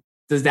in,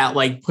 does that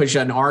like push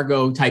an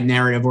Argo type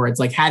narrative where it's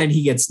like, how did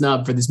he get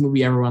snubbed for this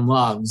movie everyone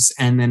loves?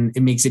 And then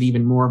it makes it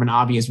even more of an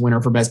obvious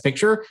winner for Best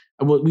Picture.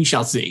 Well, we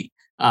shall see,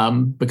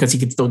 because he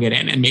could still get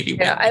in and maybe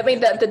win. Yeah, I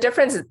mean, the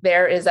difference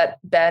there is that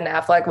Ben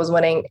Affleck was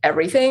winning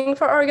everything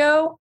for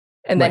Argo,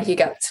 and then he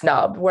got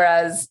snubbed,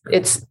 whereas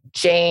it's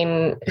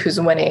Jane who's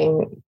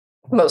winning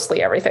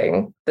mostly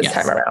everything this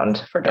time around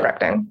for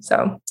directing.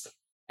 So.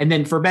 And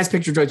then for Best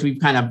Picture choice,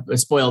 we've kind of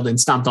spoiled and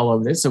stomped all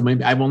over this, so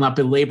maybe I will not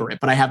belabor it.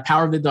 But I have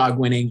Power of the Dog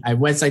winning. I have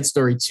West Side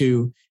Story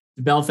 2,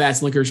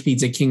 Belfast, Licorice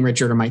Pizza, King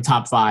Richard are my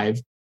top 5.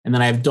 And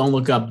then I have Don't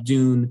Look Up,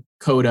 Dune,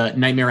 Coda,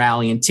 Nightmare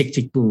Alley, and Tick,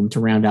 Tick, Boom to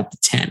round out the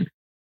 10.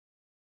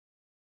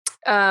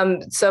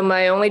 So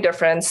my only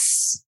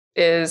difference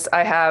is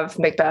I have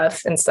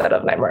Macbeth instead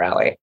of Nightmare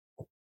Alley.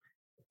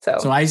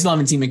 So I still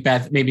haven't seen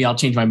Macbeth. Maybe I'll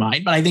change my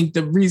mind. But I think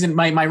the reason,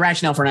 my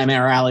rationale for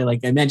Nightmare Alley, like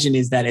I mentioned,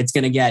 is that it's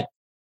going to get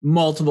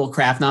multiple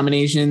craft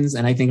nominations,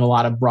 and I think a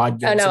lot of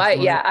broad.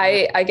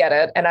 I get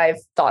it, and I've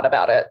thought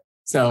about it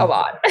a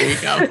lot. There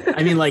you go.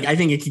 I mean, like I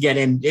think it could get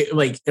in,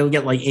 it'll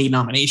get like 8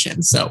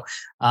 nominations. So,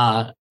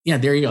 yeah,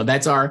 there you go.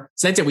 That's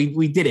it.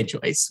 We did it,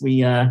 Joyce.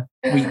 We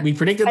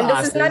predicted the Oscars.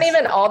 This is not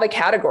even all the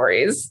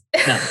categories.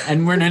 No,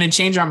 and we're going to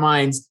change our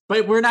minds,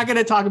 but we're not going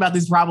to talk about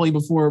this probably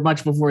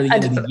much before the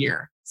end of the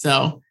year.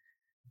 So,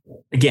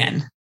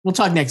 again, we'll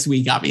talk next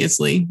week,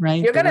 obviously,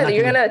 right? You're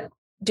gonna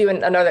do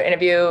another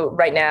interview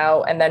right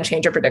now and then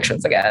change your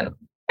predictions again.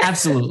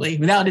 Absolutely.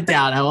 Without a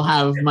doubt, I will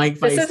have Mike.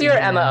 This is your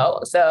MO.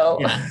 So,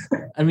 yeah.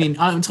 I mean,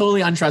 I'm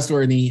totally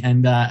untrustworthy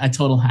and a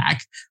total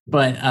hack,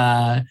 but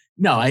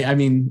no, I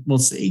mean, we'll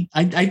see.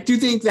 I do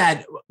think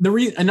that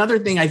another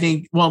thing I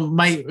think, well,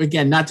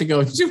 again, not to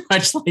go too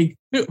much like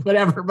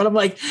whatever, but I'm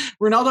like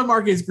Ronaldo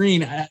Marcus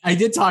Green. I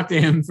did talk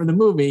to him for the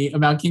movie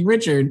about King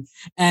Richard,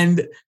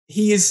 and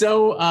he is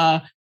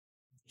so,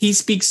 he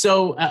speaks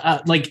so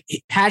like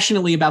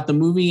passionately about the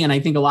movie, and I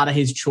think a lot of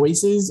his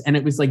choices, and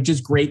it was like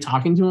just great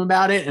talking to him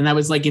about it. And I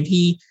was like, if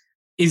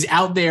is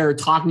out there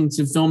talking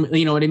to film,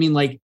 you know what I mean?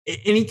 Like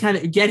any kind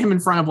of get him in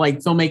front of like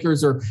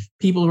filmmakers or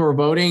people who are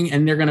voting,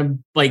 and they're going to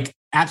like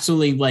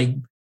absolutely like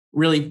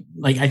really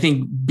like, I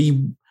think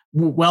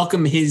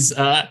welcome his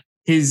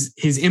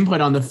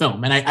input on the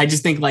film. And I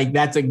just think like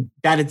that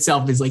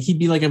itself is like, he'd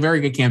be like a very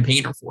good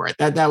campaigner for it.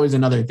 That was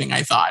another thing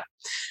I thought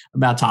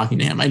about talking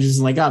to him. I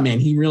just like, oh man,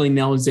 he really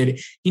knows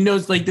it. He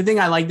knows like the thing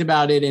I liked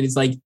about it. And it's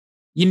like,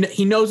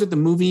 he knows what the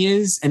movie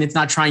is, and it's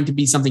not trying to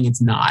be something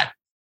it's not.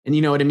 And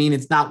you know what I mean?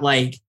 It's not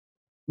like,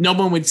 no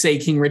one would say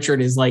King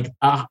Richard is like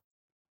a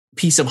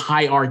piece of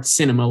high art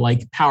cinema,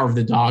 like Power of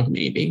the Dog,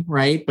 maybe,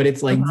 right? But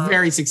it's like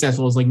very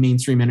successful as like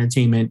mainstream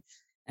entertainment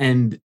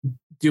and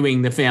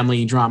doing the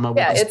family drama.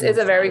 Yeah, it's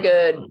a very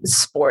good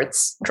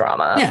sports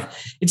drama. Yeah,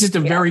 it's just a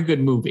very good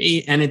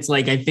movie. And it's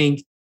like, I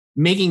think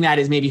making that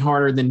is maybe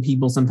harder than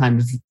people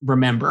sometimes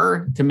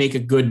remember, to make a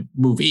good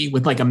movie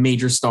with like a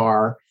major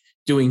star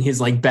doing his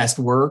like best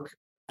work.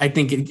 I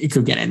think it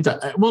could get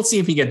into. We'll see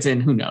if he gets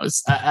in. Who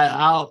knows?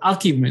 I'll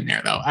keep him in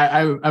there though.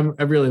 I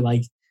really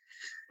like.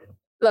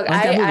 Look,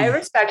 I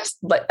respect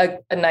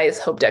like a nice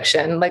Hope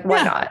Diction. Like,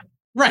 why not?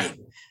 Right.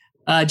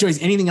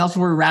 Joyce, anything else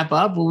before we wrap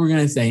up? What we're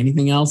going to say?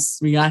 Anything else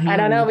we got here? I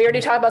don't know. We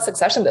already talked about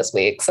Succession this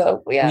week,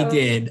 so we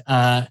did.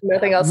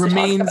 Nothing else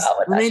remains to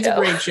talk about. Remains a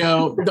great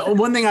show. The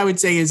one thing I would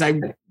say is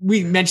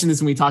we mentioned this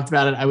when we talked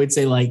about it. I would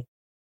say like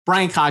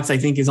Brian Cox, I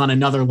think, is on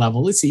another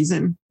level this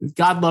season.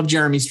 God love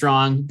Jeremy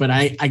Strong, but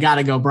I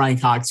gotta go Brian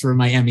Cox for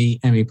my Emmy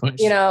push.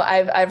 You know,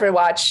 I've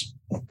rewatched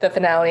the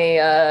finale.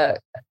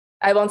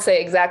 I won't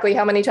say exactly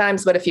how many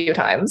times, but a few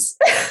times.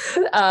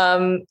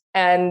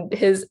 And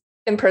his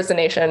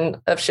impersonation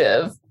of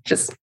Shiv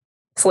just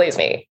slays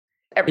me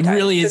every time. It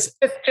really is.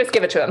 Just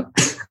give it to him.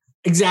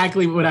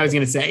 Exactly what I was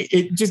going to say.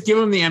 Just give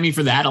him the Emmy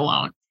for that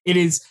alone. It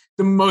is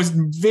the most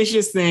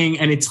vicious thing,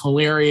 and it's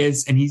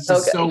hilarious. And he's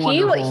just so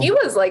wonderful. He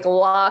was like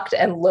locked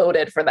and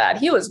loaded for that.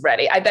 He was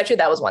ready. I bet you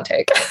that was one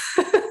take.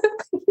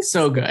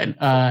 So good.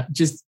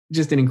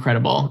 Just an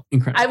incredible.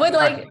 I would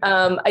like,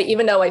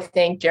 even though I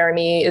think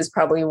Jeremy is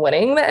probably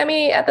winning the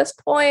Emmy at this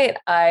point,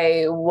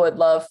 I would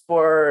love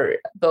for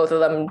both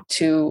of them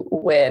to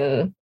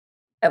win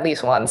at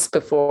least once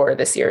before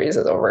the series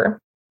is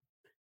over.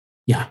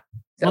 Yeah.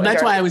 Well,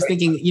 that's why I was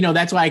thinking,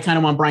 that's why I kind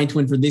of want Brian to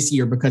win for this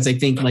year, because I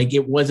think like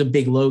it was a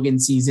big Logan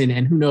season,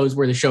 and who knows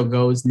where the show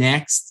goes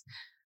next.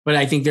 But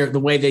I think the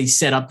way they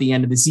set up the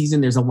end of the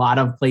season, there's a lot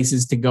of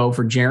places to go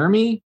for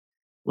Jeremy.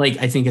 Like,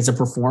 I think as a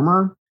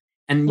performer.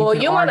 And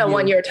you want a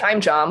 1-year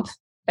time jump.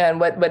 And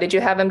what did you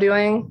have him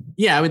doing?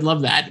 Yeah, I would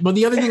love that. But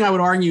the other thing I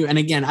would argue, and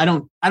again, I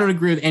don't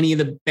agree with any of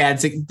the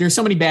there's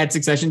so many bad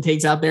Succession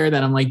takes out there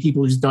that I'm like,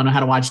 people just don't know how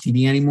to watch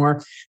TV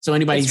anymore. So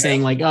anybody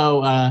saying like,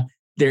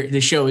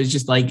 the show is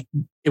just like,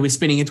 it was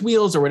spinning its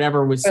wheels or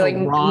whatever was so like,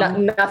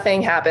 wrong.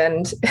 Nothing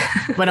happened.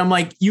 But I'm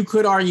like, you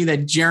could argue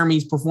that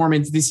Jeremy's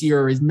performance this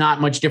year is not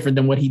much different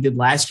than what he did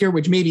last year,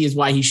 which maybe is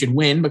why he should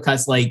win,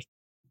 because like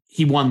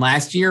he won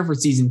last year for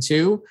season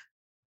 2.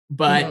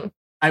 But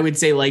I would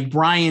say like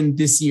Brian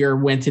this year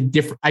went to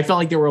different. I felt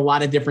like there were a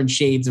lot of different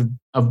shades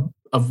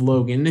of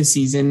Logan this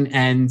season,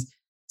 and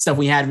stuff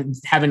we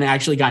haven't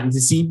actually gotten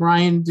to see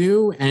Brian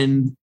do.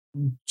 And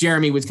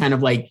Jeremy was kind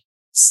of like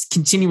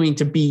continuing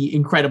to be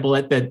incredible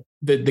at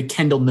the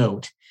Kendall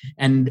note.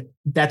 And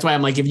that's why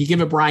I'm like, if you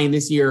give it Brian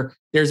this year,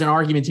 there's an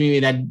argument to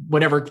me that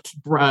whatever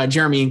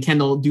Jeremy and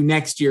Kendall do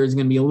next year is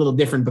going to be a little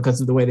different because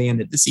of the way they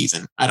ended the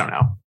season. I don't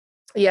know.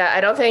 Yeah,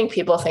 I don't think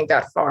people think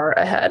that far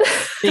ahead.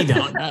 They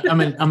don't. I'm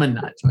a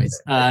nut,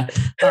 Joyce. All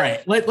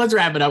right, let's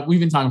wrap it up. We've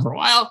been talking for a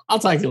while. I'll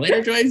talk to you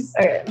later, Joyce.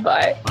 Okay,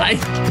 bye. Bye.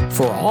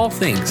 For all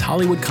things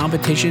Hollywood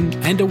competition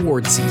and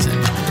award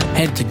season,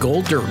 head to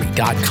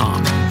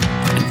goldderby.com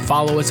and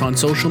follow us on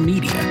social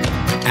media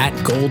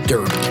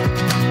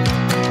 @GoldDerby.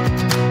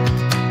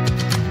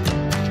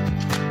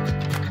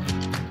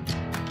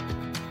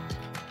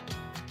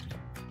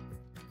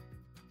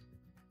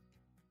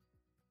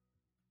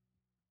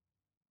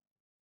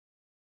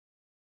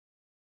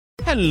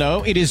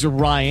 Hello, it is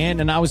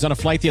Ryan, and I was on a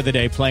flight the other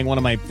day playing one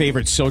of my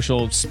favorite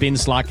social spin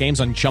slot games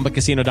on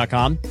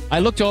ChumbaCasino.com. I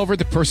looked over at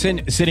the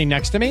person sitting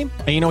next to me,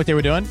 and you know what they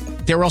were doing?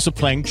 They were also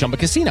playing Chumba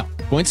Casino.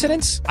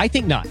 Coincidence? I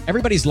think not.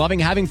 Everybody's loving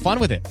having fun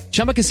with it.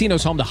 Chumba Casino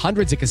is home to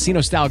hundreds of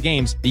casino-style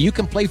games that you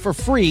can play for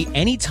free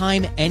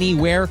anytime,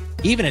 anywhere,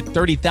 even at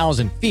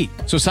 30,000 feet.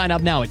 So sign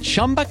up now at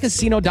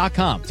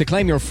ChumbaCasino.com to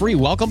claim your free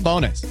welcome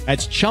bonus.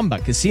 That's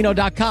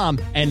ChumbaCasino.com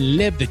and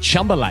live the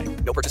Chumba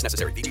life. No purchase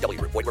necessary.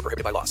 VGW. Void where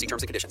prohibited by law. See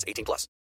terms and conditions. 18+.